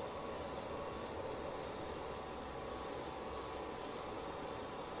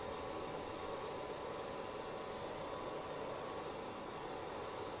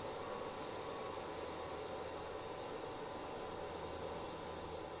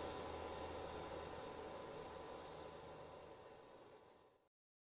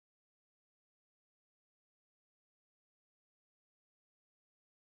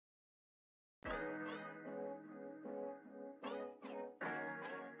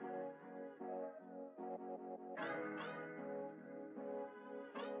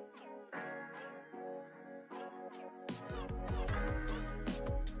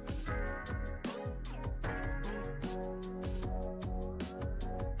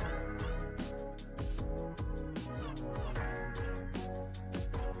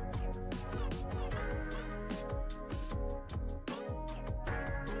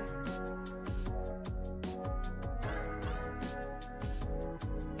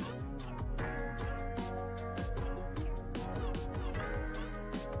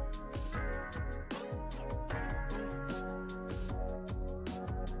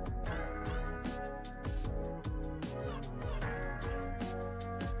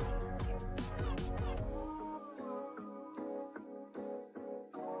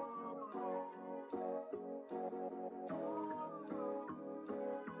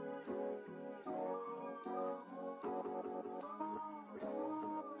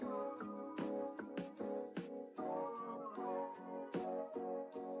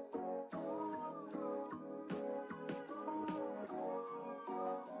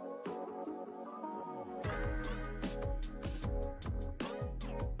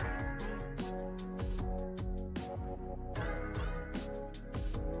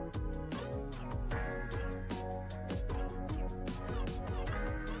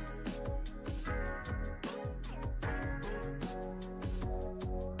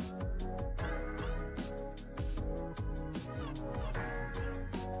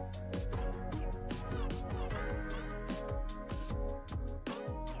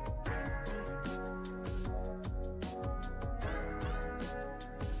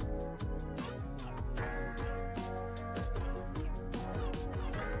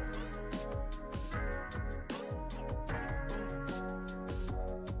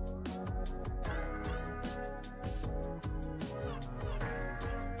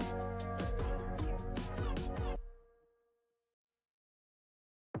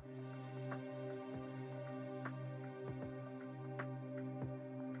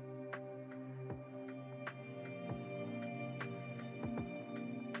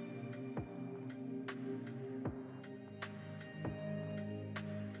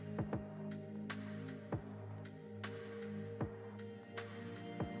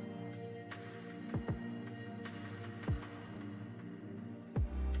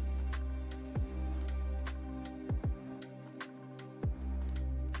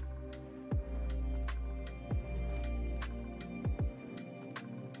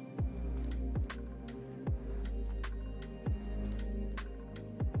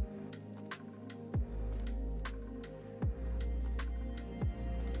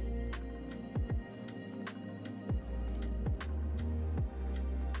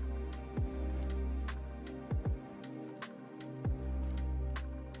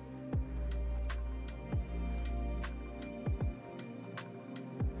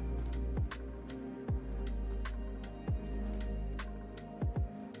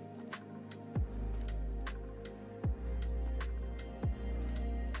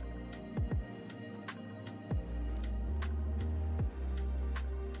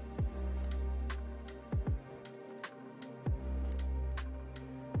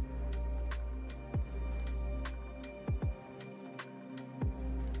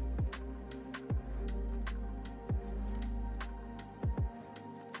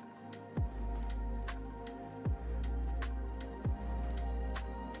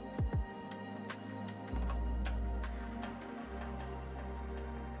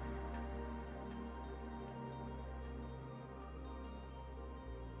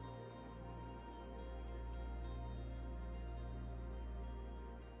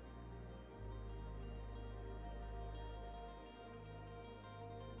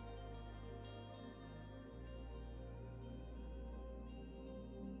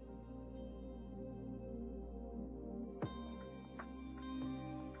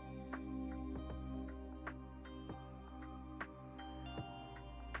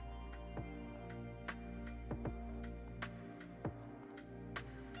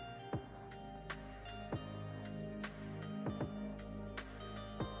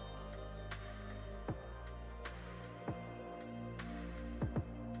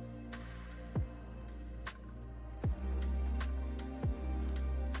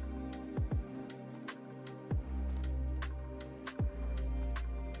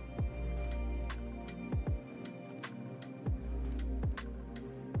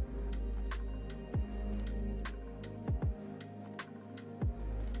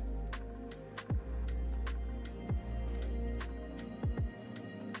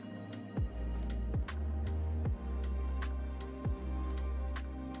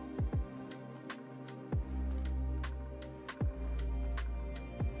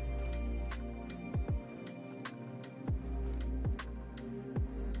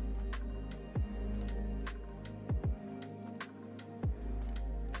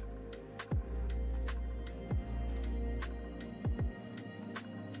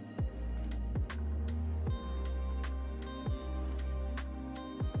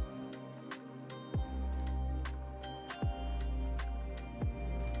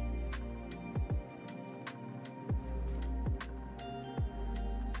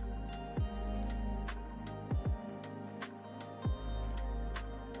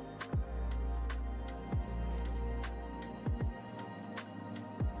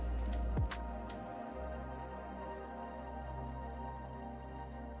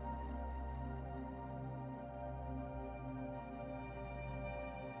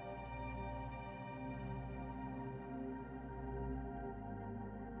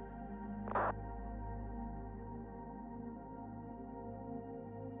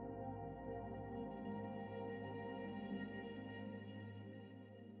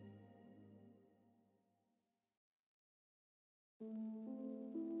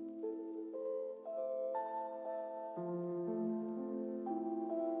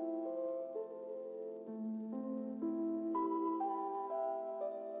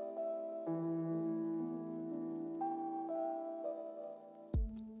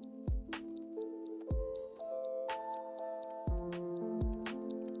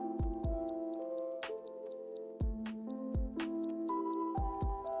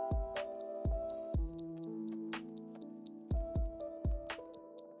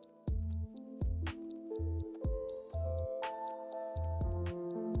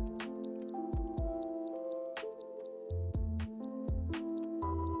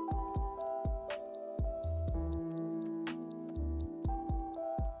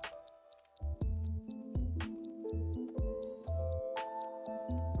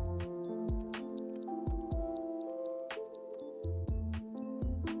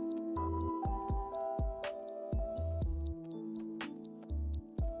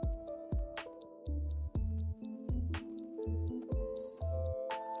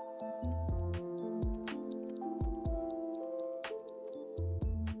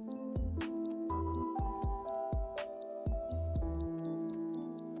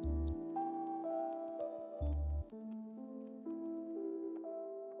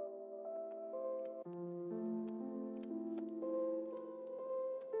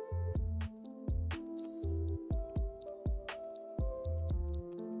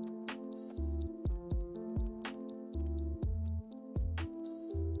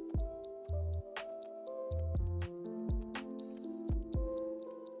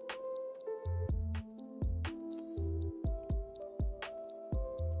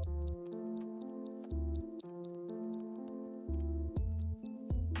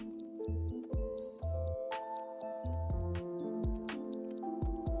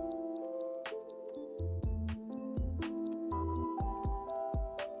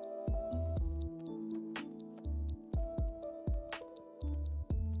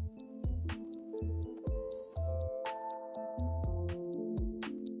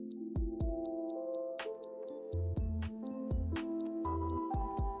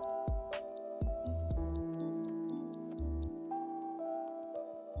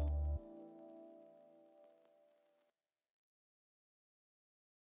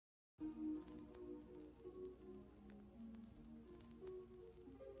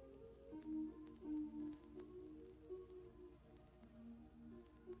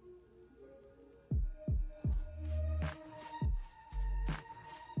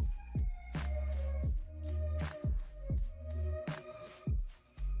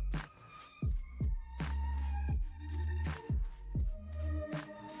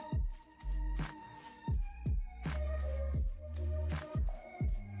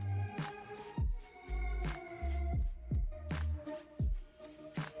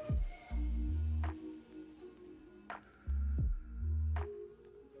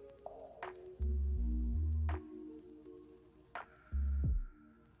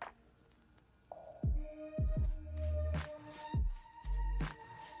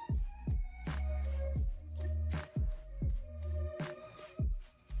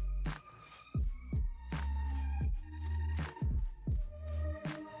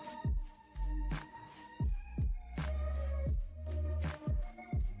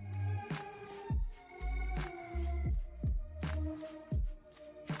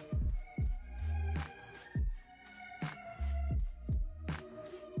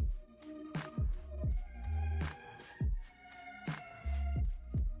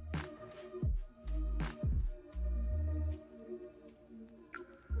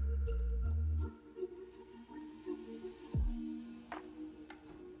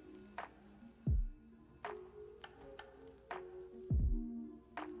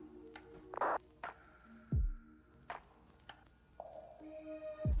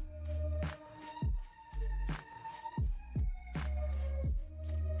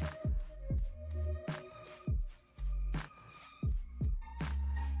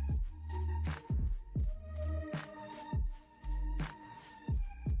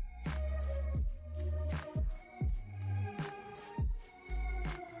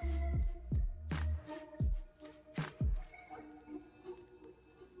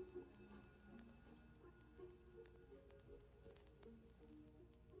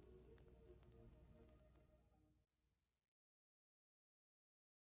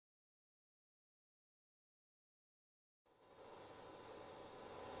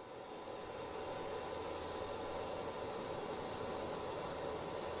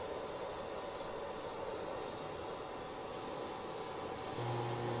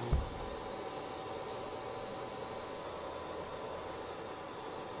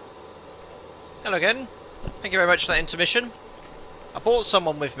 Hello again. Thank you very much for that intermission. I brought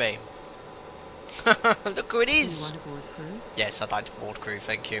someone with me. Look who it is. Do you want to board crew? Yes, I'd like to board crew,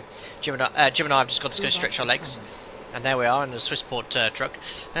 thank you. Jim and I have just got to go stretch our legs. And there we are in the Swissport truck.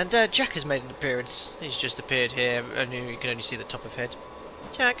 And Jack has made an appearance. He's just appeared here, and you can only see the top of head.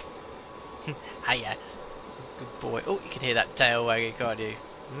 Jack. Hiya. Good boy. Oh, you can hear that tail wagging, can't you?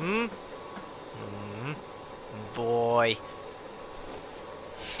 Hmm? Hmm? Boy.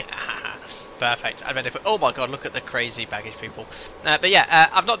 Perfect. I meant to put. Oh my god! Look at the crazy baggage people. But yeah,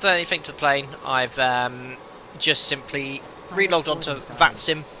 I've not done anything to the plane. I've just simply relogged onto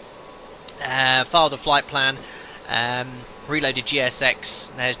VATSIM, filed a flight plan, reloaded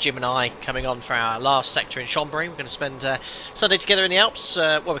GSX. There's Jim and I coming on for our last sector in Chambery. We're going to spend Sunday together in the Alps.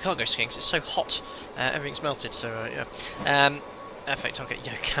 Well, we can't go skiing 'cause it's so hot. Everything's melted. So yeah. Perfect, I'll get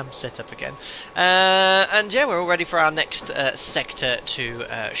your cam set up again. And yeah, we're all ready for our next sector to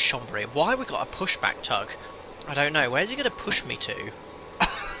Chambery. Why we got a pushback tug? I don't know. Where's he going to push me to?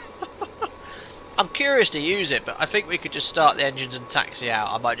 I'm curious to use it, but I think we could just start the engines and taxi out.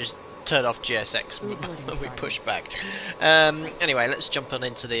 I might just turn off GSX when we push back. Anyway, let's jump on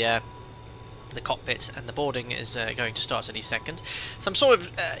into the cockpit, and the boarding is going to start any second. So I'm sort of,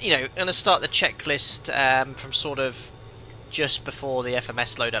 going to start the checklist from sort of just before the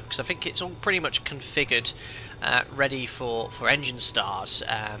FMS load up, because I think it's all pretty much configured, ready for engine start.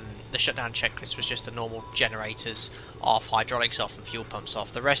 The shutdown checklist was just the normal generators off, hydraulics off and fuel pumps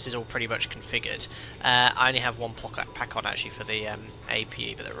off. The rest is all pretty much configured. I only have one pack on actually for the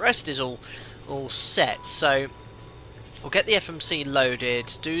APE, but the rest is all set. So we'll get the FMC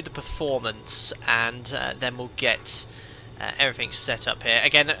loaded, do the performance, and then we'll get everything set up here.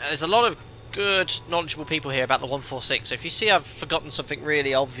 Again, there's a lot of good, knowledgeable people here about the 146, so if you see I've forgotten something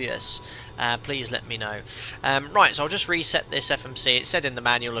really obvious, please let me know. Right, so I'll just reset this FMC. It said in the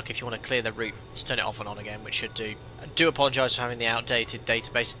manual, look, if you want to clear the route, just turn it off and on again, which should do. I do apologise for having the outdated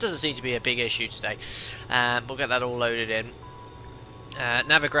database. It doesn't seem to be a big issue today. We'll get that all loaded in.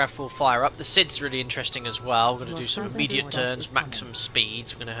 Navigraph will fire up. The SID's really interesting as well. We're going to do some immediate turns, maximum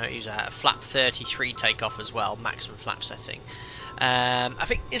speeds. We're going to use a flap 33 takeoff as well, maximum flap setting. I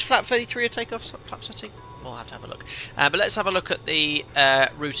think, is flap 33 a takeoff flap setting? We'll have to have a look. But let's have a look at the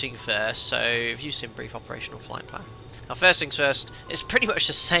routing first. So, view sim brief operational flight plan. Now, first things first, it's pretty much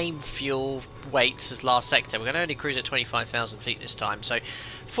the same fuel weights as last sector. We're going to only cruise at 25,000 feet this time. So,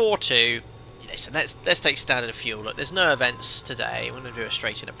 4-2. Listen, let's take standard fuel. Look, there's no events today. We're going to do a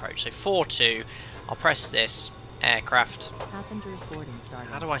straight-in approach. So, 4-2. I'll press this. Aircraft. Passengers boarding started.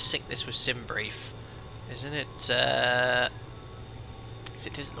 How do I sync this with sim brief? Isn't it...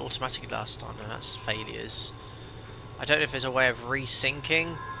 it did it automatically last time. No, that's failures. I don't know if there's a way of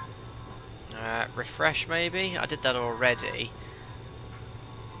resyncing. Refresh maybe? I did that already.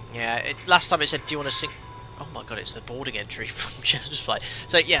 Yeah, last time it said, do you want to sync... Oh my god, it's the boarding entry from Just Flight.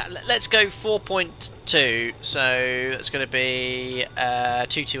 So yeah, let's go 4.2. So that's going to be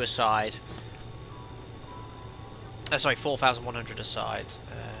 2-2 aside. Sorry, 4,100 aside.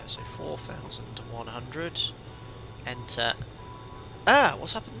 So 4,100. Enter. Ah,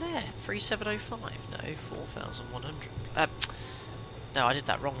 what's happened there? 3705. No, 4,100. No, I did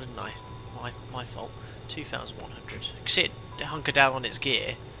that wrong, didn't I? My fault. 2,100. See it hunker down on its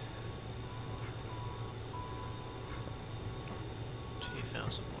gear.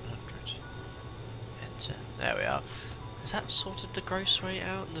 2,100. Enter. There we are. Has that sorted the gross rate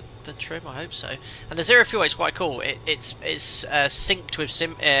out and the trim? I hope so. And the zero fuel rate's quite cool. It's synced with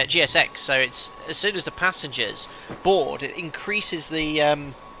GSX, so it's as soon as the passengers board, it increases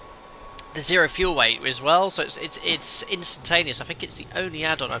the zero fuel weight as well. So it's instantaneous. I think it's the only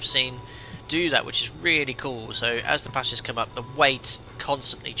add-on I've seen do that, which is really cool. So as the passengers come up, the weight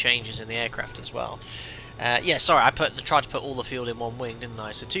constantly changes in the aircraft as well. Yeah, sorry, I tried to put all the fuel in one wing, didn't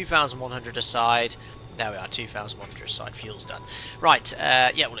I? So 2,100 aside. There we are, 2,100 aside, fuel's done. Right,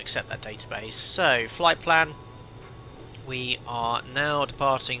 yeah, we'll accept that database. So, flight plan. We are now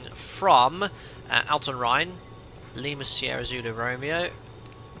departing from Altenrhein, Lima Sierra Zulu Romeo.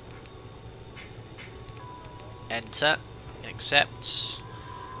 Enter, accept,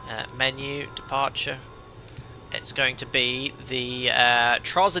 menu, departure. It's going to be the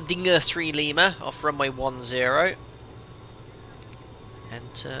Trozadinger 3 Lima off runway 10.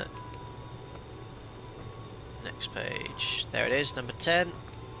 Enter. Next page. There it is, number 10.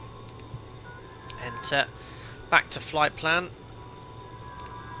 Enter. Back to flight plan.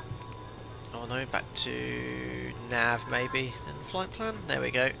 Oh no, back to nav maybe, then flight plan. There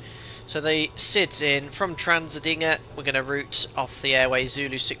we go. So the SID's in from Trozadinger. We're going to route off the airway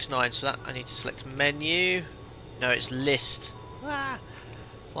Zulu 69. So that I need to select menu. No, it's list.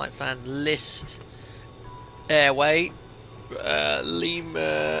 Flight plan list. Airway.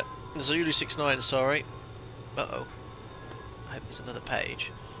 Lima. Zulu 69, sorry. Uh-oh. I hope there's another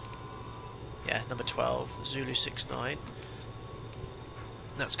page. Yeah, number 12. Zulu 69.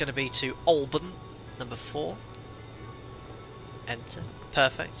 That's going to be to Alban, number 4. Enter.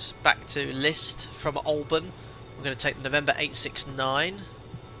 Perfect. Back to list from Alban. We're going to take November 869.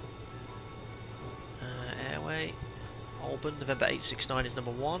 Airway. Alban, November 869 is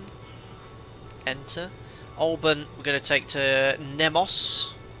number 1. Enter. Alban, we're going to take to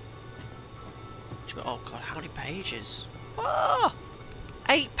Nemos. Oh god, how many pages? Ah!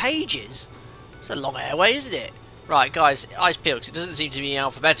 8 pages? It's a long airway, isn't it? Right, guys, eyes peeled, because it doesn't seem to be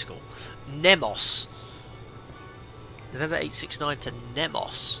alphabetical. Nemos. November 869 to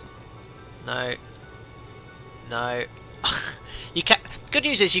Nemos. No. No. You can. Good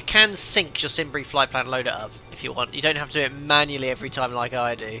news is you can sync your Chambery flight plan loader up if you want. You don't have to do it manually every time like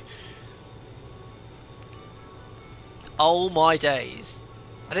I do. Oh my days.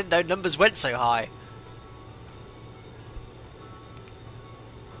 I didn't know numbers went so high.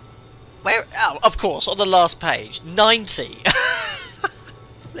 Where? Oh, of course, on the last page. 90.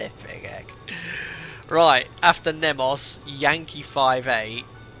 Flipping heck. Right, after Nemos, Yankee 58.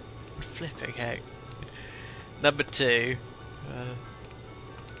 Flipping heck. Number 2.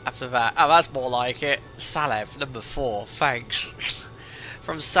 After that, oh, that's more like it. Salev, number 4. Thanks.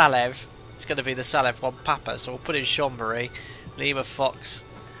 From Salev, it's going to be the Salev 1 Papa, so we'll put in Chambery, Lima Fox,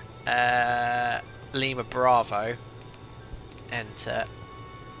 Lima Bravo. Enter.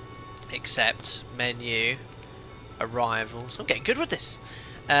 Accept. Menu. Arrivals. I'm getting good with this.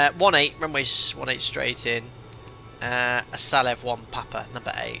 18, runway 18 straight in. A Salev 1 Papa,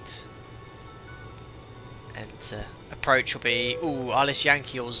 number 8. Enter. Approach will be, Alice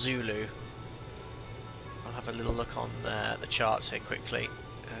Yankee or Zulu. I'll have a little look on the charts here quickly.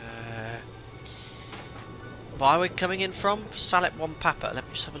 Where are we coming in from? Salev 1 Papa. Let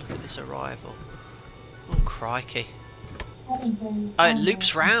me just have a look at this arrival. Oh, crikey. Oh, it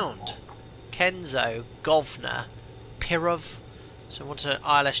loops round. Kenzo, Govna, Pirov. So I want an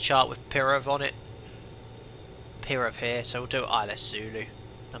ILS chart with Pirov on it. Pirov here, so we'll do ILS Zulu,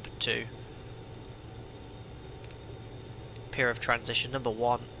 number 2. Pirov transition, number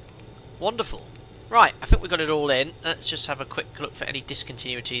 1. Wonderful. Right, I think we got it all in. Let's just have a quick look for any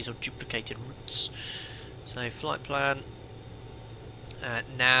discontinuities or duplicated routes. So, flight plan,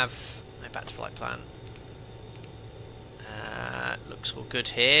 nav, back to flight plan. Looks all good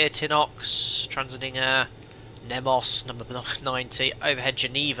here. Tinox, Transidinger, Nemos, number 90. Overhead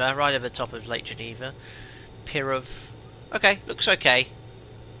Geneva, right over the top of Lake Geneva. Pirov. Okay, looks okay.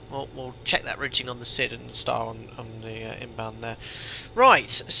 We'll check that routing on the SID and star on the inbound there. Right,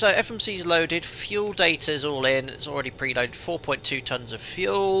 so FMC's loaded. Fuel data is all in. It's already preloaded 4.2 tons of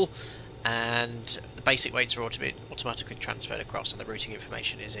fuel. And the basic weights are automatically transferred across and the routing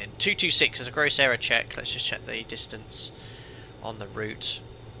information is in. 226 is a gross error check. Let's just check the distance on the route.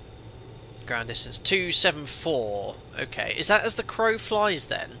 Ground distance 274. Okay, is that as the crow flies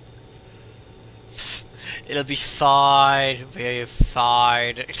then? It'll be fine. It'll be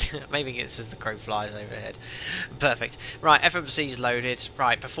fine. Maybe it's as the crow flies overhead. Perfect. Right, FMC's loaded.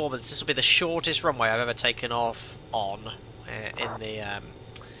 Right, performance. This will be the shortest runway I've ever taken off on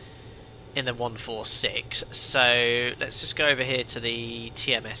in the 146. So let's just go over here to the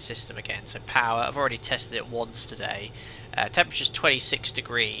TMS system again. So power, I've already tested it once today. Temperature's 26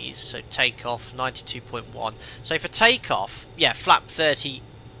 degrees, so takeoff 92.1. So for takeoff, yeah, flap 30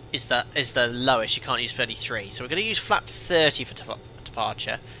 is the lowest. You can't use 33. So we're going to use flap 30 for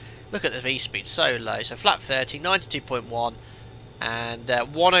departure. Look at the V speed, so low. So flap 30, 92.1, and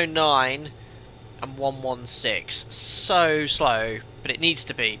 109 and 116. So slow, but it needs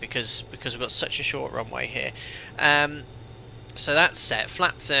to be because we've got such a short runway here. So that's set.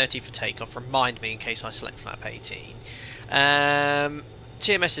 Flap 30 for takeoff. Remind me in case I select flap 18.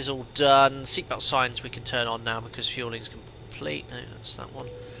 TMS is all done. Seatbelt signs we can turn on now because fueling's complete. No, that's that one.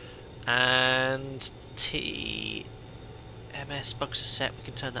 And TMS bugs are set. We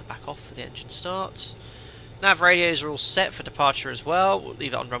can turn that back off for the engine starts. Nav radios are all set for departure as well. We'll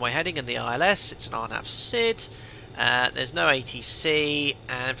leave it on runway heading and the ILS. It's an RNAV SID. There's no ATC,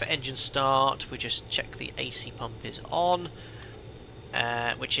 and for engine start we just check the AC pump is on,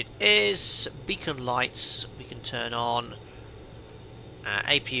 which it is. Beacon lights we can turn on.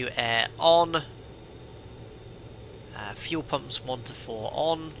 APU air on. Fuel pumps 1 to 4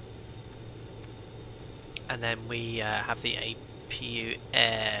 on, and then we have the APU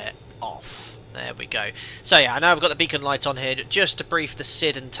air off. There we go. So yeah, I know I've got the beacon light on here just to brief the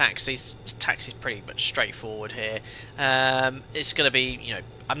SID and taxis. Taxi's pretty much straightforward here. It's going to be, you know,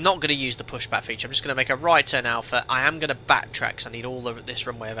 I'm not going to use the pushback feature. I'm just going to make a right turn alpha. I am going to backtrack because I need all of this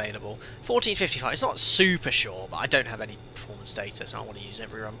runway available. 1455. It's not super sure, but I don't have any performance data, so I want to use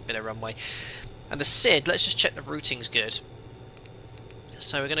every bit of runway. And the SID, let's just check the routing's good.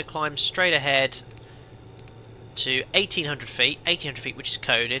 So we're going to climb straight ahead to 1800 feet, which is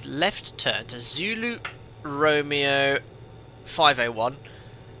coded. Left turn to Zulu Romeo 501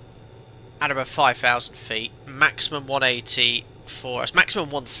 at about 5,000 feet. Maximum 180 for us. Maximum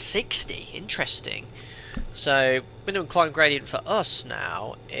 160. Interesting. So minimum climb gradient for us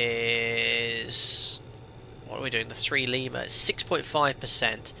now is, what are we doing? The 3 Lima. It's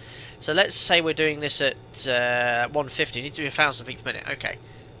 6.5%. So let's say we're doing this at 150. We need to do 1,000 feet per minute. Okay.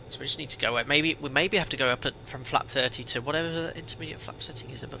 So we just need to go up. We maybe have to go up from flap 30 to whatever the intermediate flap setting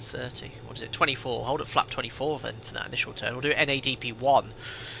is above 30. What is it? 24. Hold at flap 24 then for that initial turn. We'll do NADP 1.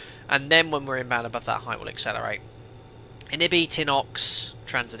 And then when we're inbound above that height, we'll accelerate. Inibi, Tinox,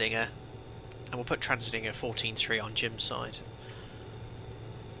 Transedinger. And we'll put Transedinger 14.3 on Jim's side.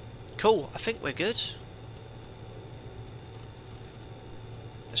 Cool. I think we're good.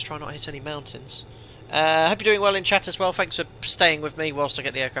 Let's try not to hit any mountains. Hope you're doing well in chat as well. Thanks for staying with me whilst I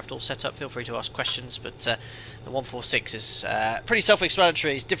get the aircraft all set up. Feel free to ask questions, but the 146 is pretty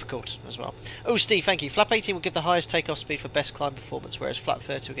self-explanatory. It's difficult as well. Oh, Steve, thank you. Flap 18 will give the highest takeoff speed for best climb performance, whereas flap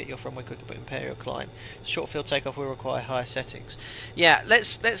 30 will get you off runway quicker but imperial climb. Short field takeoff will require higher settings. Yeah,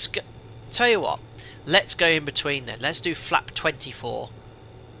 let's go. Tell you what. Let's go in between then. Let's do flap 24.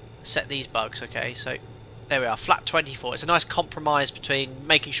 Set these bugs, okay? So there we are, flap 24. It's a nice compromise between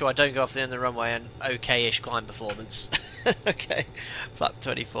making sure I don't go off the end of the runway and okay-ish climb performance. Okay, flap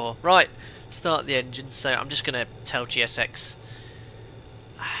 24. Right, start the engine. So I'm just going to tell GSX,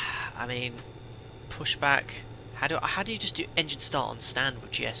 I mean, pushback. How do you just do engine start on stand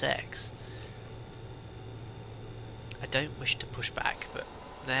with GSX? I don't wish to push back, but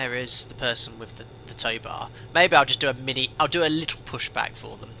there is the person with the tow bar. Maybe I'll just do I'll do a little pushback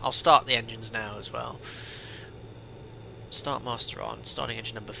for them. I'll start the engines now as well. Start master on, starting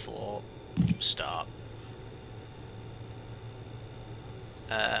engine number 4, start.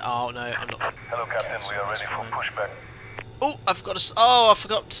 Oh no, I'm not. Hello Captain, we are ready for pushback. Oh, I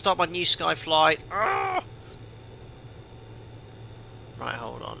forgot to start my new sky flight. Ah! Right,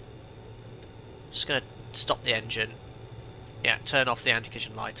 hold on. Just gonna stop the engine. Yeah, turn off the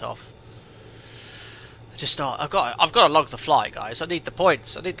anti-collision light off. Just start. I've got to log the flight, guys. I need the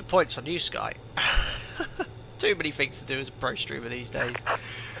points. I need the points on New Sky. Too many things to do as a pro streamer these days.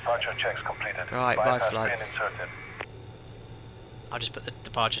 Departure checks completed. Right, bye Bypass flights. pin inserted. I'll just put the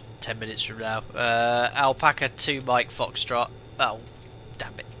departure 10 minutes from now. Alpaca 2 Mike Foxtrot. Oh,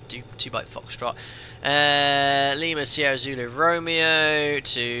 damn it. 2 Mike Foxtrot. Lima Sierra Zulu Romeo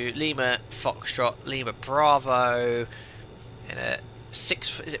to Lima Foxtrot Lima Bravo. In a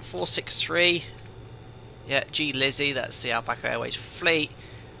 463? Yeah, G Lizzie, that's the Alpaca Airways fleet.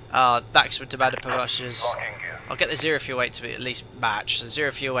 Maximum demand of passengers. I'll get the zero fuel weight to be at least match. So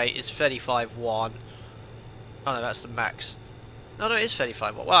zero fuel weight is 35.1. Oh no, that's the max. No, it is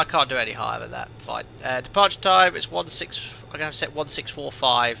 35.1. Well, I can't do any higher than that. Fine. Departure time is I'm gonna have to set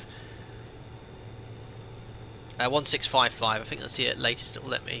 1645. 1655. I think that's the latest it will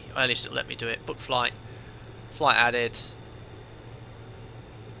let me. Earliest it will let me do it. Book flight. Flight added.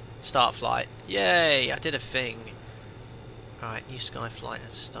 Start flight. Yay! I did a thing. Alright, New Sky flight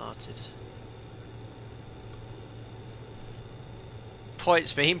has started.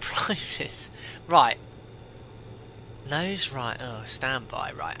 Points mean prices. Right. Nose right. Oh,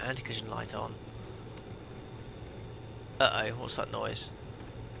 standby. Right. Anti-collision light on. Uh-oh. What's that noise?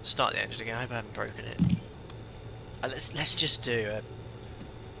 Start the engine again. I hope I haven't broken it. Let's just do a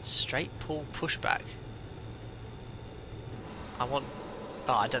straight pull pushback. I want.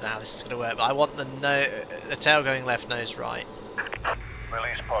 Oh, I don't know how this is going to work, but I want the tail going left, nose right.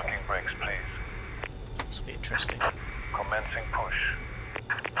 Release parking brakes, please. This will be interesting. Commencing push.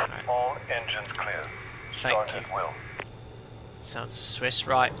 Right. All engines clear. Thank Start you. at will. Sounds Swiss.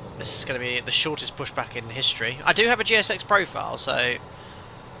 Right, this is going to be the shortest pushback in history. I do have a GSX profile, so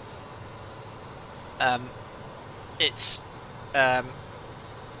it's oh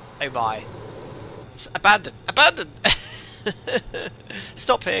my, it's abandoned.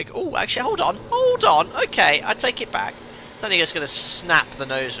 Stop here. Oh, actually, hold on. Okay, I take it back. It's only just going to snap the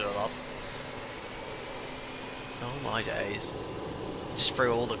nose wheel off. Oh my days. Just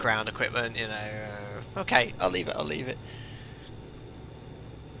threw all the ground equipment, you know. Okay, I'll leave it.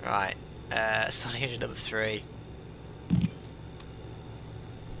 Right, starting engine number 3.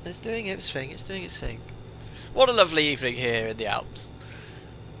 It's doing its thing. It's doing its thing. What a lovely evening here in the Alps.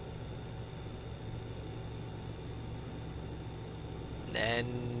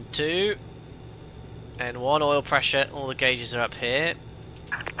 Then 2. And 1 oil pressure. All the gauges are up here.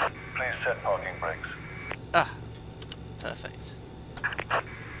 Please set parking brakes. Ah, perfect.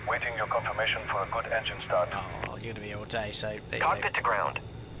 Waiting your confirmation for a good engine start. Oh, you're going to be here all day, so there you go. Cockpit to ground.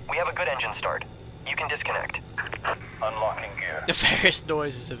 We have a good engine start. You can disconnect. Unlocking gear. The various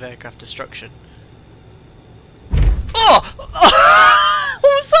noises of aircraft destruction. Oh! What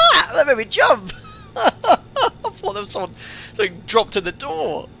was that? That made me jump. I thought there was something dropped in the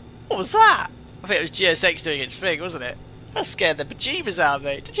door. What was that? I think it was GSX doing its thing, wasn't it? That scared the bejeebers out of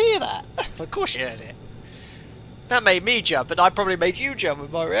me. Did you hear that? Of course you heard it. That made me jump, and I probably made you jump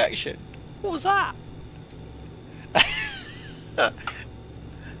with my reaction. What was that? that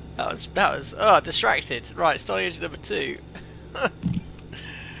was distracted. Right, starting engine number 2. That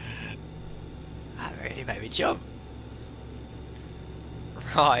really made me jump.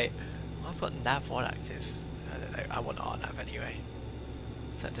 Right, I've got nav 1 active. I don't know, I want RNAV anyway.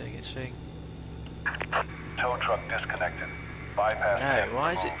 Is that doing its thing? Tow truck disconnected. Bypass. No,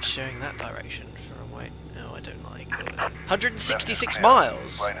 why is it removed. showing that direction for a wait? No, I don't like it. 166 Left is clear.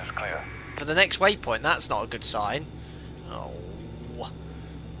 miles Right is clear. for the next waypoint. That's not a good sign. Oh,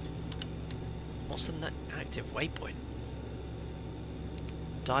 what's the active waypoint?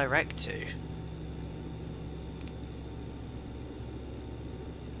 Direct to.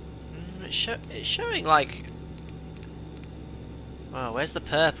 It's showing like. Oh, where's the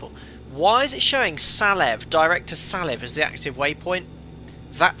purple? Why is it showing Salev, direct to Salev as the active waypoint?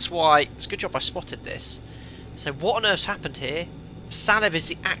 That's why. It's a good job I spotted this. So what on earth's happened here? Salev is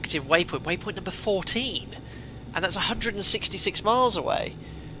the active waypoint, waypoint number 14. And that's 166 miles away.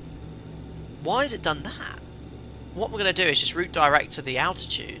 Why has it done that? What we're going to do is just route direct to the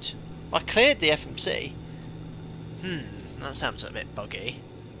altitude. I cleared the FMC. That sounds a bit buggy.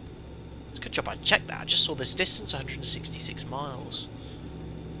 It's a good job I checked that. I just saw this distance, 166 miles.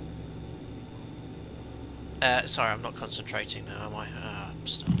 Sorry, I'm not concentrating now, am I?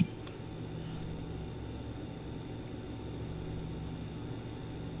 Stop.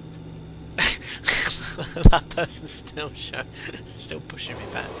 That person's still pushing me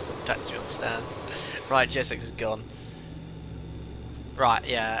back, still taxing me on the stand. Right, GSX is gone. Right,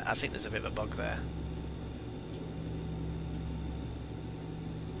 yeah, I think there's a bit of a bug there.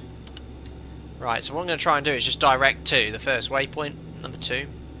 Right, so what I'm going to try and do is just direct to the first waypoint, number 2.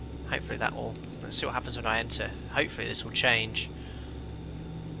 Hopefully that will... Let's see what happens when I enter. Hopefully this will change.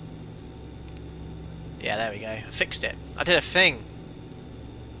 Yeah, there we go. I fixed it. I did a thing.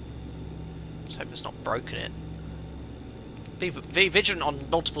 Let's hope it's not broken it. Be vigilant on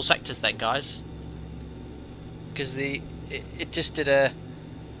multiple sectors then, guys. Because it just did a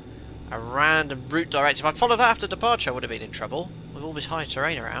random route direct. If I'd followed that after departure, I would have been in trouble. With all this high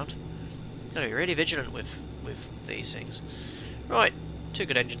terrain around. Gotta be really vigilant with these things. Right, 2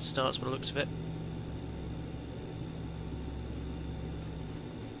 good engine starts by the looks of it.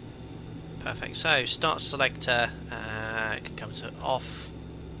 Perfect. So start selector can come to off.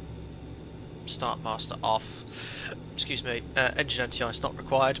 Start master off. Excuse me. Engine anti-ice not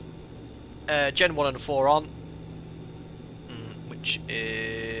required. Gen 1 and 4 on. Which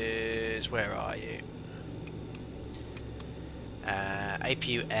is, where are you?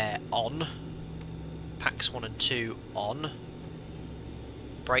 APU air on. Packs 1 and 2 on.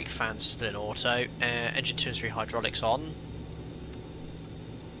 Brake fans still in auto. Engine 2 and 3 hydraulics on.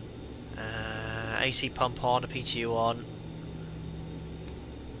 AC pump on, a PTU on.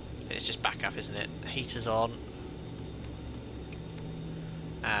 It's just backup, isn't it? Heaters on.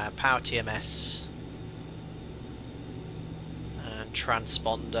 Power TMS. And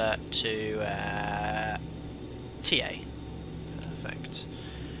transponder to TA. Perfect.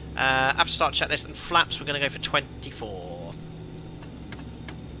 After start checklist and flaps, we're going to go for 24.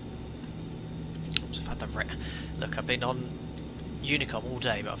 Oops, I've had the look, I've been on Unicom all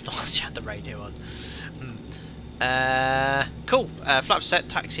day, but I've not actually had the radio on. Cool. Flaps set,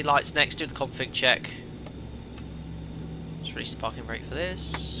 taxi lights next, do the config check. Just release the parking brake for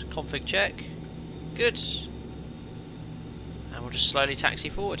this. Config check. Good. And we'll just slowly taxi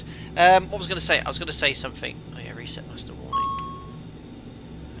forward. What was I going to say? I was going to say something. Oh yeah, reset master warning.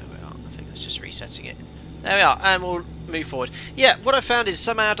 There we are. I think that's just resetting it. There we are, and we'll move forward. Yeah, what I found is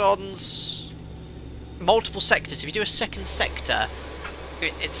some add-ons, multiple sectors. If you do a second sector,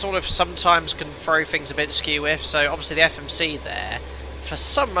 it sort of sometimes can throw things a bit askew with. So obviously the FMC there, for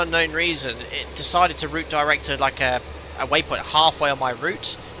some unknown reason, it decided to route direct to like a waypoint halfway on my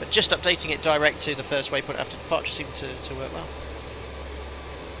route, but just updating it direct to the first waypoint after departure seemed to work well.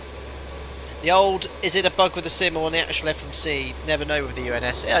 The old, is it a bug with the sim or on the actual FMC? Never know with the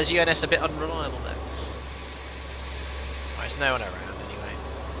UNS. Yeah, is UNS a bit unreliable then? Right, there's no one around anyway.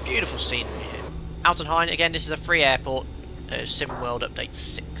 Beautiful scenery here. Altenrhein, again, this is a free airport. Sim World Update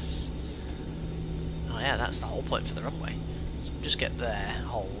 6. Oh yeah, that's the whole point for the runway. So we'll just get there,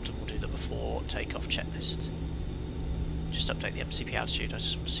 hold, and we'll do the before takeoff checklist. Just update the MCP altitude. I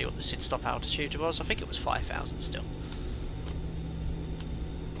just want to see what the SID stop altitude was. I think it was 5,000 still.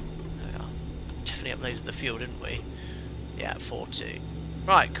 There we are. Definitely uploaded the fuel, didn't we? Yeah, 4.2.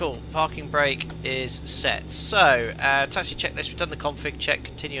 Right, cool. Parking brake is set. So, taxi checklist. We've done the config check.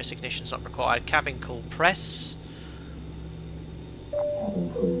 Continuous ignition's not required. Cabin call press. Cabin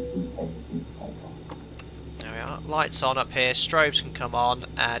crew, please take a seat for takeoff. There we are. Lights on up here. Strobes can come on.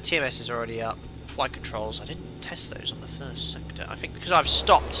 TMS is already up. Flight controls. I didn't test those on the first sector. I think because I've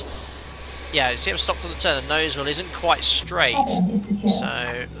stopped. Yeah, see, I've stopped on the turn. The nose wheel isn't quite straight. So,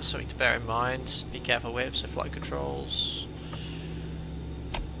 that's something to bear in mind. Be careful with. So, flight controls.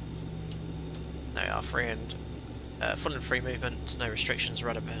 There we are. Free and full and free movement. No restrictions.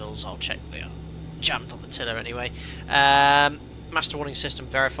 Rudder pedals. I'll check. They are jammed on the tiller anyway. Master warning system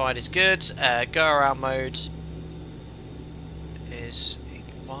verified is good. Go around mode is.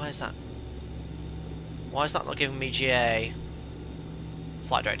 Why is that? Why is that not giving me GA?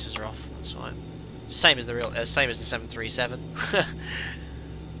 Flight directors are off. That's fine. Same as the same as the 737.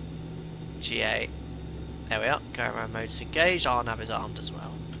 GA. There we are. Go around mode is engaged. Our nav is armed as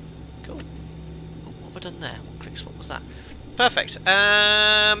well. Cool. Oh, what have I done there? What click spot was that? Perfect.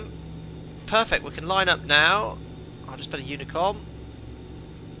 Perfect. We can line up now. I'll just put a Unicom.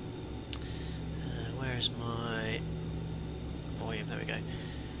 Where is my volume? There we go.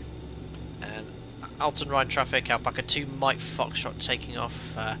 And Altenrhein traffic, Alpaca 2 Mike Foxtrot taking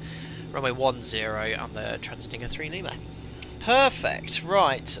off runway 10 on the Transdinger 3 Lima. Perfect,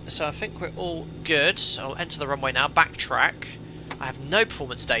 right, so I think we're all good. So I'll enter the runway now, backtrack. I have no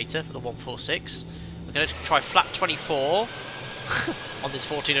performance data for the 146. We're going to try flap 24 on this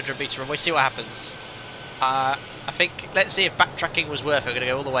 1400 metre runway, see what happens. I think, let's see if backtracking was worth it. We're going to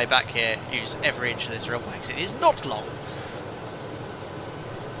go all the way back here, use every inch of this runway, because it is not long.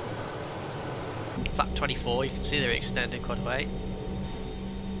 Flap 24, you can see they're extending quite a way.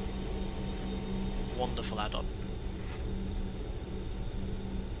 Wonderful add-on.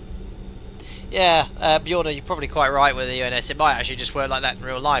 Yeah, Bjorn, you're probably quite right with the UNS. It might actually just work like that in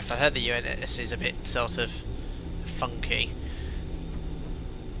real life. I heard the UNS is a bit sort of funky.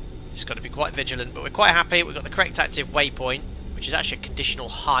 Just got to be quite vigilant, but we're quite happy. We've got the correct active waypoint, which is actually a conditional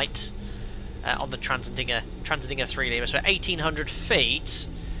height on the Transdinger 3 Lima. So at 1,800 feet.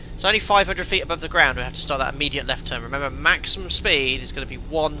 So only 500 feet above the ground, we have to start that immediate left turn. Remember, maximum speed is going to be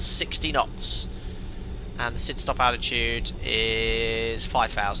 160 knots. And the SID stop altitude is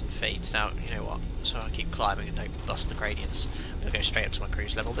 5,000 feet. Now, you know what? So I keep climbing and don't bust the gradients. I'm going to go straight up to my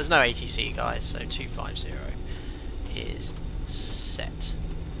cruise level. There's no ATC, guys, so 250 is set.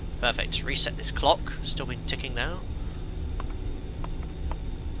 Perfect. Reset this clock. Still been ticking now.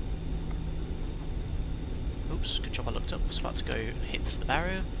 Oops, good job I looked up. I was about to go and hit the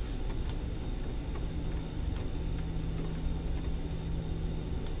barrier.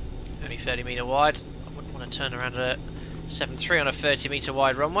 Only 30 metre wide. I wouldn't want to turn around a 7.3 on a 30 metre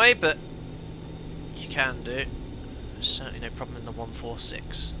wide runway, but you can do. There's certainly no problem in the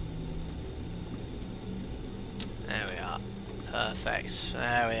 146. There we are. Perfect.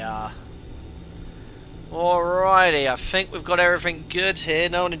 There we are. Alrighty, I think we've got everything good here.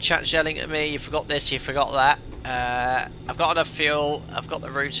 No one in chat's yelling at me, you forgot this, you forgot that. I've got enough fuel, I've got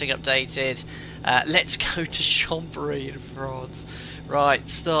the routing updated. Let's go to Chambery in France. Right,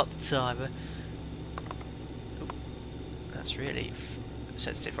 start the timer. Ooh, that's really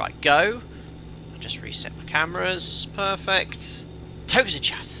sensitive. Right, go. I'll just reset my cameras. Perfect. Toes in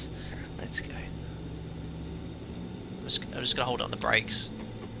chat. Let's go. I'm just going to hold on the brakes,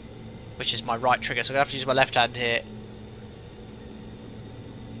 which is my right trigger, so I'm going to have to use my left hand here.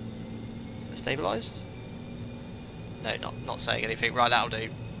 Stabilised? No, not saying anything. Right, that'll do.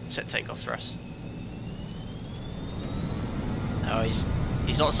 Set takeoff thrust. Oh,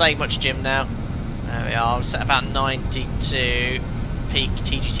 he's not saying much, Jim, now. There we are. Set about 92. Peak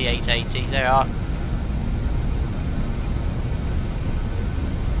TGT 880. There we are.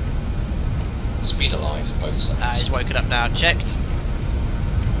 Speed alive, both sides. He's woken up now. Checked.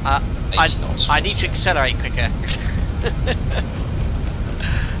 I need to accelerate quicker.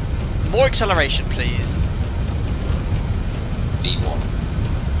 More acceleration, please. V1.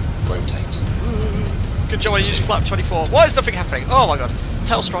 Rotate. Good job I used flap 24. Why is nothing happening? Oh my god.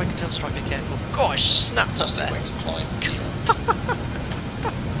 Tail strike, be careful. Gosh, snapped up there. Way to climb.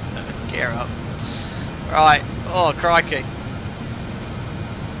 Gear Cheer up. Right. Oh, crikey.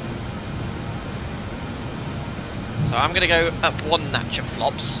 So I'm going to go up one notch of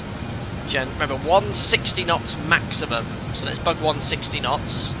flops. Remember, 160 knots maximum. So let's bug 160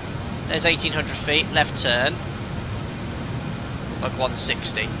 knots. There's 1800 feet, left turn. Bug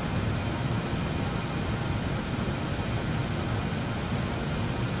 160.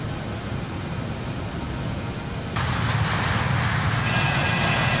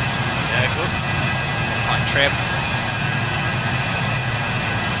 Yeah, good. Quite trim.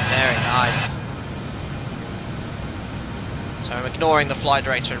 Very nice. So I'm ignoring the flight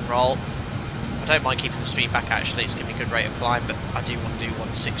director and roll. I don't mind keeping the speed back actually, it's giving me a good rate of climb, but I do want to do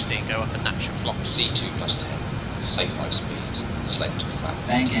 160 and go up a natural flops. V2 plus 10, safe high speed, select flat.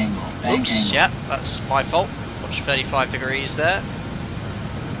 Bank angle, bank Oops, angle. yeah, that's my fault. Watch 35 degrees there.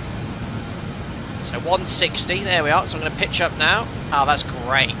 So 160, there we are, so I'm going to pitch up now. Oh, that's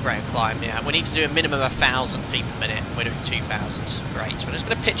great rate of climb, yeah. We need to do a minimum of 1,000 feet per minute, we're doing 2,000. Great, so we're just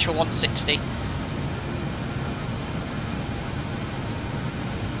going to pitch for 160.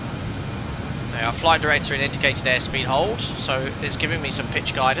 Our flight director and indicated airspeed hold, so it's giving me some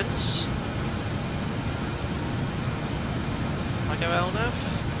pitch guidance. I go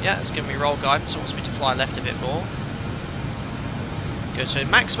LNAV? Yeah, it's giving me roll guidance, it wants me to fly left a bit more. Good, so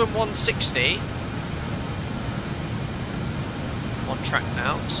maximum 160. On track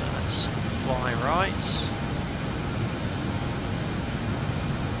now, so let's fly right.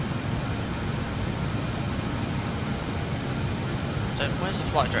 Where's the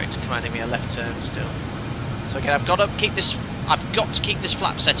flight director commanding me a left turn still? So again, I've got to keep this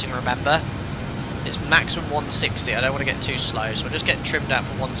flap setting, remember. It's maximum 160, I don't want to get too slow, so we'll just get trimmed out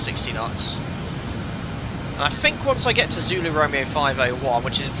for 160 knots. And I think once I get to Zulu Romeo 501,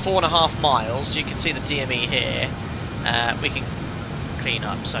 which is at 4.5 miles, you can see the DME here, we can clean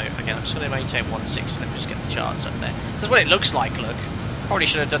up. So again, I'm just going to maintain 160, let me just get the charts up there. So that's what it looks like, look. Probably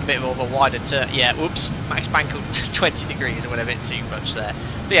should have done a bit more of a wider turn. Yeah, oops. Max bank 20 degrees. I went a bit too much there.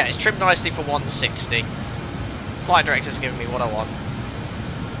 But yeah, it's trimmed nicely for 160. Flight director's giving me what I want.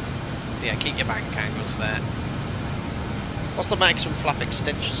 But yeah, keep your bank angles there. What's the maximum flap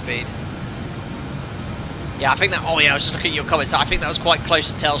extension speed? Yeah, I think that... Oh yeah, I was just looking at your comments. I think that was quite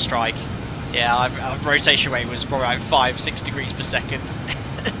close to tail strike. Yeah, our rotation rate was probably around 5-6 degrees per second.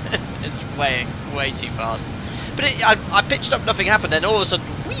 It's way too fast. But I pitched up, nothing happened, then all of a sudden,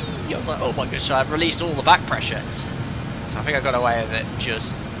 whee! I was like, oh my gosh, I've released all the back pressure. So I think I got away with it,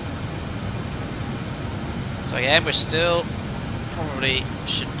 just. So again, we're still, probably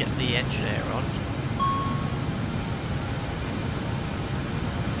should get the engine air on.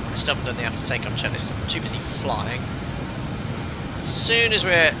 I still haven't done the after takeoff checklist, I'm too busy flying. As soon as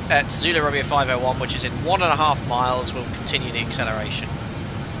we're at Zulu Romeo 501, which is in 1.5 miles, we'll continue the acceleration.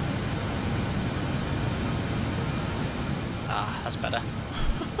 That's better.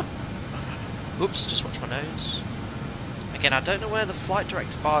 Oops, just watch my nose. Again, I don't know where the flight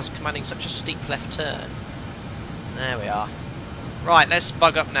director bar is commanding such a steep left turn. There we are. Right, let's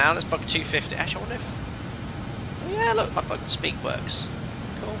bug up now. Let's bug 250. Actually, I wonder if... Oh yeah, look, my bug speed works.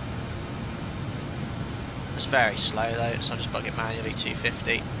 Cool. It's very slow though, so I'll just bug it manually,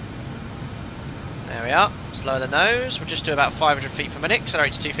 250. There we are. Let's lower the nose. We'll just do about 500 feet per minute.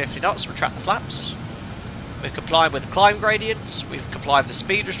 Accelerate to 250 knots. Retract the flaps. We've complied with the climb gradients, we've complied with the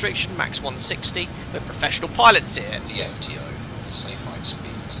speed restriction, max 160. We're professional pilots here. The FTO, safe high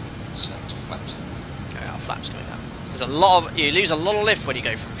speed, select flaps. There are flaps going up. There's a lot of, you lose a lot of lift when you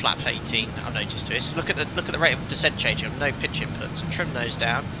go from flap 18. I've noticed this. Look at the rate of descent change. You have no pitch input. So trim nose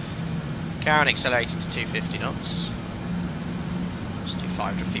down. Carry on accelerating to 250 knots. Just do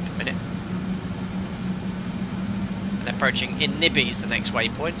 500 feet per minute. And approaching in Nibby's the next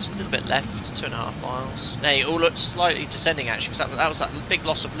waypoint, a little bit left, 2.5 miles. Now you all look slightly descending actually, because that was that big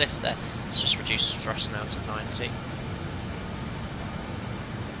loss of lift there. Let's just reduce thrust now to 90.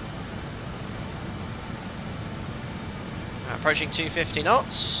 Now approaching 250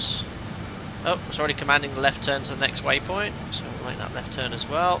 knots. Oh, it's already commanding the left turn to the next waypoint, so we'll make that left turn as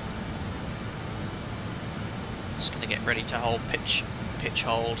well. Just going to get ready to hold pitch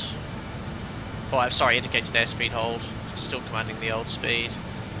hold. Oh, I'm sorry, indicated airspeed hold. Still commanding the old speed.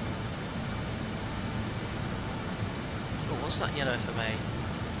 Oh, what's that yellow FMA?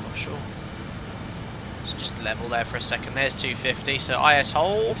 Not sure. It's just level there for a second. There's 250, so IS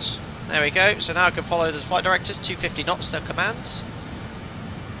holds. There we go. So now I can follow the flight directors. 250 knots, their command.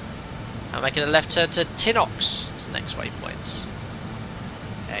 I'm making a left turn to Tinox. It's the next waypoint.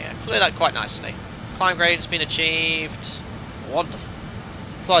 There you go. Flew that quite nicely. Climb gradient's been achieved. Wonderful.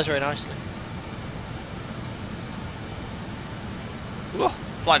 Flies very nicely. Whoa.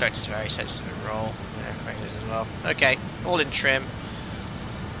 Flight director's very sensitive and roll. Yeah, as well. Okay, all in trim.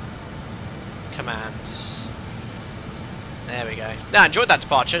 Commands. There we go. Now, I enjoyed that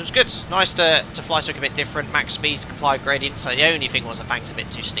departure. It was good. Nice to fly something a bit different. Max speeds, comply gradient. So the only thing was I banked a bit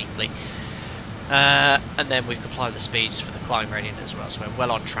too steeply. And then we've complied with the speeds for the climb gradient as well. So we're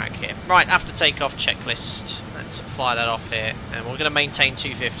well on track here. Right, after takeoff checklist. Let's fire that off here. And we're going to maintain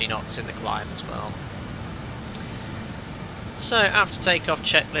 250 knots in the climb as well. So after takeoff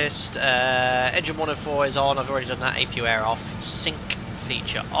checklist, engine 104 is on. I've already done that. APU air off. Sync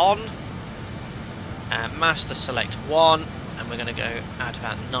feature on. Master select 1. And we're going to go at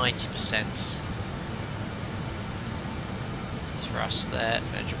about 90% thrust there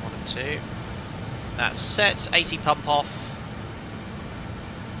for engine 1 and 2. That's set. AC pump off.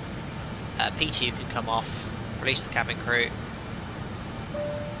 PTU can come off. Release the cabin crew.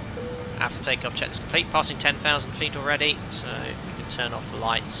 After takeoff check is complete. Passing 10,000 feet already, so we can turn off the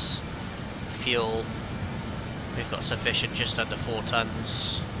lights. Fuel. We've got sufficient, just under 4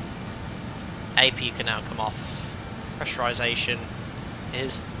 tons. AP can now come off. Pressurization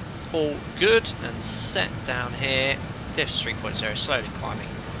is all good and set down here. Diffs 3.0, slowly climbing.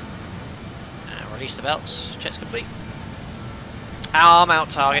 Release the belts. Check's complete. Arm out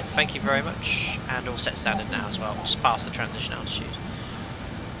target. Thank you very much. And all set standard now as well. Just past the transition altitude.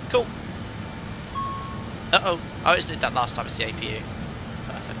 Cool. Uh-oh. Oh, it did that last time. It's the APU.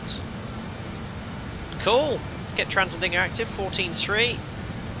 Perfect. Cool. Get transiting active. 14.3.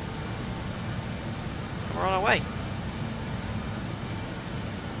 We're on our way.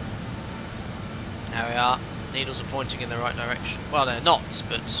 There we are. Needles are pointing in the right direction. Well, they're not,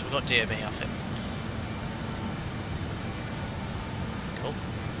 but we've got DME off it. Cool.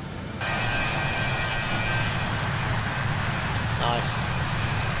 Nice.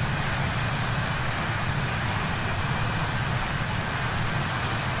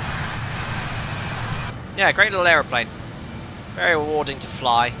 Yeah, great little aeroplane. Very rewarding to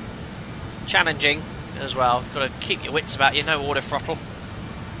fly. Challenging as well. Got to keep your wits about you. No auto throttle.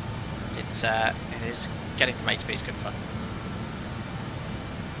 It is getting from A to B is good fun.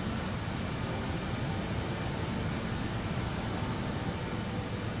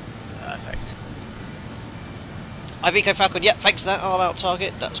 Perfect. Iveco Falcon, yep, thanks for that. Arm out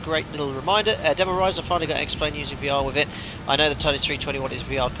target, that's a great little reminder. Demo Rise, I finally got to explain using VR with it. I know the Tony 321 is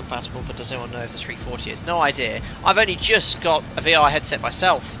VR compatible, but does anyone know if the 340 is? No idea. I've only just got a VR headset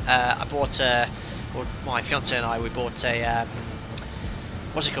myself. I bought well, my fiance and I, we bought a,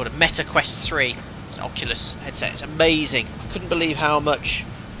 what's it called, a Meta Quest 3 Oculus headset. It's amazing. I couldn't believe how much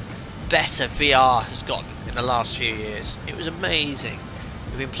better VR has gotten in the last few years. It was amazing.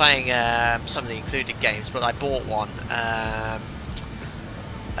 We've been playing some of the included games, but I bought one.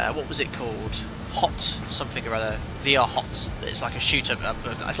 What was it called? Hot something or other. VR Hot. It's like a shooter.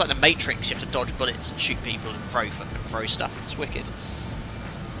 It's like the Matrix. You have to dodge bullets and shoot people and throw stuff. It's wicked.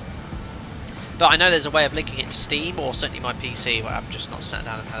 But I know there's a way of linking it to Steam or certainly my PC, where I've just not sat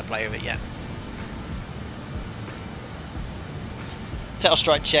down and had a play with it yet. Tail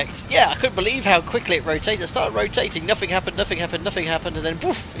strike checked. Yeah, I couldn't believe how quickly it rotated. It started rotating, nothing happened, nothing happened, nothing happened, and then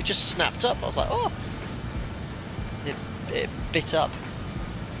poof, it just snapped up. I was like, oh. It bit up.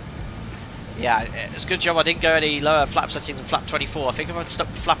 Yeah, it's a good job I didn't go any lower flap settings than flap 24. I think if I'd stuck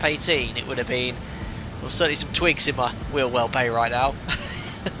with flap 18, it would have been, well, certainly some twigs in my wheel well bay right now.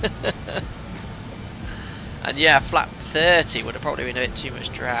 And yeah, flap 30 would have probably been a bit too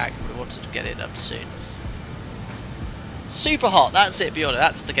much drag. Would have wanted to get it up soon. Super hot, that's it, be honest.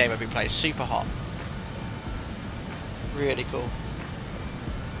 That's the game I've been playing. Super hot. Really cool.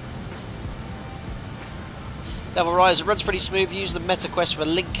 Devil Rise, it runs pretty smooth. Use the MetaQuest with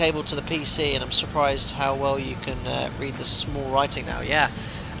a link cable to the PC, and I'm surprised how well you can read the small writing now. Yeah.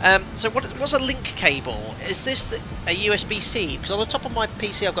 So what's a link cable? Is this a USB-C? Because on the top of my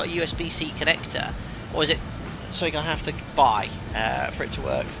PC I've got a USB-C connector. Or is it something I have to buy for it to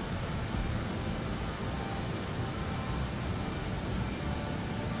work?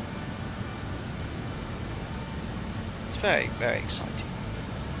 It's very, very exciting.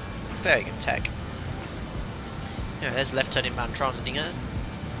 Very good tech. Yeah, there's left turn inbound transiting her.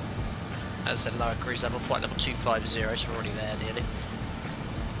 As I said, lower cruise level, flight level 250, so we're already there nearly.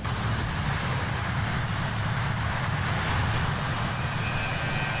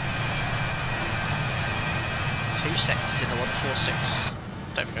 Two sectors in the 146.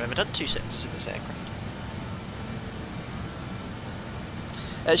 Don't think I've ever done two sectors in this aircraft.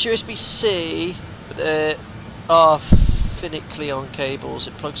 It's USB-C, but there are finically on cables.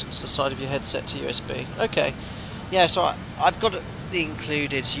 It plugs into the side of your headset to USB. Okay. Yeah, so I've got the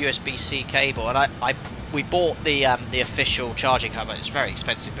included USB-C cable, and I we bought the official charging hub. It's very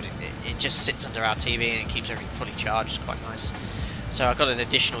expensive, but it just sits under our TV and it keeps everything fully charged. It's quite nice. So I've got an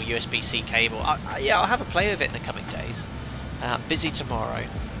additional USB-C cable. Yeah, I'll have a play with it in the coming days. I'm busy tomorrow.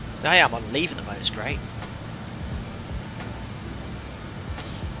 Hey, I'm on leave at the moment. It's great.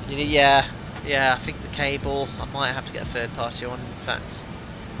 Yeah, I think the cable, I might have to get a third party on, in fact.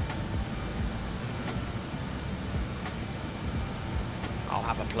 I'll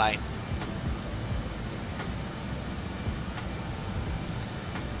have a play.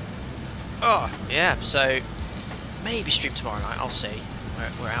 Oh, yeah, so maybe stream tomorrow night, I'll see.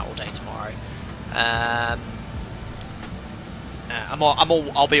 We're out all day tomorrow.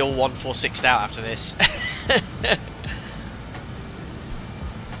 I'll be all 146'd out after this.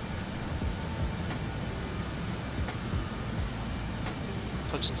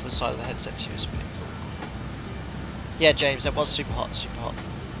 Plugs into the side of the headset USB. Cool. Yeah, James, that was super hot, super hot.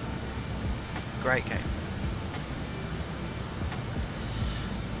 Great game.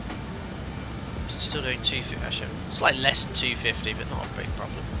 Still doing 250, actually, it's like less than 250, but not a big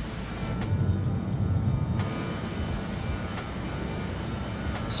problem.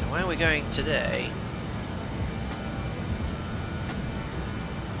 So where are we going today?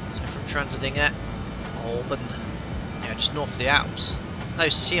 So from Transedinger, Alban, yeah, just north of the Alps. No,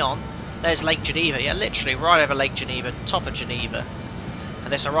 Sion. There's Lake Geneva, yeah, literally right over Lake Geneva, top of Geneva.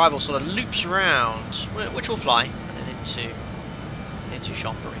 And this arrival sort of loops around, which will fly, and then into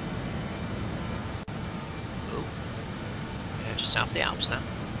Chambery. Ooh. Yeah, just south of the Alps now.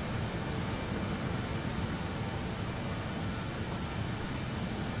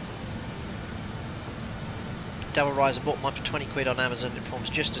 Double riser, bought mine for 20 quid on Amazon. It performs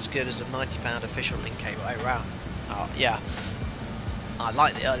just as good as a £90 official link cable. Oh wow. Oh yeah. I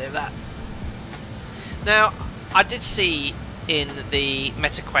like the idea of that. Now, I did see in the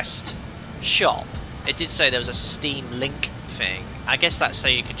MetaQuest shop, it did say there was a Steam Link thing. I guess that's so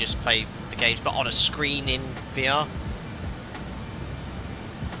you could just play the games, but on a screen in VR.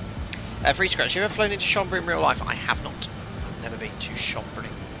 Free scratch, you ever flown into Chambery in real life? I have not. I've never been to Chambery.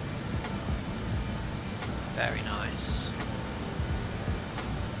 Very nice.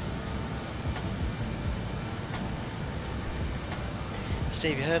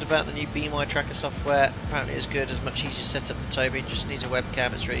 Steve, you heard about the new Be My Tracker software? Apparently it's good, as much easier to set up than Toby, just needs a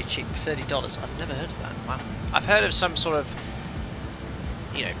webcam, it's really cheap, $30. I've never heard of that. Wow. I've heard of some sort of,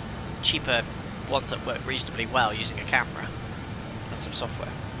 you know, cheaper ones that work reasonably well using a camera and some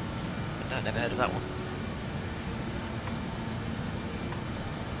software. But no, I've never heard of that one.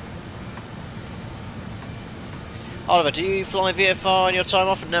 Oliver, do you fly VFR on your time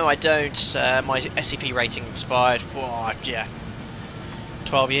off? No, I don't. My SCP rating expired. Whoa, yeah,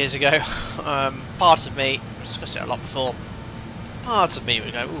 12 years ago. Part of me, I've discussed it a lot before, part of me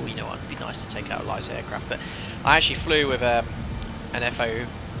would go, oh, you know what, it'd be nice to take out a light aircraft, but I actually flew with an FO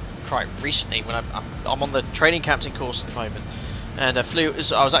quite recently when I'm on the training captain course at the moment, and I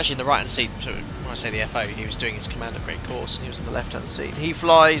was actually in the right hand seat, so when I say the FO, he was doing his commander grade course, and he was in the left hand seat. He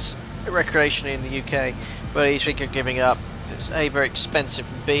flies recreationally in the UK, but he's thinking of giving up. It's A, very expensive,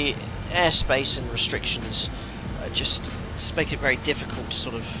 and B, airspace and restrictions just make it very difficult to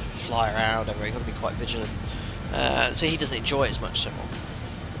sort of fly around. You've got to be quite vigilant. So he doesn't enjoy it as much so more.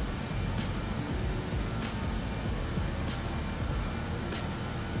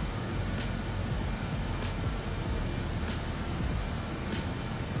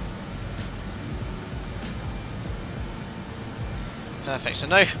 Perfect. So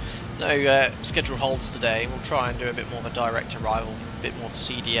no schedule holds today. We'll try and do a bit more of a direct arrival, a bit more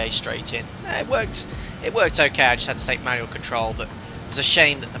CDA straight in. It worked. It worked okay. I just had to take manual control, but it was a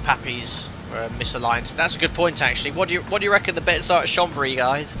shame that the Pappies were misaligned. That's a good point, actually. What do you reckon the bets are at Chambery,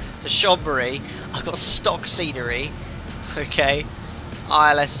 guys? So Chambery, I've got stock scenery. Okay,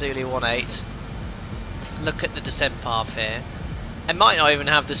 ILS Zulu 18. Look at the descent path here. It might not even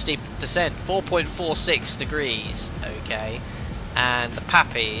have the steep descent. 4.46 degrees. Okay. And the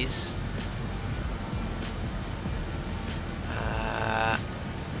Pappies,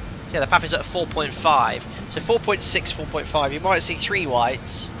 yeah, the Pappies at 4.5, so 4.6, 4.5, you might see 3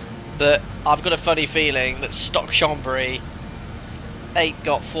 whites, but I've got a funny feeling that stock Chambery ain't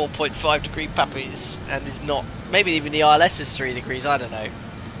got 4.5 degree Pappies, and is not, maybe even the ILS is 3 degrees, I don't know.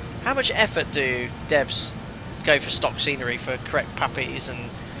 How much effort do devs go for stock scenery for correct Pappies and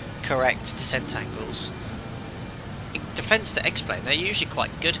correct descent angles? Defense to X-Plane, they're usually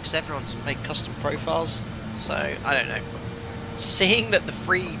quite good because everyone's made custom profiles, so I don't know. Seeing that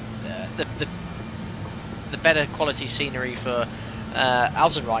the better quality scenery for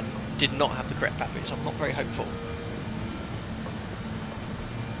Altenrhein did not have the correct Pappies, I'm not very hopeful.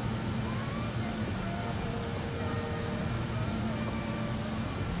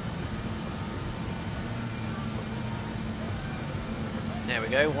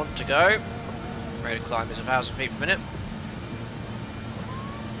 we go, one to go. Rate of climb is 1,000 feet per minute.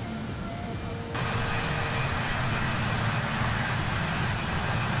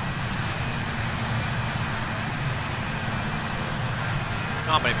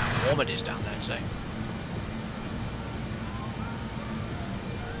 Can't believe how warm it is down there today.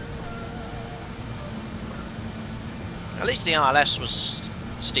 At least the ILS was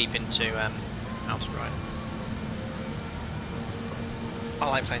steep into Altenrhein. I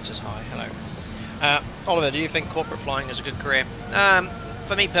like planes as high. Hello. Oliver, do you think corporate flying is a good career?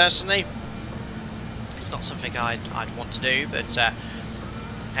 For me personally, it's not something I'd want to do, but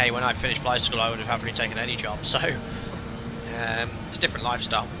hey, when I finished flight school I would have happily taken any job, so it's a different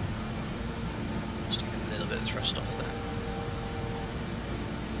lifestyle. Just taking a little bit of thrust off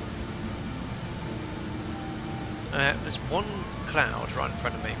there. There's one cloud right in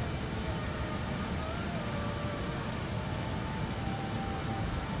front of me.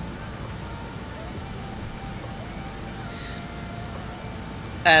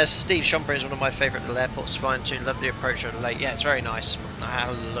 Steve, Chambery is one of my favourite little airports to fly into. Love the approach of the lake. Yeah, it's very nice. I had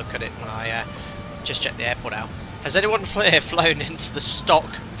a look at it when I just checked the airport out. Has anyone flown into the stock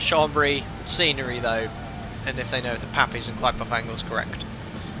Chambery scenery though? And if they know if the Pappies and glide path angle is correct?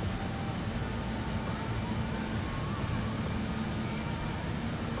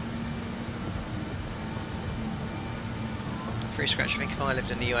 Free scratch. I think if I lived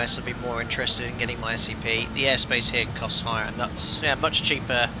in the US I'd be more interested in getting my SEP. The airspace here costs higher and nuts. Yeah, much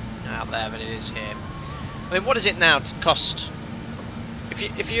cheaper out there than it is here. I mean, what is it now to cost?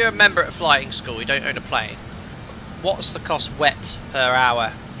 If you're a member at flying school, you don't own a plane. What's the cost wet per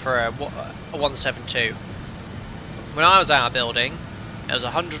hour for a 172? When I was out building, it was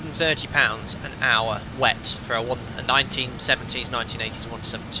 £130 an hour wet for a 1970s, 1980s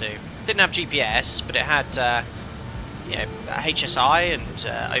 172. Didn't have GPS, but it had you know, HSI and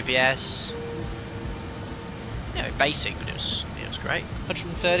OBS. You know, basic, but it was great.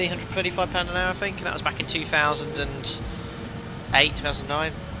 130, 135 pound an hour, I think, and that was back in 2008,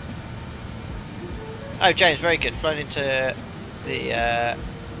 2009. Oh, James, very good. Flown into the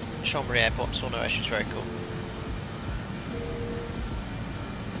Chambery airport, saw no issues. Very cool.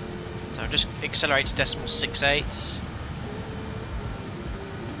 So I've just accelerated decimal 68.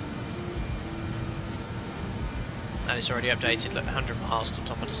 And it's already updated, look, 100 miles to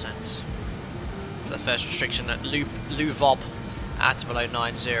top of descent. For the first restriction at LOWG at below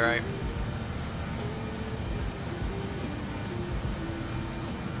 90.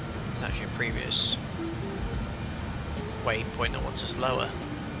 It's actually a previous waypoint that wants us lower.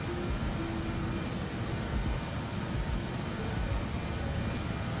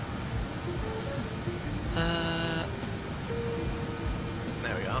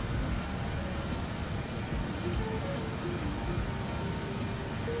 There we are.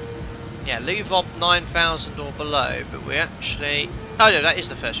 Yeah, LOWG 9,000 or below, but we actually... Oh no, that is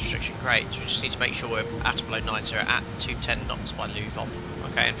the first restriction, great. So we just need to make sure we're at below 90 at 210 knots by LOWG.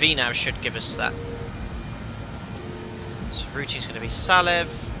 Okay, and VNAV should give us that. So routing's going to be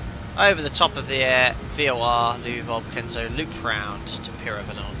Salev, over the top of the air, VOR, LOWG, Kenzo, loop round to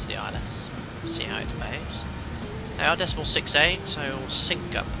Piravan onto the ILS. See how it behaves. They are decimal 68, so we'll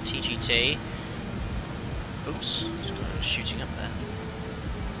sync up TGT. Oops, it's kind of shooting up there.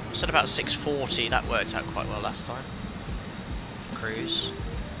 Set about 640, that worked out quite well last time for cruise.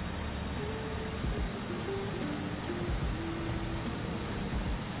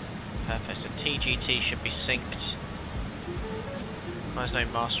 Perfect, so TGT should be synced. There's no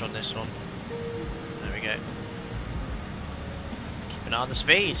master on this one. There we go. Keep an eye on the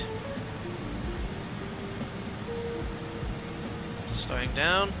speed. Slowing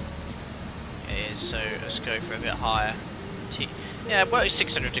down. It is, so let's go for a bit higher. Yeah, it worked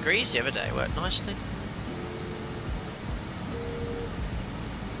 600 degrees the other day, it worked nicely.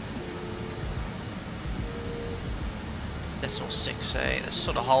 Decimal 68, that's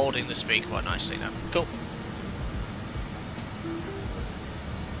sort of holding the speed quite nicely now. Cool.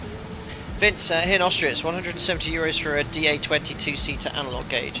 Vince, here in Austria it's 170 euros for a DA20 two-seater analog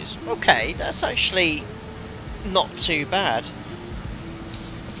gauges. Okay, that's actually not too bad.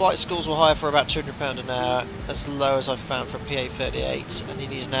 Flight schools will hire for about £200 an hour. That's the lowest I've found for a PA38, and you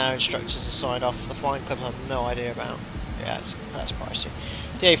need an hour instructors to sign off. The flying club I have no idea about. Yeah, that's pricey.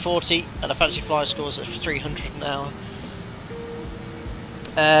 DA40 and a fancy flyer schools at £300 an hour.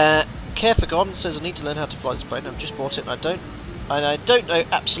 Care Forgotten says I need to learn how to fly this plane. I've just bought it and I don't know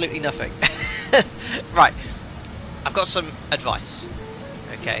absolutely nothing. Right, I've got some advice.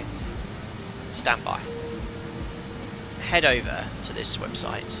 Okay, stand by. Head over to this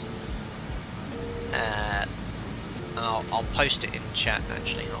website. and I'll post it in chat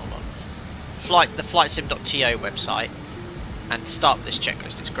actually. Hold on. The flightsim.to website, and start with this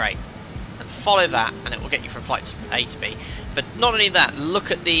checklist. It's great, and follow that, and it will get you from flights A to B. But not only that,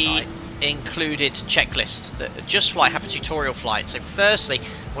 look at the included checklist. The Just Flight have a tutorial flight. So firstly,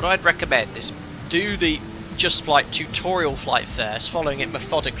 what I'd recommend is do the Just Flight tutorial flight first, following it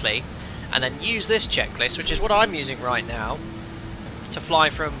methodically, and then use this checklist, which is what I'm using right now, to fly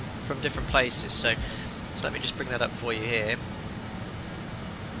from different places. So let me just bring that up for you here.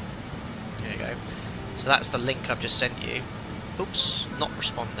 There you go. So that's the link I've just sent you. Oops, not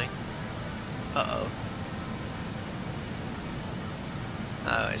responding. Uh-oh.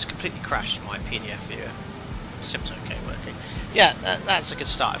 Oh, it's completely crashed my PDF viewer. Sim's okay working. Yeah, that's a good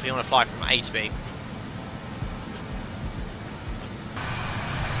start if you want to fly from A to B.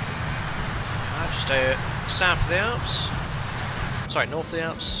 Just south of the Alps. Sorry, north of the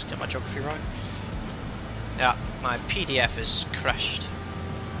Alps. Get my geography right. Yeah, my PDF is crashed.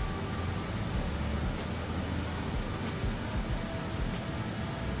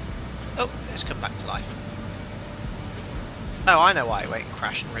 Oh, it's come back to life. Oh, I know why it went and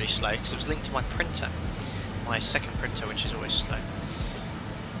crashed and really slow, because it was linked to my printer. My second printer, which is always slow.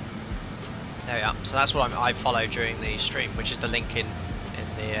 There we are. So that's what I follow during the stream, which is the link in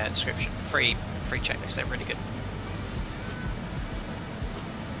the description. Free checklists, they're really good.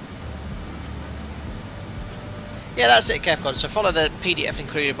 Yeah, that's it, KevGod. So follow the PDF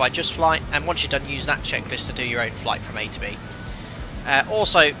included by Just Flight, and once you're done, use that checklist to do your own flight from A to B.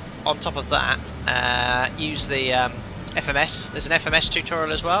 Also, on top of that, use the FMS. There's an FMS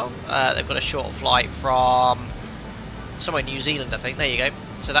tutorial as well. They've got a short flight from somewhere in New Zealand, I think. There you go.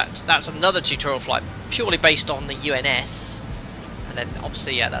 So that's another tutorial flight purely based on the UNS. And then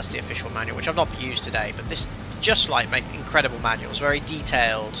obviously, yeah, that's the official manual, which I've not used today. But this Just Flight make incredible manuals, very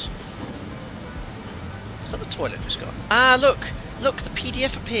detailed. Is that the toilet just gone? Ah, look, the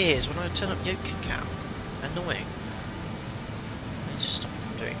PDF appears when I turn up yoke cam. Annoying. Let me just stop it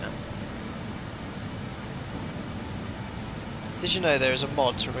from doing that. Did you know there is a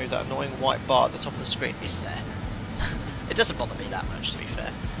mod to remove that annoying white bar at the top of the screen? Is there? It doesn't bother me that much, to be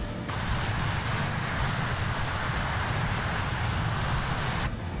fair.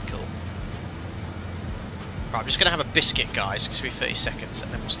 Cool. Right, I'm just going to have a biscuit, guys, because it'll be 30 seconds,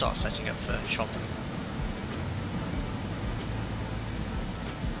 and then we'll start setting up for shopping.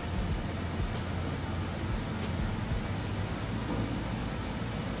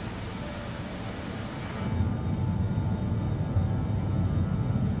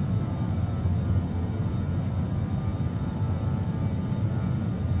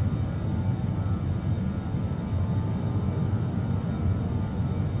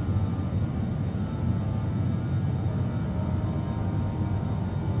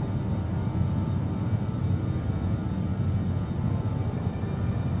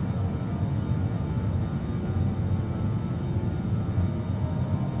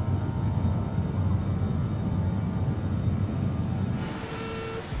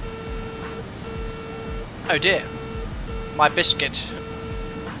 Oh dear, my biscuit.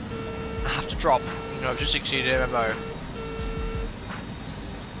 I have to drop. You know, I've just exceeded MMO.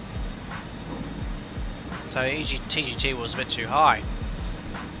 So TGT was a bit too high.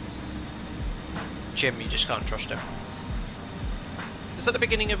 Jim, you just can't trust him. Is that the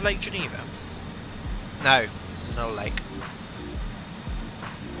beginning of Lake Geneva? No, there's no lake.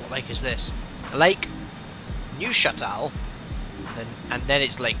 What lake is this? Lake Neuchâtel, and then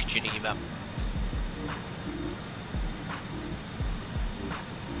it's Lake Geneva.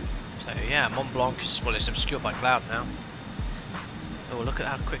 So yeah, Mont Blanc is, well, it's obscured by cloud now. Oh, look at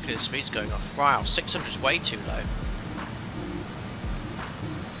how quickly the speed's going off. Wow, 600 is way too low.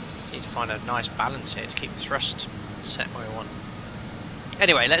 Need to find a nice balance here to keep the thrust set where we want.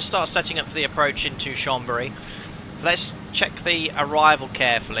 Anyway, let's start setting up for the approach into Chambery. So let's check the arrival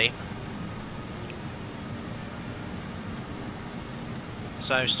carefully.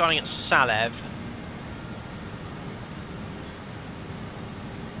 So starting at Salev.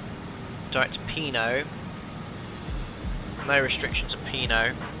 Direct to Pinot. No restrictions at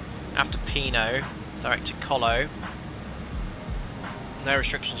Pinot. After Pinot, direct to Colo. No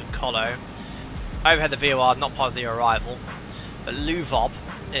restrictions at Colo. Overhead the VOR, not part of the arrival. But LOWG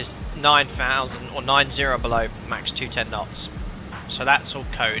is 9,000 or 90 below max 210 knots. So that's all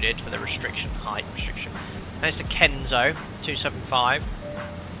coded for the restriction, height restriction. And it's a Kenzo 275.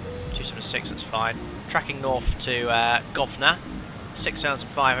 276, that's fine. Tracking north to Govna,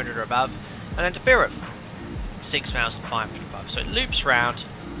 6,500 or above, and then to Birov, 6,500 above. So it loops round,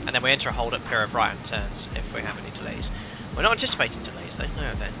 and then we enter a hold at Birov right-hand turns if we have any delays. We're not anticipating delays though, no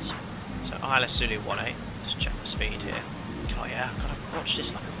events. So ILS Zulu 18. Just check the speed here. Oh yeah, I've got to watch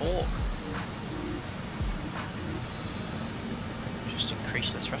this like a hawk. Just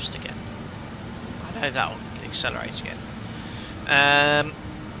increase the thrust again. I know that'll accelerate again.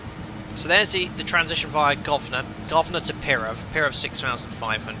 So there's the transition via Govna to Pirov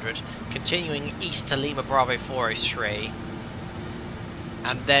 6,500, continuing east to Lima Bravo 403,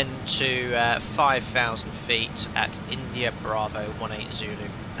 and then to 5,000 feet at India Bravo 18 Zulu,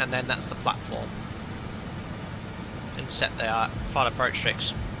 and then that's the platform. And set the final approach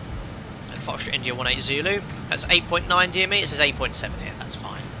fix at Foxtrot India 18 Zulu. That's 8.9 DME, it says 8.7 here, that's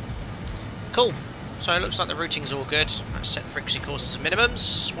fine. Cool. So it looks like the routing's all good. Let's set the frequency courses as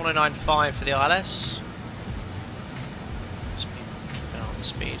minimums. 1095 for the ILS. Just keep an eye on the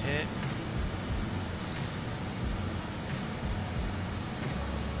speed here.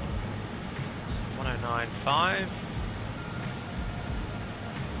 So 1095.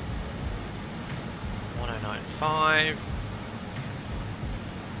 1095.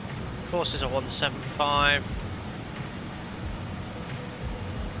 Courses are 175.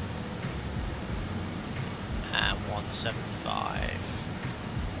 And 175.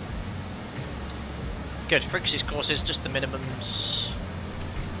 Good. Frequencies courses, just the minimums.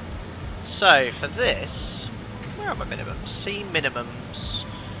 So for this, where are my minimums? C minimums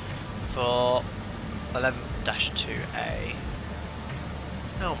for 11-2A.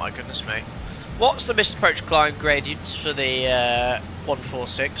 Oh my goodness me. What's the missed approach climb gradients for the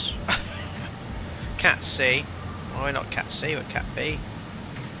 146? Cat C. Why not Cat C, but Cat B?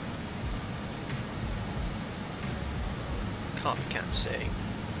 Can't be Cat C.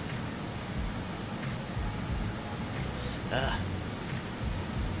 Ugh.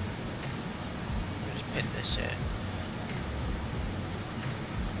 Let me just pin this here.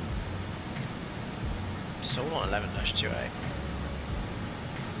 So we're on 11-2A.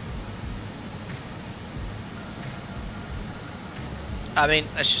 I mean,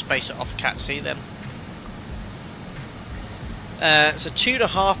 let's just base it off Cat C then. So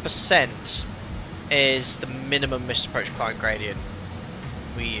 2.5% is the minimum missed approach climb gradient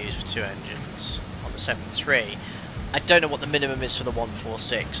we use for two engines on the 7.3. I don't know what the minimum is for the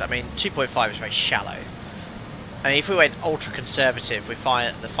 146. I mean, 2.5 is very shallow. I mean, if we went ultra conservative, we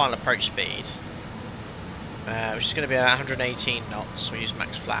find the final approach speed, which is going to be 118 knots. We use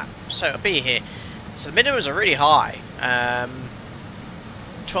max flap, so it'll be here. So the minimums are really high.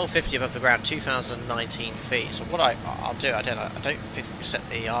 1250 above the ground, 2,019 feet. So what I'll do, I don't think we can set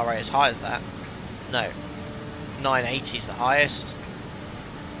the RA as high as that. No, 980 is the highest.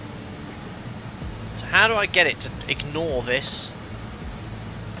 So how do I get it to ignore this?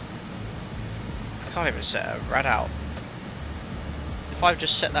 I can't even set a rad out. If I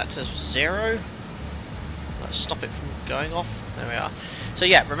just set that to 0, let's stop it from going off. There we are. So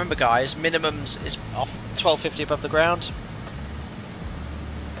yeah, remember guys, minimums is off 1250 above the ground.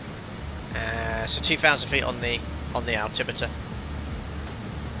 So 2,000 feet on the altimeter.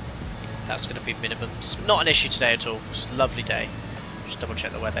 That's going to be minimums. Not an issue today at all. It's a lovely day. Just double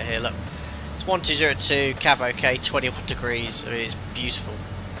check the weather here. Look, it's 1202 Cav OK, 21 degrees. It is beautiful.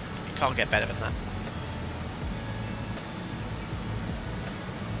 You can't get better than that.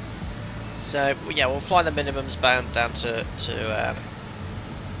 So yeah, we'll fly the minimums bound down to. I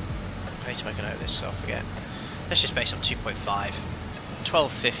need to make a note of this so I forget. Let's just base on 2.5.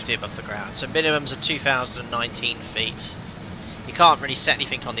 1250 above the ground. So minimums are 2,019 feet. You can't really set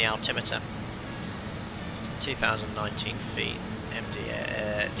anything on the altimeter. So 2,019 feet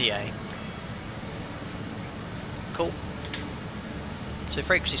DA. Cool. So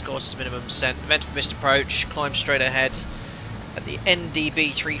frequencies courses minimum sent. Event for missed approach. Climb straight ahead at the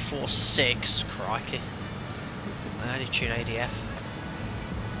NDB 346. Crikey. How do you tune ADF?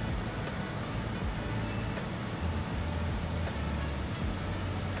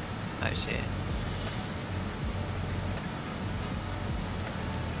 Those here.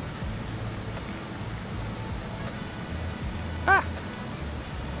 Ah!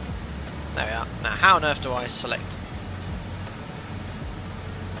 There we are. Now, how on earth do I select?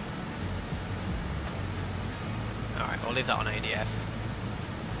 Alright, I'll leave that on ADF.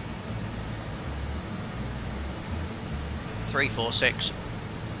 346.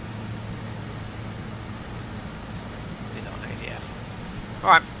 Leave that on ADF.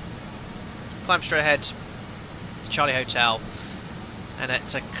 Alright. Climb straight ahead to Charlie Hotel, and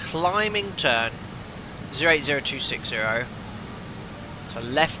it's a climbing turn 080260, so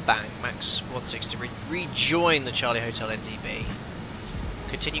left bank max 160, rejoin the Charlie Hotel NDB,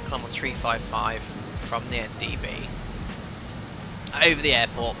 continue climb on 355 from the NDB over the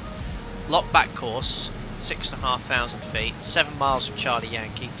airport, lock back course 6,500 feet, 7 miles from Charlie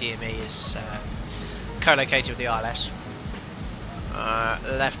Yankee. DME is co-located with the ILS.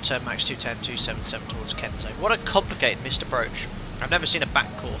 Left turn max 210, 277 towards Kenzo. What a complicated missed approach. I've never seen a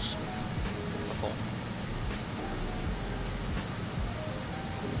back course before.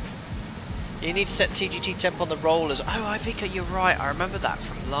 You need to set TGT temp on the rollers. Oh, I think you're right. I remember that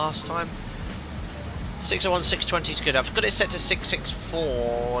from last time. 601, 620 is good. I've got it set to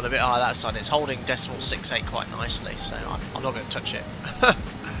 664 and a bit higher that side. It's holding decimal 68 quite nicely, so I'm not going to touch it.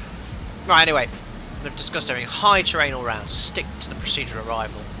 Right, anyway. They've discussed everything. High terrain all round. Stick to the procedural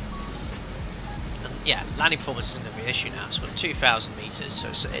arrival. And yeah, landing performance isn't going to be an issue now. It's got 2,000 metres, so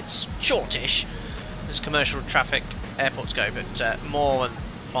it's shortish as commercial traffic airports go, but more than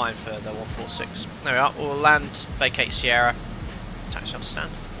fine for the 146. There we are. We'll land, vacate Sierra, taxi on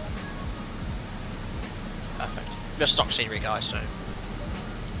stand. Perfect. Just stock scenery, guys. So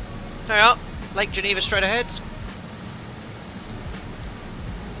there we are. Lake Geneva straight ahead.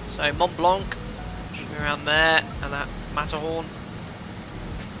 So Mont Blanc. Around there, and that Matterhorn.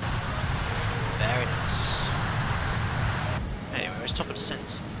 Very nice. Anyway, where's top of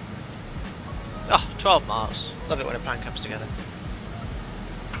descent? Oh, 12 miles. Love it when a plan comes together.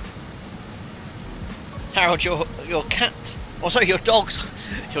 Harold, your cat... Oh, sorry, your dog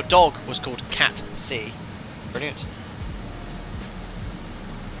was called Cat C. Brilliant.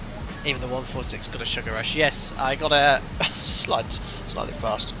 Even the 146 got a sugar rush. Yes, I got a slightly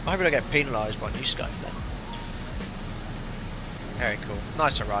fast. I hope I don't get penalised by New Sky for that. Very cool.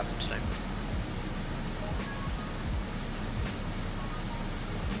 Nice arrival today.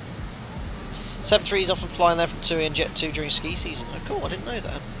 Seven 3's often flying there from TUI and Jet 2 during ski season. Oh, cool! I didn't know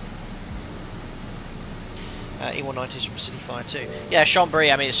that. E190s from City Fire 2. Yeah,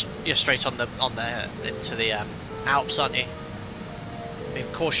 Chambery. I mean, you're straight on the into the Alps, aren't you? I mean,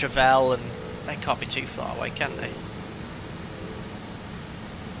 Courchevel, and they can't be too far away, can they?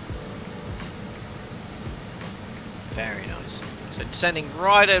 Very nice. So descending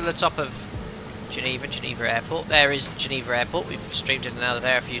right over the top of Geneva Airport. There is Geneva Airport. We've streamed in and out of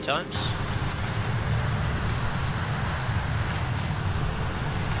there a few times.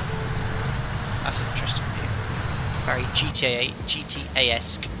 That's an interesting view. Very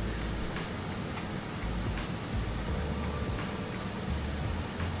GTA-esque.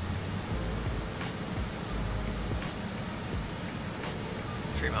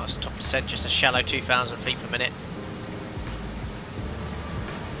 Miles top percent, just a shallow 2,000 feet per minute.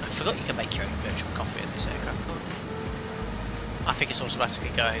 I forgot you can make your own virtual coffee in this aircraft, can't you? I think it's automatically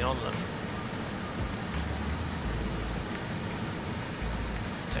going on them.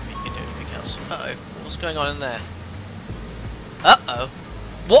 Don't think you can do anything else. Uh-oh, what's going on in there? Uh-oh,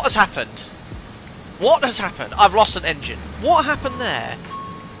 what has happened? What has happened? I've lost an engine. What happened there?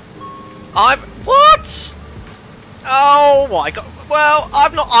 What? Oh my god. Well,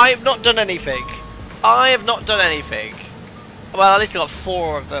 I have not done anything. I have not done anything. Well, at least I got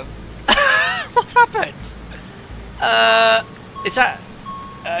 4 of them. What's happened? Is that...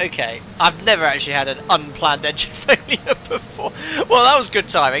 Okay. I've never actually had an unplanned engine failure before. Well, that was good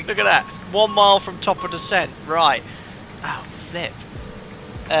timing. Look at that. 1 mile from top of descent. Right. Oh, flip.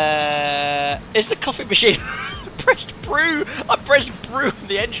 Is the coffee machine... I pressed brew and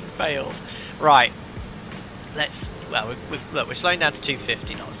the engine failed. Right. Let's... Well, look, we're slowing down to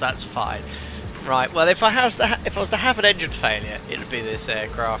 250 knots. That's fine. Right. Well, if I was to have an engine failure, it would be this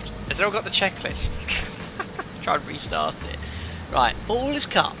aircraft. Has it all got the checklist? Try and restart it. Right. All is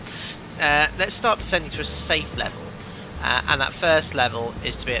calm. Let's start descending to a safe level, and that first level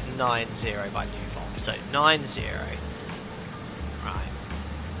is to be at 90 by Louvre. So 90. Right.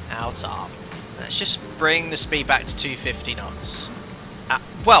 Out up. Let's just bring the speed back to 250 knots.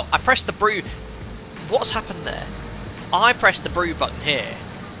 Well, I pressed the brew. What's happened there? I pressed the brew button here,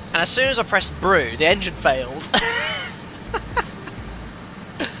 and as soon as I pressed brew, the engine failed.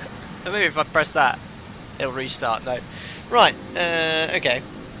 And maybe if I press that, it'll restart. No. Right. Okay.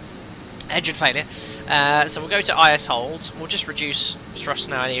 Engine failure. So we'll go to IS hold. We'll just reduce thrust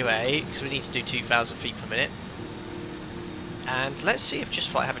now anyway, because we need to do 2,000 feet per minute. And let's see if Just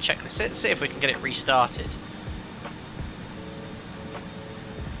Flight have a checklist. Let's see if we can get it restarted.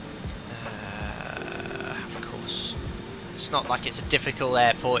 Of course. It's not like it's a difficult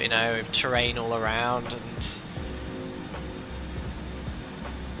airport, you know, with terrain all around and...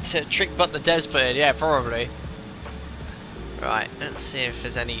 To trick but the devs put in, yeah, probably. Right, let's see if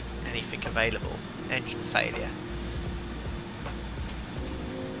there's anything available. Engine failure.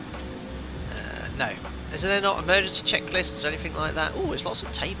 No. Is there not emergency checklists or anything like that? Oh, there's lots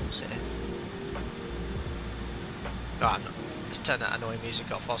of tables here. Right, let's turn that annoying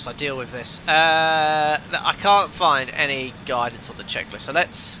music off whilst I deal with this. I can't find any guidance on the checklist, so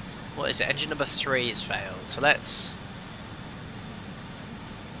What is it? Engine number 3 has failed. So let's...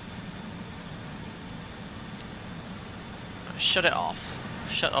 shut it off.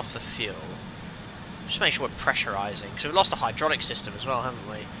 Shut off the fuel. Just make sure we're pressurising. Because we've lost the hydraulic system as well, haven't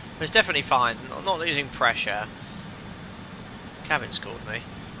we? But it's definitely fine. Not losing pressure. Cabin's called me.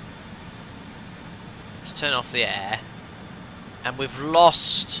 Let's turn off the air. And we've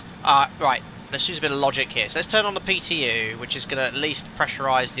lost... right. Let's use a bit of logic here. So let's turn on the PTU, which is going to at least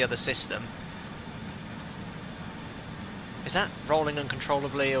pressurise the other system. Is that rolling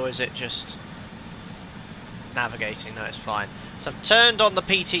uncontrollably, or is it just navigating? No, it's fine. So I've turned on the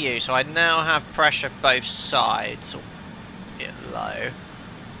PTU, so I now have pressure both sides. Or low.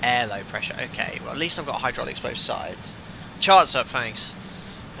 Air low pressure. Okay, well at least I've got hydraulics both sides. Chart's up, thanks.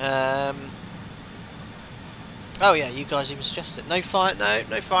 Oh yeah, you guys even suggested no fire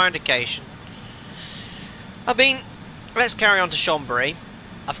indication. I mean, let's carry on to Chambery.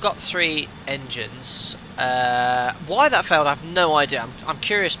 I've got 3 engines. Why that failed, I have no idea. I'm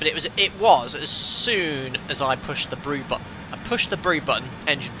curious, but it was as soon as I pushed the brew button. I pushed the brew button,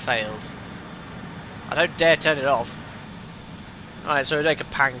 engine failed. I don't dare turn it off. Alright, so we take a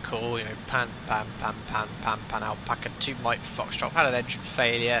pan call, you know, pan, alpaca, 2 Mike Foxtrot, had an engine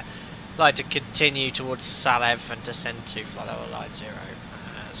failure. Like to continue towards Salev and descend to flight level line 0.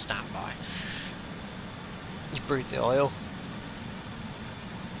 Standby. You've brewed the oil.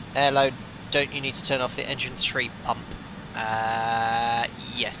 Airload, don't you need to turn off the engine 3 pump?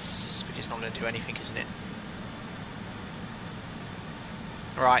 Yes, because it's not going to do anything, isn't it?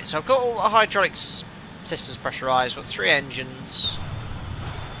 Right, so I've got all the hydraulics systems pressurised with 3 engines.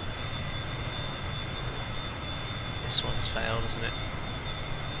 This one's failed, isn't it?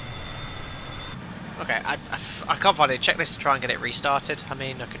 Okay, I can't find a checklist to try and get it restarted. I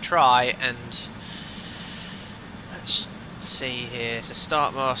mean, I could try and... let's see here. So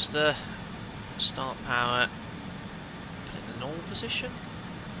start master, start power, put it in the normal position.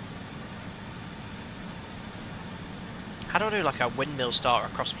 How do I do like a windmill start or a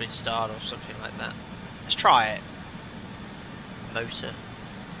crossbleed start or something like that? Let's try it. Motor.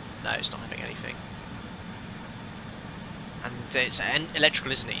 No, it's not having anything. And it's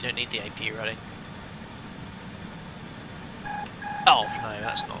electrical, isn't it? You don't need the APU running. Oh, no,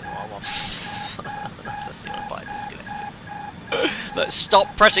 that's not what I want. That's the one by disconnected. Let's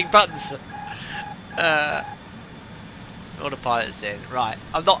stop pressing buttons. Autopilot's in. Right,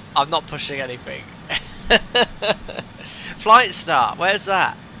 I'm not pushing anything. Flight start, where's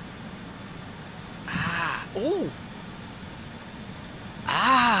that? Ah, ooh.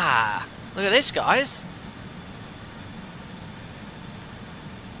 Ah, look at this, guys.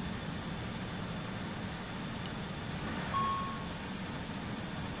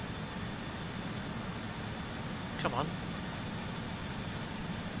 Come on.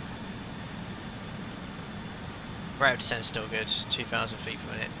 Rate of descent still good, 2,000 feet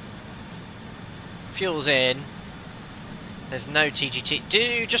per minute. Fuel's in. There's no TGT.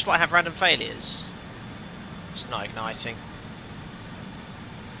 Do just what I have random failures. It's not igniting.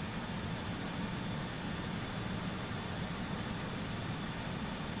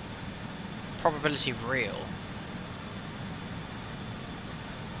 Probability real.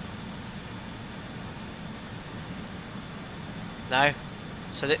 No.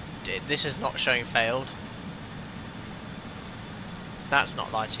 So this is not showing failed. That's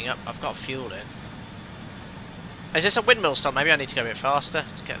not lighting up. I've got fuel in. Is this a windmill stop? Maybe I need to go a bit faster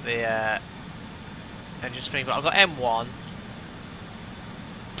to get the engine spinning. But I've got M1.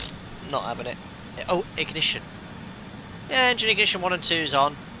 Not having it. Oh, ignition. Yeah, engine ignition 1 and 2 is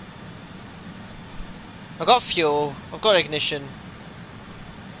on. I've got fuel. I've got ignition.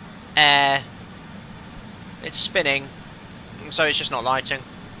 Air. It's spinning. So it's just not lighting.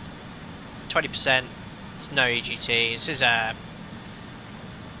 20%. It's no EGT. This is a...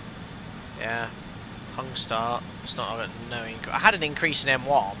 yeah. Hung start. It's not... I had an increase in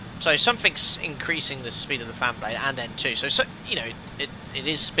M1. So something's increasing the speed of the fan blade and N2. So you know, it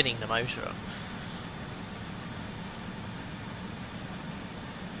is spinning the motor up.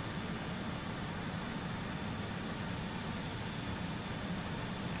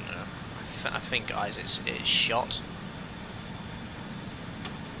 I think, guys, it's shot.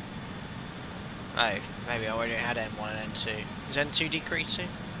 Oh, maybe I already had M1 and N2. Is N2 decreasing?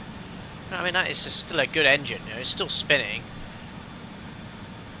 I mean, that is still a good engine, you know, it's still spinning.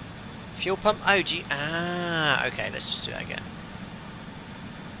 Fuel pump? Oh, gee. Ah, okay, let's just do that again.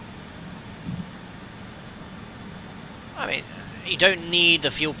 I mean, you don't need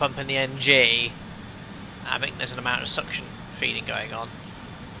the fuel pump in the NG. I think there's an amount of suction feeding going on.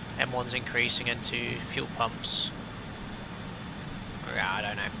 M1's increasing into fuel pumps. Yeah, I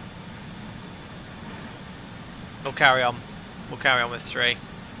don't know. We'll carry on. We'll carry on with 3.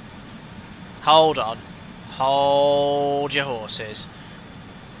 Hold on. Hold your horses.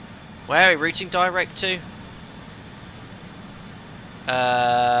 Where are we routing direct to?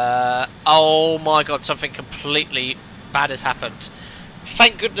 Oh my god, something completely bad has happened.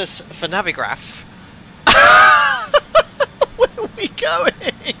 Thank goodness for Navigraph. Where are we going?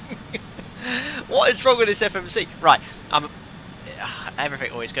 What is wrong with this FMC? Right,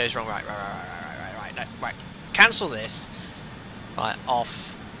 everything always goes wrong. Right. Cancel this. Right,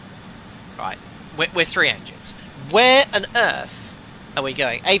 off. Right, we're 3 engines. Where on earth are we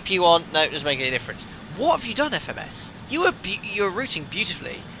going? AP1, no, it doesn't make any difference. What have you done, FMS? You were routing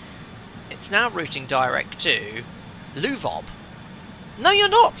beautifully. It's now routing direct to LOWG. No, you're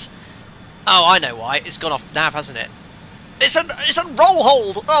not. Oh, I know why. It's gone off nav, hasn't it? It's a roll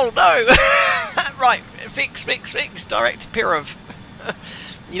hold. Oh no. Right, fix. Direct to Pirov.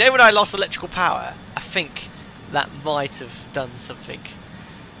 You know when I lost electrical power? I think that might have done something.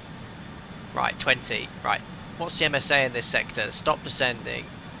 Right, 20. Right, what's the MSA in this sector? Stop descending.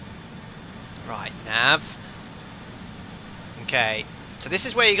 Right, nav. Okay, so this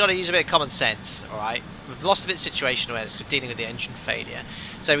is where you got to use a bit of common sense. All right, we've lost a bit of situation awareness for dealing with the engine failure.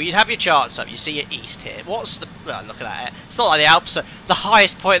 So you'd have your charts up. You see your east here. What's the? Well, look at that. It's not like the Alps are the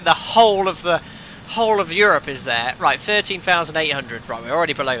highest point in the whole of Europe is there. Right, 13,800. Right, we're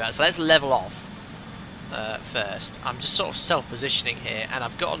already below that. So let's level off first. I'm just sort of self-positioning here, and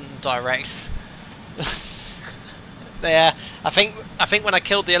I've gotten direct. There, I think when I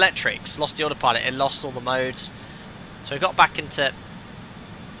killed the electrics, lost the autopilot, it lost all the modes. So we got back into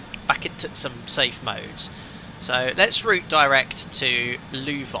some safe modes. So let's route direct to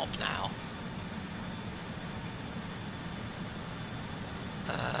LOWG now.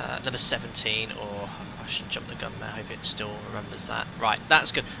 Number 17, or I should jump the gun there. I hope it still remembers that. Right,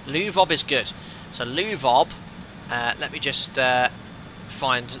 that's good. LOWG is good. So LOWG, let me just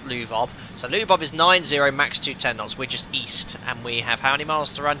find LOWG. So LOWG is 90, max 210 knots. We're just east, and we have how many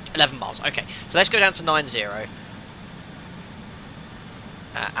miles to run? 11 miles. Okay, so let's go down to 90.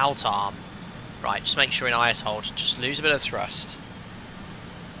 Altenrhein. Right, just make sure in IS hold. Just lose a bit of thrust.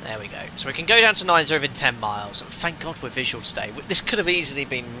 There we go. So we can go down to 90 within 10 miles. Thank God we're visual today. This could have easily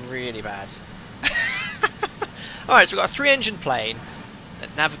been really bad. Alright, so we've got a 3-engine plane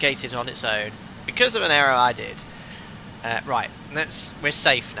that navigated on its own because of an error I did. Right, we're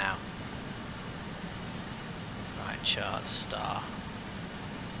safe now. Right, chart star.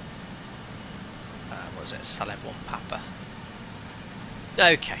 What was it? Salev 1 Papa.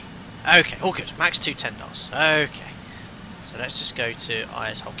 Okay, all good. Max 210 knots. Okay, so let's just go to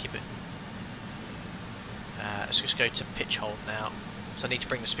IS hold. Keep it. Let's just go to pitch hold now. So I need to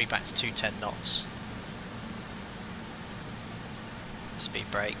bring the speed back to 210 knots.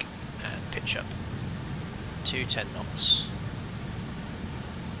 Speed brake and pitch up. 210 knots.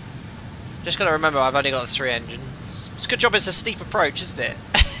 Just got to remember I've only got 3 engines. It's a good job it's a steep approach, isn't it?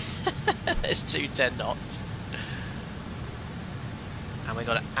 It's 210 knots. And we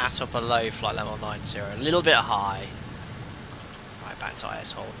got it at or below flight level 90, a little bit high. Right, back to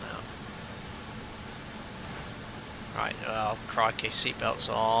IS hold now. Right, oh crikey, seatbelts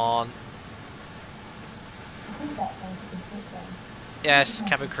on. Yes,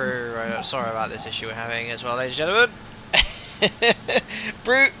 cabin crew, sorry about this issue we're having as well, ladies and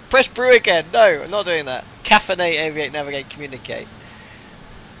gentlemen. Press brew again. No, I'm not doing that. Caffeinate, aviate, navigate, communicate.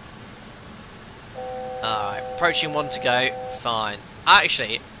 Alright, approaching 1 to go. Fine.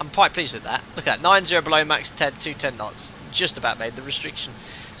 Actually, I'm quite pleased with that. Look at that, 90 below max 10, 210 knots. Just about made the restriction.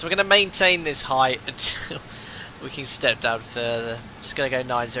 So we're going to maintain this height until we can step down further. Just going to go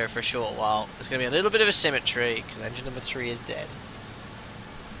 90 for a short while. There's going to be a little bit of asymmetry because engine number 3 is dead.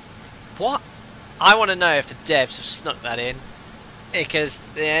 What? I want to know if the devs have snuck that in. Because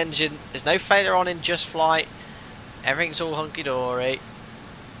the engine, there's no failure on in just flight. Everything's all hunky-dory.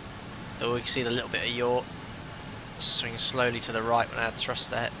 Oh, we can see the little bit of yaw. Swing slowly to the right when I had thrust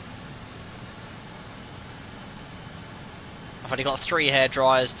there. I've only got 3 hair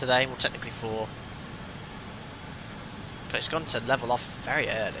dryers today, well technically 4. But it's gone to level off very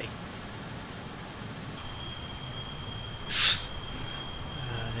early.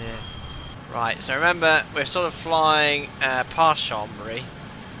 Oh dear. Right, so remember we're sort of flying past Chambery.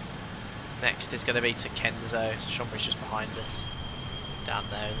 Next is going to be to Kenzo. So Chambery's just behind us. Down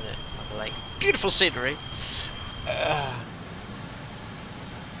there, isn't it? On the lake. Beautiful scenery.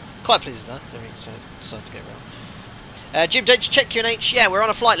 Quite pleased with that, so decided to go wrong. Jim, don't you check QNH? Yeah, we're on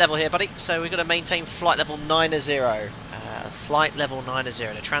a flight level here, buddy, so we've got to maintain flight level 90. Flight level 90.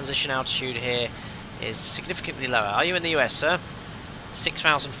 The transition altitude here is significantly lower. Are you in the US, sir?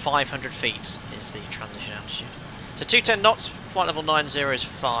 6,500 feet is the transition altitude. So 210 knots, flight level 90 is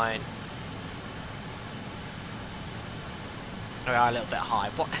fine. Oh, yeah, a little bit high.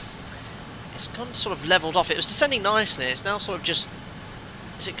 What? It's gone sort of levelled off. It was descending nicely. It's now sort of just...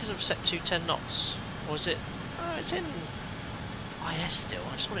 Is it because I've set 210 knots? Or is it... Oh, it's in IS still.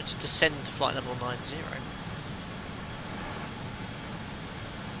 I just wanted to descend to flight level 90.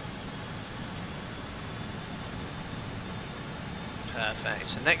 Perfect.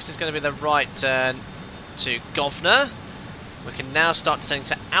 So next is going to be the right turn to Governor. We can now start descending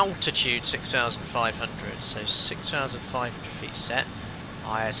to altitude 6,500. So 6,500 feet set.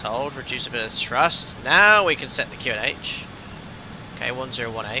 IS hold, reduce a bit of thrust. Now we can set the QNH. Okay,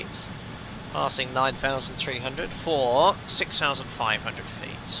 1018. Passing 9,300 for 6,500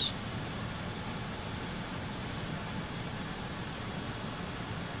 feet.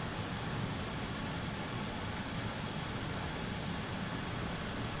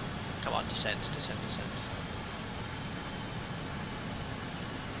 Come on, descend, descend, descend.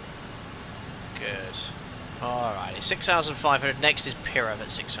 Good. Alrighty, 6,500. Next is Pirov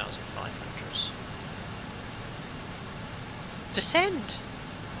at 6,500. Descend!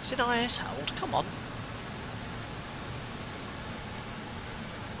 It's in IS hold, come on.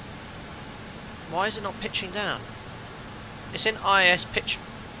 Why is it not pitching down? It's in IS pitch.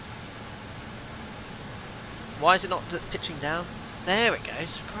 Why is it not pitching down? There it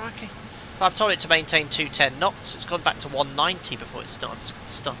goes, crikey. I've told it to maintain 210 knots. It's gone back to 190 before it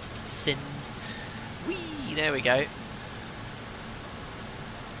started to descend. Whee! There we go.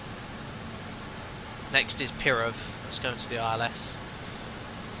 Next is Pirov. Let's go into the ILS.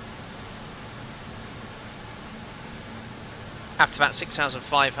 After that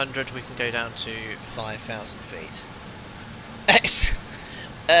 6,500 we can go down to 5,000 feet.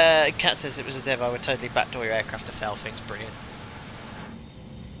 Kat says it was a dev. I would totally backdoor your aircraft to fail things. Brilliant.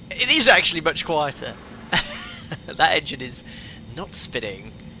 It is actually much quieter. That engine is not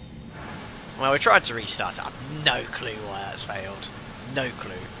spinning. Well, we tried to restart it. I have no clue why that's failed. No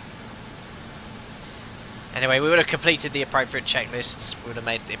clue. Anyway, we would have completed the appropriate checklists. We would have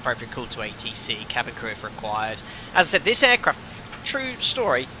made the appropriate call to ATC, cabin crew if required. As I said, this aircraft, true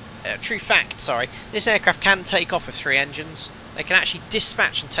fact, sorry, this aircraft can take off with 3 engines. They can actually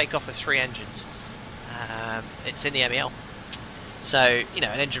dispatch and take off with 3 engines. It's in the MEL. So, you know,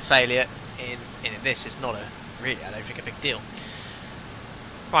 an engine failure in this is not really, I don't think, a big deal.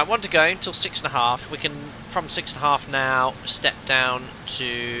 Right, 1 to go until 6.5. We can, from 6.5 now, step down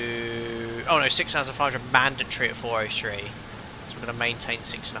to... Oh no, 6,500 mandatory at 403. So we're going to maintain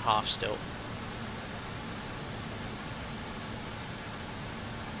 6.5 still.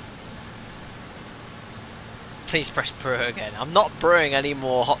 Please press brew again. I'm not brewing any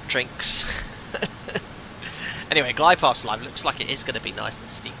more hot drinks. Anyway, glide path's live. Looks like it is going to be nice and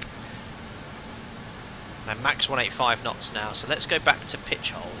steep. And max 185 knots now, so let's go back to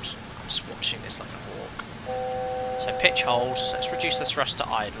pitch hold. I'm just watching this like a hawk. So pitch hold, let's reduce the thrust to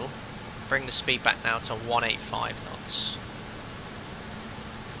idle. Bring the speed back now to 185 knots.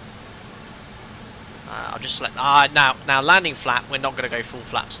 I'll just select... now landing flap, we're not going to go full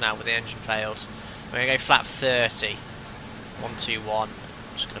flaps now with the engine failed. We're going to go flap 30. 121. I'm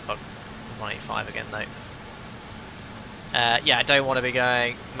just going to bug 185 again though. Yeah, I don't want to be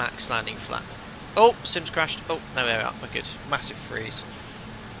going max landing flap. Oh, Sim's crashed. Oh, no, there we are. We're good. Massive freeze.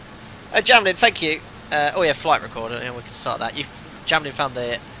 Jamlin, thank you. Oh yeah, flight recorder. Yeah, we can start that. Jamlin found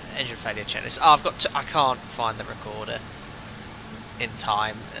the engine failure checklist. Oh, I've got to... I can't find the recorder in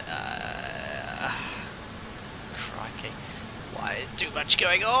time. Crikey. Why? Too much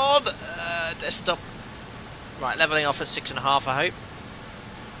going on. Desktop. Right, levelling off at 6.5, I hope.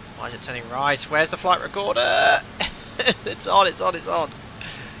 Why is it turning right? Where's the flight recorder? It's on, it's on, it's on.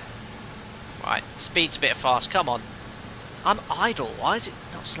 Right, speed's a bit fast, come on. I'm idle, why is it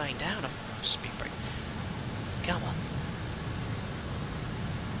not slowing down? Speed brake. Come on.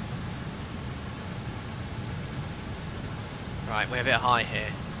 Right, we're a bit high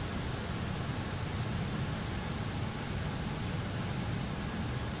here.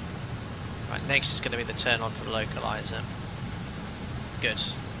 Right, next is going to be the turn onto the localizer. Good,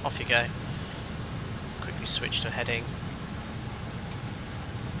 off you go. Quickly switch to heading.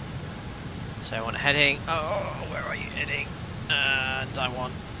 So I want heading. Oh, where are you heading? And I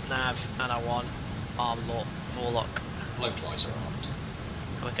want nav, and I want arm lock, Vorlock. Localizer armed.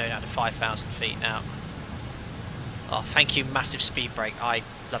 And we're going down to 5,000 feet now. Oh, thank you, massive speed brake. I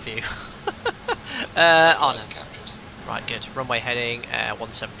love you. Oh, no. Captured. Right, good. Runway heading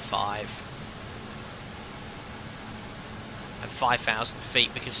 175. And 5,000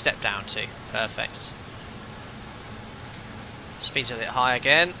 feet we can step down to. Perfect. Speed's a bit high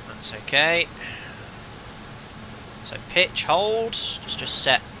again. That's okay. So pitch, hold, just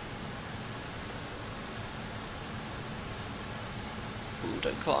set. Ooh,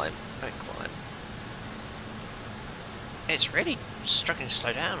 don't climb, don't climb. It's really struggling to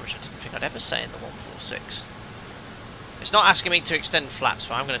slow down, which I didn't think I'd ever say in the 146. It's not asking me to extend flaps,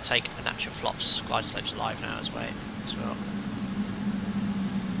 but I'm going to take a natural flops. Glide slope's live now as well.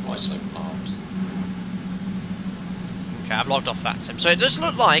 Glide slope armed. Okay, I've logged off that sim. So it does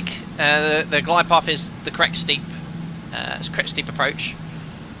look like the glide path is the correct steep approach.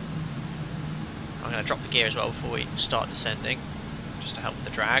 I'm going to drop the gear as well before we start descending, just to help with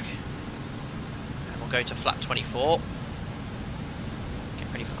the drag. And we'll go to flat 24.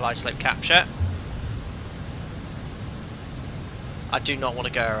 Get ready for glide slope capture. I do not want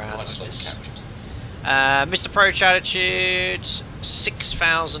to go around Glide with slope this. captured. Mr. Approach altitude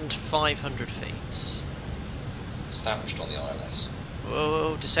 6,500 feet. Established on the ILS.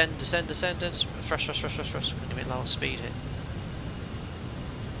 Whoa, descend. Thrust. We're going to be low on speed here.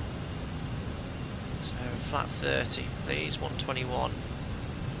 So, flat 30, please, 121.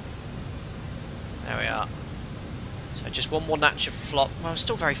 There we are. So, just one more natural flop. Well, we're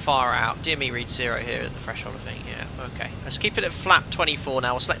still very far out. Dear me, read 0 here at the threshold, I think. Yeah, okay. Let's keep it at flat 24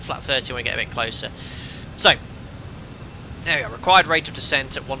 now. We'll select flat 30 when we get a bit closer. So, there we go. Required rate of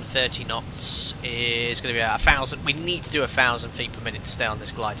descent at 130 knots is going to be 1,000. We need to do 1,000 feet per minute to stay on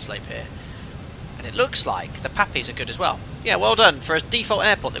this glide slope here. And it looks like the pappies are good as well. Yeah, well done. For a default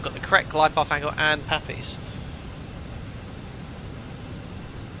airport, they've got the correct glide path angle and pappies.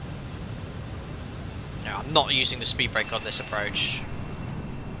 No, I'm not using the speed brake on this approach.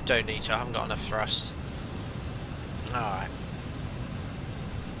 Don't need to. I haven't got enough thrust. Alright.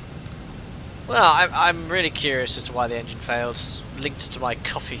 Well, I'm really curious as to why the engine failed. Linked to my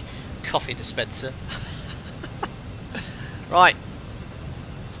coffee dispenser. Right.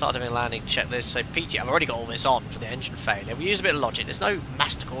 Start doing a landing checklist. So PT, I've already got all this on for the engine failure. We use a bit of logic. There's no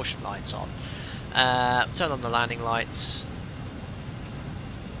master caution lights on. Turn on the landing lights.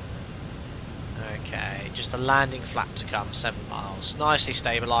 Okay, just the landing flap to come, 7 miles. Nicely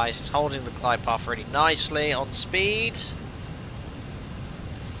stabilised. It's holding the glide path really nicely on speed.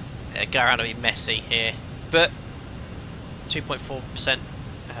 Go around to be messy here, but 2.4%.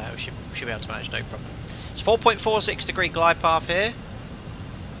 We should be able to manage, no problem. It's 4.46 degree glide path here.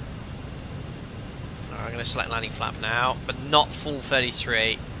 Alright, I'm going to select landing flap now, but not full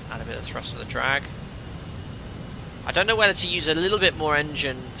 33. Add a bit of thrust with the drag. I don't know whether to use a little bit more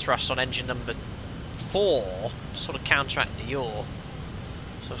engine thrust on engine number 4 to sort of counteract the yaw.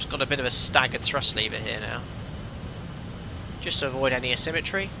 So I've got a bit of a staggered thrust lever here now, just to avoid any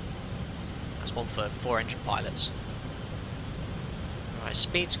asymmetry. That's one for 4 engine pilots. Right,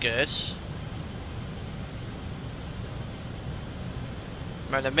 speed's good.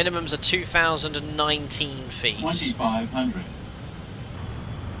 Right, the minimums are 2,019 feet. 2,500.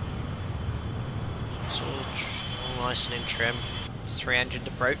 It's all nice and in trim. 3-engined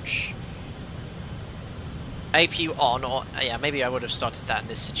approach. APU on, or yeah, maybe I would have started that in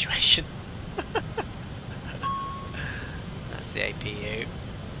this situation. That's the APU.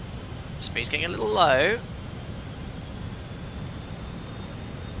 Speed's getting a little low.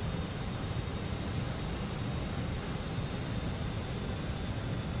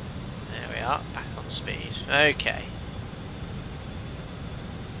 There we are, back on speed. Okay.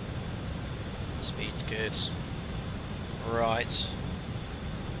 Speed's good. Right.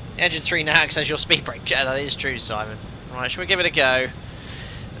 Engine 3 now says your speed brake. Yeah, that is true, Simon. Right, shall we give it a go?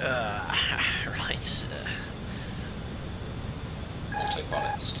 Right.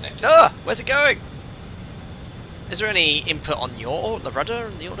 Autopilot disconnected. Ah! Where's it going? Is there any input on the rudder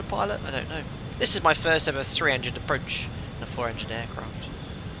and the autopilot? I don't know. This is my first ever 3-engined approach in a 4-engined aircraft.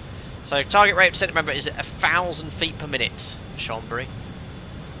 So target rate of descent, remember, is at 1,000 feet per minute for Chambery.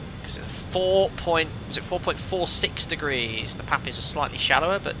 Because it's 4.46 degrees. The pappies are slightly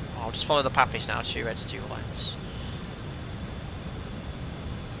shallower, but I'll just follow the pappies now. 2 reds, 2 whites.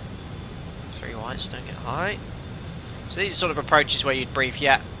 3 whites, don't get high. So these are sort of approaches where you'd brief,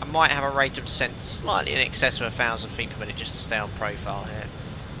 yeah, I might have a rate of descent slightly in excess of 1,000 feet per minute just to stay on profile here.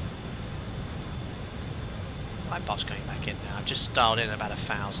 Light buff's going back in now. I've just dialed in about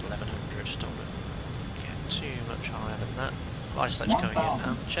 1,000, 1,100. Don't want to get too much higher than that. Light slope's going in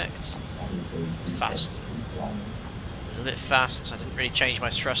now. Checked. Fast. A little bit fast. I didn't really change my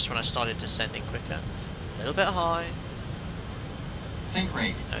thrust when I started descending quicker. A little bit high. Sync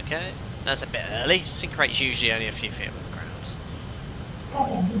rate. Okay. That's a bit early. Sync rate's usually only a few feet above the ground.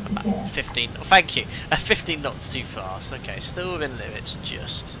 About 15. Oh, thank you. 15 knots too fast. Okay, still within limits,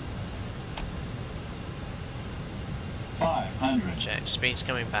 just. 500. Check. Speed's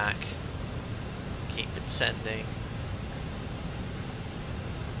coming back. Keep it descending.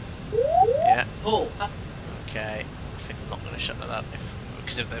 Yeah. Okay. I think I'm not going to shut that up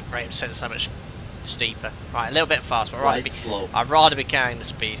because of the rate of descent so much steeper. Right, a little bit faster. I'd rather be carrying the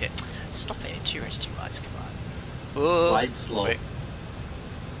speed here. Stop it. 2 inches, 2 lights. Come on. Ooh. Right slow. Wait.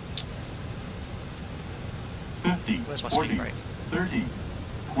 50. Where's my 40, speed brake? 30.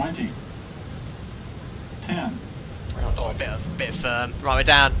 20. 10. Oh, a bit firm. Right, we're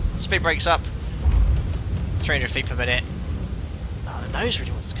down. Speed brake's up. 300 feet per minute. Oh, the nose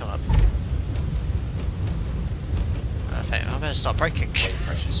really wants to come up. Perfect. I better start braking. Brake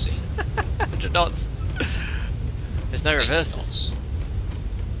pressure seen. 100 knots. There's no 80 reverses. knots.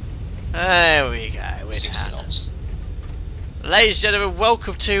 There we go. We're 60 down. knots. Ladies and gentlemen,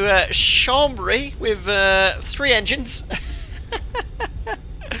 welcome to Chambery with 3 engines.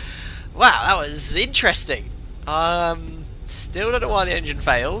 Wow, that was interesting. Still don't know why the engine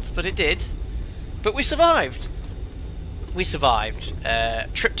failed, but it did. But we survived. We survived.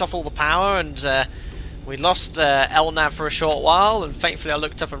 Tripped off all the power and we lost LNAV for a short while, and thankfully I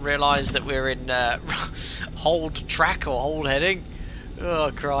looked up and realised that we're in hold track or hold heading.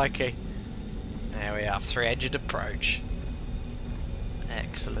 Oh, crikey. There we are, 3-engine approach.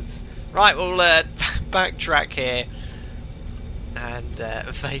 Excellent. Right, we'll backtrack here and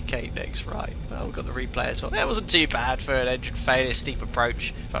vacate next. Right, well, we've got the replay as well. That wasn't too bad for an engine failure, steep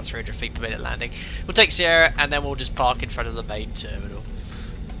approach, about 300 feet per minute landing. We'll take Sierra and then we'll just park in front of the main terminal.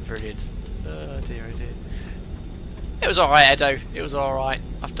 Brilliant. Oh dear, oh dear. It was alright, Edo. It was alright.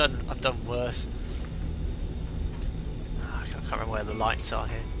 I've done worse. Oh, I can't remember where the lights are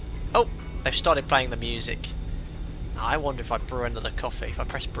here. Oh, they've started playing the music. I wonder if I brew another coffee. If I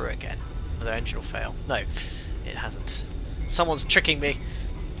press brew again, the engine will fail. No, it hasn't. Someone's tricking me.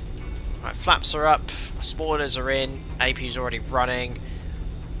 Right, flaps are up. Spoilers are in. APU's already running.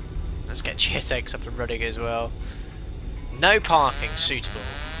 Let's get GSX up and running as well. No parking suitable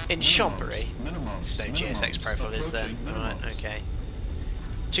in Chambery. There's no GSX profile, is there? Right, okay.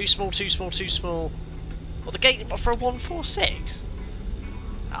 Too small, too small, too small. Well, the gate for a 146?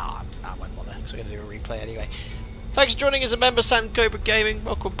 Ah, I won't bother, because we're going to do a replay anyway. Thanks for joining us, a member, Sam Cobra Gaming.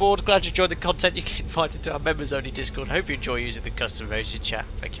 Welcome aboard. Glad you enjoyed the content. You get invited to our members-only Discord. Hope you enjoy using the custom-voted chat.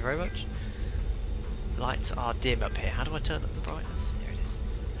 Thank you very much. Lights are dim up here. How do I turn up the brightness? There it is.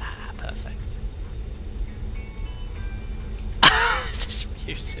 Ah, perfect. This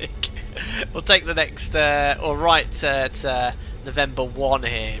music. We'll take the next, or right at November 1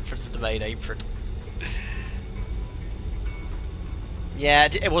 here in front of the main apron. Yeah,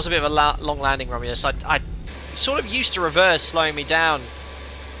 it was a bit of a long landing, Romulus. I sort of used to reverse, slowing me down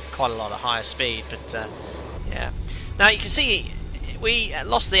quite a lot at higher speed, but yeah. Now you can see we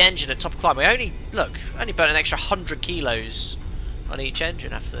lost the engine at top climb. We only burnt an extra 100 kilos on each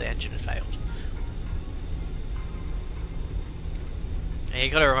engine after the engine had failed. And you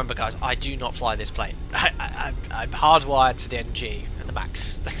got to remember, guys, I do not fly this plane. I'm hardwired for the NG and the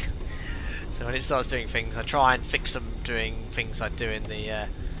Max. So when it starts doing things, I try and fix them doing things I do in the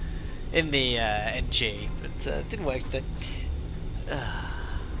NG, but didn't work today.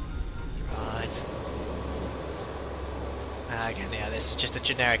 Right. Again, yeah, this is just a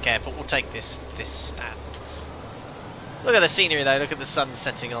generic airport. We'll take this stand. Look at the scenery though. Look at the sun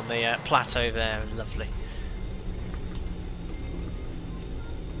setting on the plateau there. Lovely.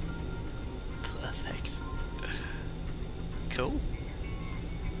 Perfect. Cool.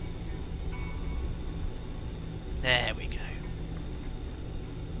 There we go.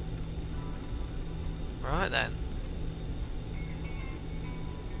 Right then.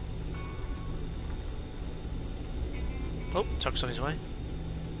 Oh, Tug's on his way.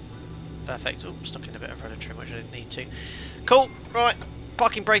 Perfect. Oh, stuck in a bit of rudder trim, which I didn't need to. Cool. Right.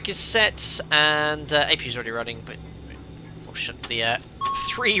 Parking brake is set, and APU's already running, but we'll shut the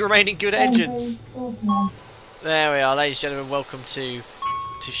 3 remaining good engines. There we are, ladies and gentlemen. Welcome to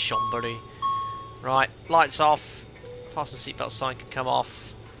Chambery. Right, lights off. Fasten seatbelt sign can come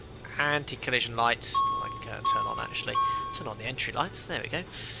off. Anti-collision lights. I can turn on actually. Turn on the entry lights. There we go.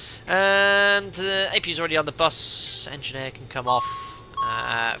 And APU's already on the bus. Engine air can come off.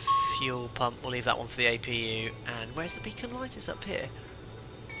 Fuel pump. We'll leave that one for the APU. And where's the beacon light? It's up here.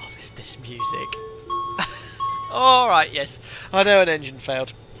 Oh, it's this music. Alright, yes. I know an engine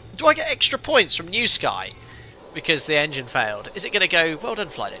failed. Do I get extra points from New Sky because the engine failed? Is it going to go, well done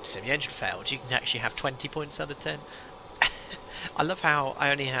Flight Sim, the engine failed. You can actually have 20 points out of 10. I love how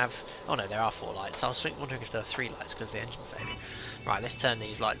I only have... Oh no, there are 4 lights. I was wondering if there are 3 lights because of the engine failing. Right, let's turn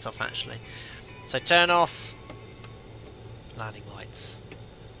these lights off actually. So turn off landing lights.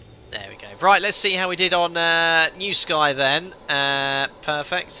 There we go. Right, let's see how we did on New Sky then.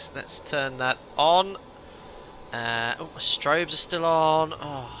 Perfect. Let's turn that on. Oh, my strobes are still on.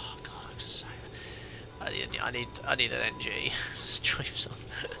 Oh, God, I'm so I need an NG. Stream some.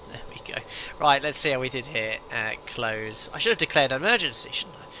 There we go. Right, let's see how we did here. Close. I should have declared an emergency,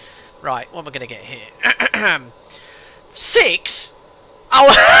 shouldn't I? Right, what am I going to get here? 6?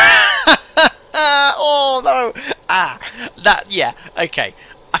 Oh! Oh no! Ah, yeah. Okay,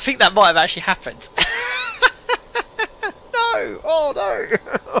 I think that might have actually happened. No! Oh no!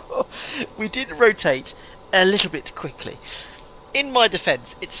 We did rotate a little bit quickly. In my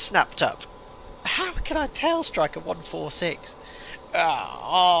defence, it snapped up. How can I tail strike a 146?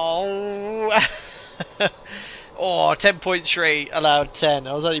 Oh, oh, 10.3 allowed 10.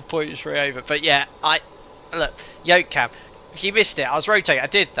 I was only 0.3 over, but yeah, look, yoke cam. If you missed it, I was rotating. I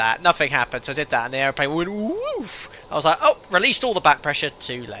did that. Nothing happened, so I did that, and the airplane went woof. I was like, oh, released all the back pressure.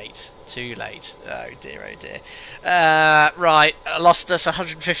 Too late. Too late. Oh dear, oh dear. Right, I lost us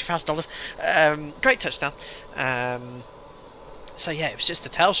 $150,000. Great touchdown. So yeah, it was just a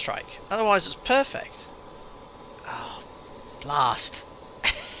tail strike. Otherwise, it's perfect. Oh, blast.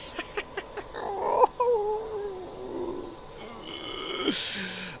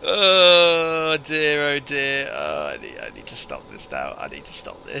 Oh dear, oh dear. Oh, I need to stop this now. I need to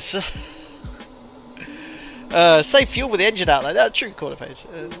stop this. Save fuel with the engine out there. That's true, corner page.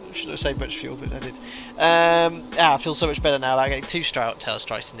 Shouldn't have saved much fuel, but I did. I feel so much better now about getting 2 tail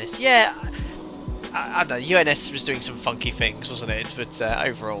strikes in this. Yeah, I don't know. UNS was doing some funky things, wasn't it? But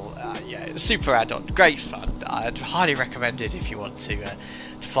overall, yeah, super add-on, great fun. I'd highly recommend it if you want to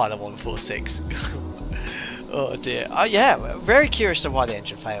fly the 146. Oh dear. Oh yeah, very curious to why the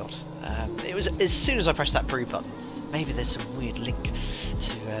engine failed. It was as soon as I pressed that brew button. Maybe there's some weird link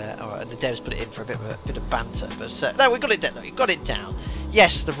to, or the devs put it in for a bit of banter. But no, we got it down. No, we got it down.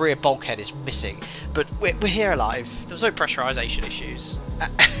 Yes, the rear bulkhead is missing, but we're here alive. There was no pressurisation issues.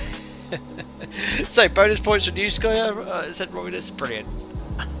 So bonus points for New Sky. Said Robinus, brilliant.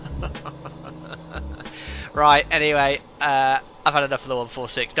 Right. Anyway, I've had enough of the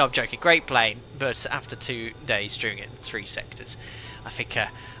 146. No, I'm joking. Great plane, but after 2 days doing it in 3 sectors, I think I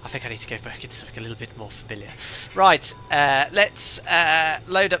need to go back into something a little bit more familiar. Right. Let's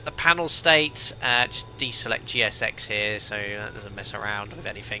load up the panel state. Just deselect GSX here, so that doesn't mess around with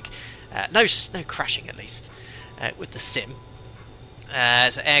anything. No crashing at least with the sim.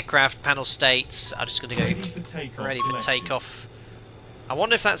 So aircraft panel states. I'm just going to go ready for takeoff. I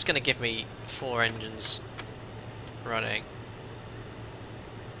wonder if that's going to give me 4 engines running.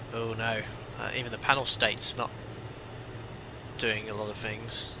 Oh no, even the panel state's not doing a lot of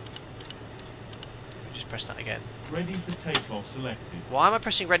things. Just press that again. Ready for takeoff selected. Why am I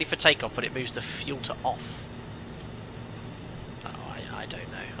pressing ready for takeoff when it moves the fuel to off? Oh, I don't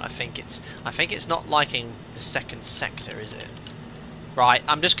know. I think it's not liking the second sector, is it? Right,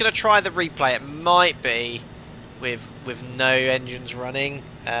 I'm just going to try the replay. It might be with no engines running.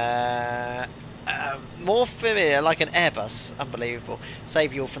 More familiar, like an Airbus. Unbelievable.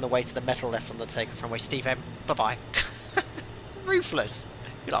 Save you all from the weight of the metal left on the takeoff runway. Steve M. Bye-bye. Ruthless.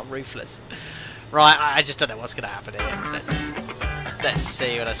 You're not ruthless. Right, I just don't know what's going to happen here. Let's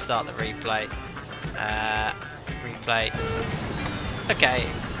see when I start the replay. Replay. Okay.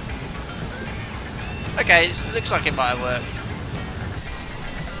 Okay, it looks like it might have worked.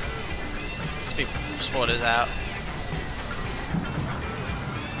 Speed spoilers out.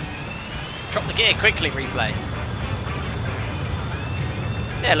 Drop the gear quickly, replay.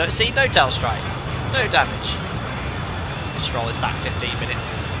 Yeah, look, see, no tail strike. No damage. Just roll this back 15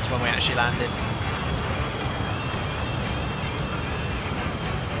 minutes to when we actually landed.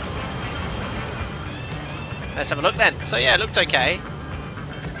 Let's have a look then. So yeah, it looked okay.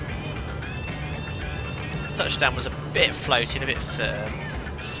 Touchdown was a bit floating, a bit firm.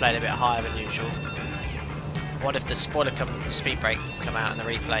 Flared a bit higher than usual. What if the speed brake come out in the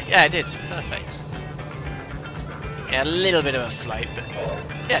replay? Yeah, it did. Perfect. Yeah, a little bit of a float, but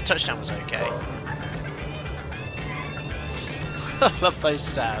yeah, touchdown was okay. I love those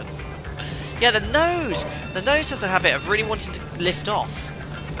sounds. Yeah, the nose has a habit of really wanting to lift off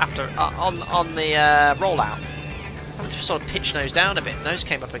after on the rollout. Having to sort of pitch nose down a bit. Nose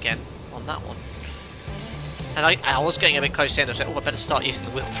came up again on that one, and I was getting a bit close to the end. I was like, oh, I better start using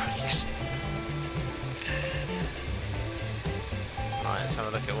the wheel brakes. Right, let's have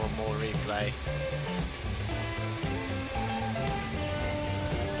a look at one more replay.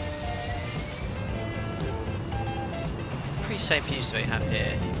 Pretty safe views that we have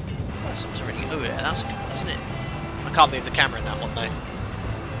here. Oh, something's really. Oh yeah, that's a good one, isn't it? I can't move the camera in that one though.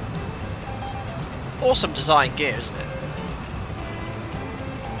 Awesome design gear, isn't it?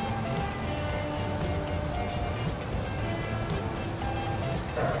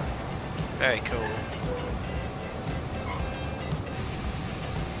 Very cool.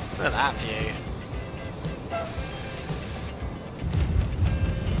 Look at that view.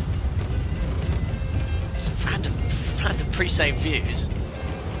 Some random pre-save views.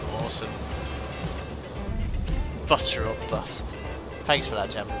 Awesome. Buster or bust. Thanks for that,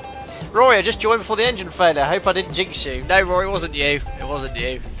 Chambery. Rory, I just joined before the engine failure. I hope I didn't jinx you. No, Rory, it wasn't you. It wasn't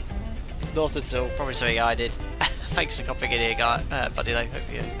you. Not at all. Probably something I did. Thanks for copying in here, guy. Buddy, I hope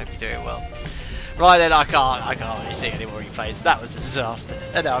you're doing well. Right then, I can't really see any more replays. That was a disaster.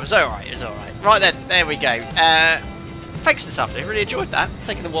 No, it was alright. It was alright. Right then, there we go. Thanks this afternoon. Really enjoyed that.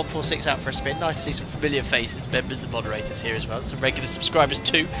 Taking the 146 out for a spin. Nice to see some familiar faces, members and moderators here as well. Some regular subscribers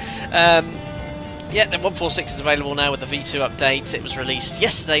too. Yeah, the 146 is available now with the V2 update. It was released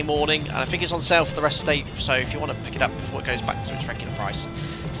yesterday morning, and I think it's on sale for the rest of the day. So if you want to pick it up before it goes back to its regular price,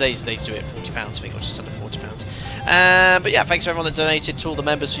 today's the day to do it at £40, I think, or just under £40. But yeah, thanks to everyone that donated, to all the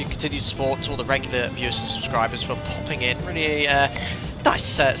members for your continued support, to all the regular viewers and subscribers for popping in. Really nice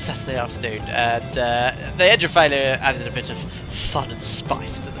Saturday afternoon, and the engine failure added a bit of fun and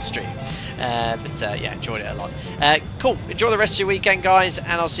spice to the stream. But yeah, enjoyed it a lot. Cool. Enjoy the rest of your weekend, guys,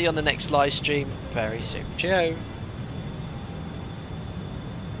 and I'll see you on the next live stream very soon. Cheerio.